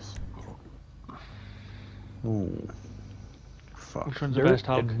 which one's this? Ooh. Fuck. Which one's the Dirt best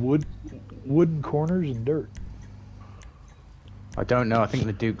hog? and wooden corners and dirt. I don't know, I think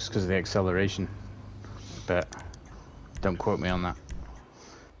the Duke's because of the acceleration. But don't quote me on that.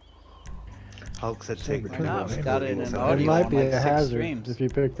 Hulk said take the got it in an It audio might on be like a 6 hazard streams. if you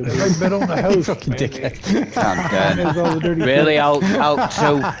pick the. It's like bet on the house. Fucking dickhead. I'm done. Really, out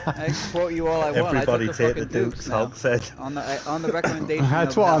two. I can quote you all I want. Everybody I took take the fucking Dukes, now. Hulk said. On the recommendation.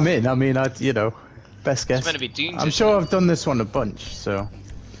 That's of what Hal. I'm in. I mean, you know, best guess. It's meant to be Dunes. I'm sure I've done this one a bunch, so.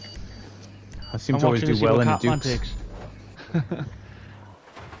 I seem to always do well in the Dukes.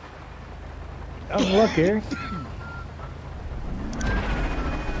 Oh, look here.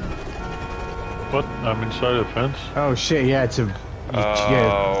 What? I'm inside the fence? Oh shit, yeah, it's a.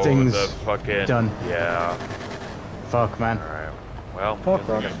 Yeah, things the fucking done. Yeah. Fuck, man. Alright. Well, Fuck guess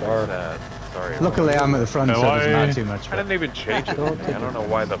I can fix that. Sorry. Luckily, I'm at the front, so it doesn't matter too I much. But didn't even change it. I don't know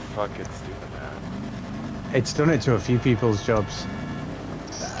why the fuck it's doing that. it's done it to a few people's jobs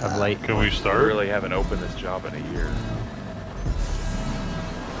of late. Can we I start? really haven't opened this job in a year.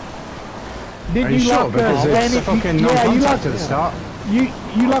 Did Are you sure? lock Because it's Danny? fucking Yeah, you non-contact locked to the start.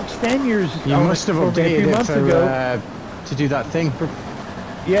 You locked Stanyers. You must have for me a few updated it months for, ago. to do that thing.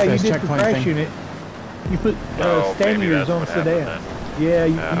 Yeah, you first did for checkpoint crash thing. unit. You put Oh, maybe Stanyers that's on what sedan. happened Yeah,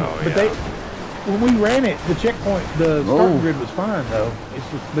 Oh, but yeah. when we ran it, the checkpoint, the starting grid was fine though. It's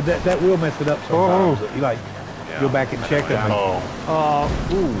just, but that will mess it up sometimes. You like go back and check them. Oh.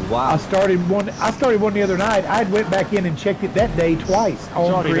 Wow. I started one the other night. I went back in and checked it that day twice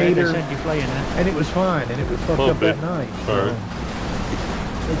on Sorry, mate, Creator, they sent you flying then. and it was fine, and it was fucked Little up bit. that night. Sorry.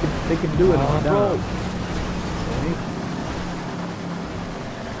 So they can do it on a dime.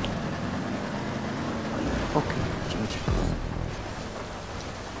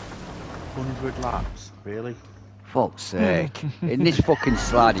 100 laps, really? Fuck's sake. In this fucking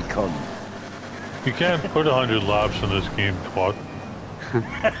slidey cunt. You can't put 100 laps in this game, twat.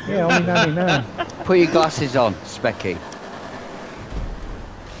 Yeah, only 99. Put your glasses on, Specky. Did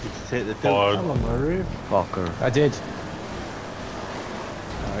you take the Pod. double on the roof? Fucker. I did.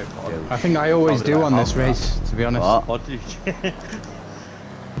 Alright, Pod. I think I always Probably do like on this half that. race, to be honest. What? What did you?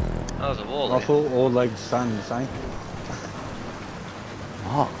 That was a wall. I thought all legs sound the same.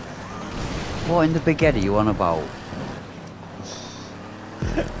 What? What in the big head are you on about?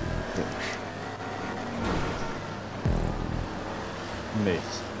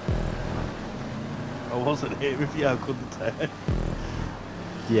 Miss. I wasn't here with you, I couldn't tell.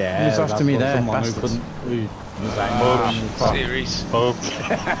 Yeah, Who's after me there, someone who bastards? couldn't. Who was angry. Series. Oops.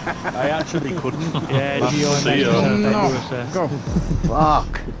 I actually couldn't. Yeah, Gio and See ya. myself, No, go.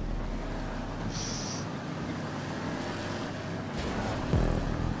 Fuck.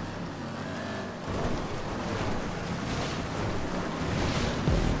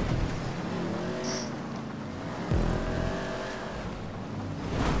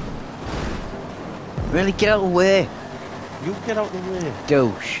 Really, get out of the way, You get out the way.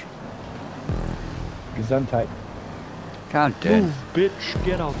 douche. Gesundheit. Can't do. Move, bitch,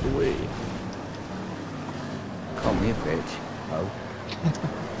 get out the way. Call me a bitch. Oh.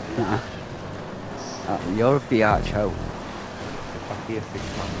 You're a biatch, ho. Back here, fix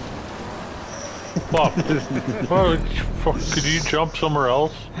man. Fuck. Well, fuck, could you jump somewhere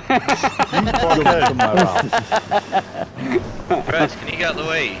else? Fred, can you get out of the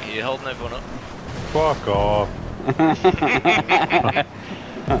way? You're holding everyone up. Fuck off.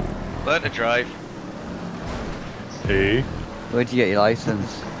 Learn to drive. Hey, Where'd you get your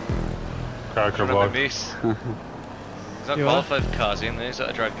license? cracker Front of the box. moose. Is that You qualified for cars in there? Is that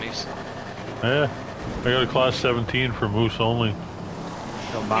a drag moose? Yeah, I got a class 17 for moose only.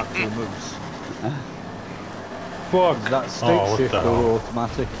 Come back to the moves. Fuck. Is that stick Oh, what shift the or hell?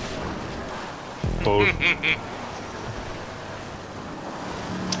 automatic? Both.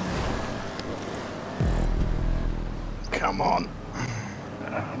 Come on.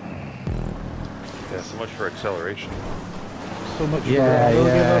 Yeah, so much for acceleration. So much Yeah, for don't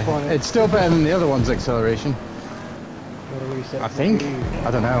give up on yeah. it. It's still better than the other one's acceleration. Gotta reset I the think. speed.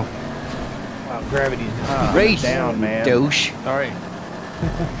 I don't know. Wow, gravity's Race, down, man. douche. Alright.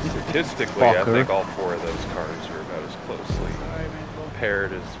 Statistically, I Fucker. think all four of those cars are about as closely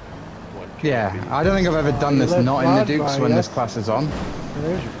paired as one can Yeah, be. I don't think I've ever done you this left not in the Rod Dukes by, when yeah. this class is on.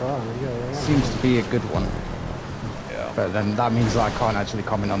 There's your car. There you go. Yeah. Seems to be a good one. Yeah. But then that means that I can't actually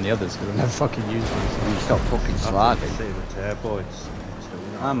comment on the others because I've never fucking used them. You stop fucking I sliding. see the turbo, it's still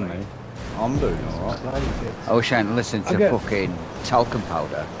not And right. me. I'm doing alright. Sliding fix. I wish I hadn't listened to Okay. fucking talcum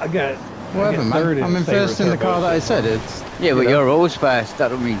powder. I got Whatever, third man. I'm in favorite first in the car turbo, that I so- said. It's Yeah, but know. you're always first. That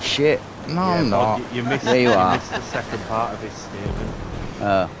don't mean shit. no, Yeah, I'm Bod, not. you missed, There you are. missed the second part of his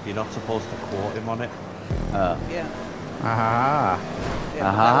statement. You're not supposed to quote him on it. Yeah. Aha. Yeah,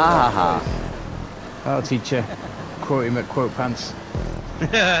 Aha. That'll teach you. Quote him at quote pants.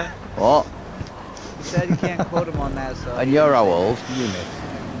 What? You said you can't quote him on that, so. And you're how old?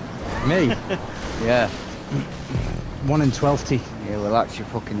 Me. Yeah. 1 in 12. Yeah, well that's your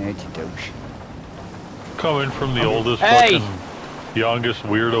fucking age, you douche. Coming from the oldest Hey! fucking youngest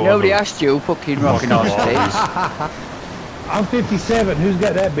weirdo. Nobody on the- asked you, fucking rocking horse titties. I'm 57. Who's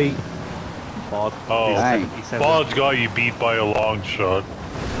got that beat? Bod. Oh, Hey. Bod's got you beat by a long shot.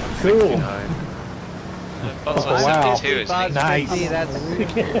 Cool. That's Oh, like wow. 72, isn't Bod's he? Nice. 50, that's,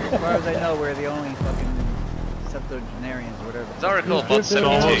 as far as I know, we're the only fucking septuagenarians or whatever. As I recall, Bod's It's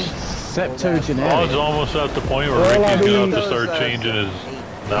almost- 72. Bod's Septuagenarian. almost at the point where Well, Ricky's gonna have to Those, start changing his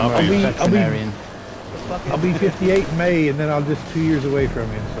I'll nappy. be I'll be- septuagenarian. I'll be 58 in May, and then I'll just 2 years away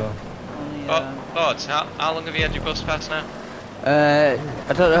from you. So Only, Bods, how long have you had your bus pass now? I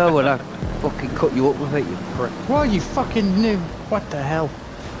don't know when I fucking cut you up with it, you prick. Well, you fucking knew. What the hell?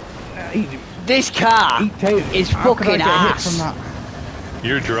 This car eat taters. is How could I fucking get hit ass. from that?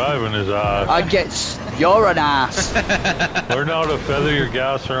 You're driving his ass. I get You're an ass. Learn how to feather your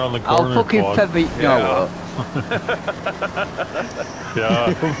gas around the corner. I'll fucking Quad. feather. No.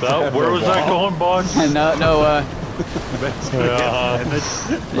 Yeah. Where was that going, Bond? No.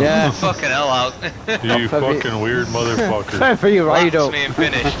 Yeah. Fucking hell out. You fucking weird motherfucker. Feather you right up. Me and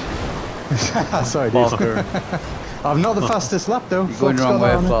finished. Sorry, dude. I'm not the fastest lap though. You're going the wrong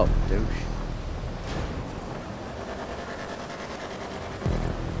way, Bob. Douche.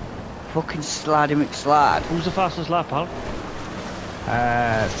 Fucking Slidey McSlide. Who's the fastest lap, pal?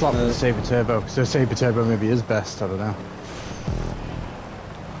 Flop with the Sabre Turbo. So Sabre Turbo maybe is best. I don't know.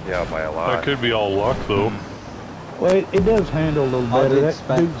 Yeah, by a lot. That could be all luck though. Well, it does handle a little better.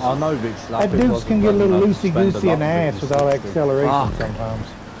 I know which lap that Dukes can get a little loosey-goosey in the ass without acceleration sometimes.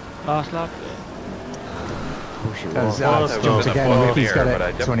 Last lap? Because jumped again, Rippy's got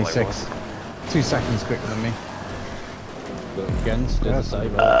it 26. 2 seconds quicker than me. But against the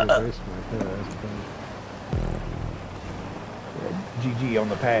same. GG on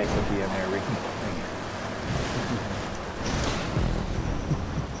the pass at the end there, Ricky.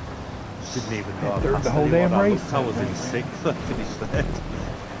 Didn't even know. The whole damn race. I was in 6th. I finished third.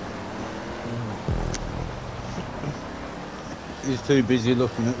 He's too busy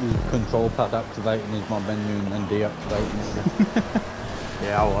looking at his control pad activating his mod menu and then deactivating it.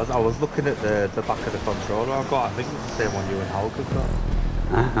 Yeah, I was looking at the back of the controller I got. I think it's the same one you and Hulk have got.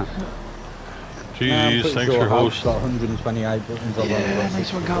 Jeez, thanks for hosting. Got 128 buttons on that.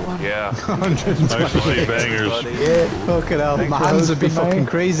 Nice one, got one. Yeah. 120. Nice to see bangers. Yeah, fucking hell. My hands would be fucking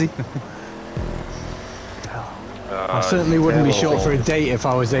crazy. I certainly wouldn't be short for a date if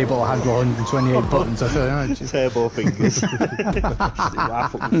I was able to handle 128 buttons. I thought, Turbo fingers. My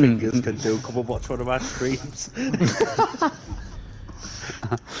fucking fingers can do. Come and watch one of my streams.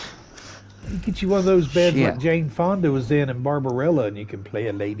 You get you one of those beds Shit. like Jane Fonda was in Barbarella, and you can play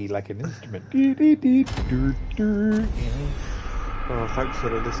a lady like an instrument. Oh, thanks for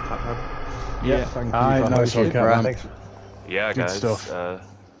this time. Yeah, thank you. nice one, Captain. Thanks. Yeah, Good guys. stuff.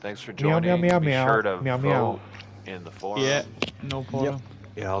 Thanks for Meow, joining. meow, meow, Be meow. sure to Meow, vote meow. in the forum. Yeah, no problem.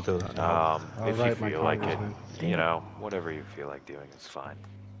 Yeah, I'll do that now. If you write my feel like it, comments. you know, whatever you feel like doing is fine.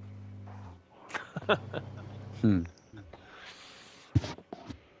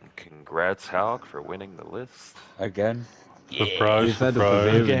 Congrats, Halk, for winning the list. Again. Surprise, You've had a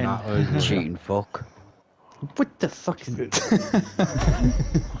surprise. beer in that earlier. Cheating fuck. What the fuck? Good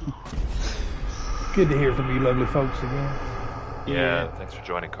to hear from you lovely folks again. Yeah, thanks for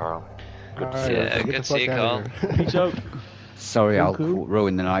joining, Carl. Good to Alright, see you. Yeah, get good the to see you, fuck Carl. outta here. Peace out. Sorry, I'll cool.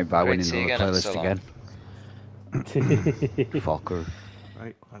 ruin the night by Great winning to see you the again, playlist so again. Fucker.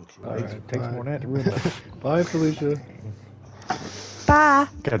 Right, thank you. Takes more than that to ruin it. Bye, Felicia. Bye.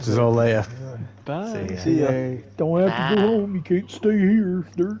 Catch us all later. Bye. See ya. Don't have to go home. You can't stay here,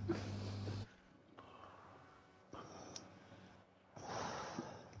 dirt.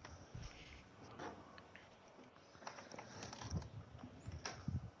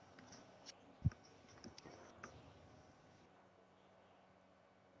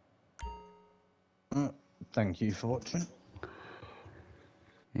 Thank you for watching.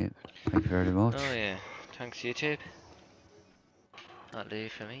 Yep. Thank you very much. Oh yeah, thanks YouTube. That'll do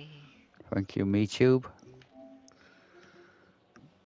for me. Thank you, MeTube.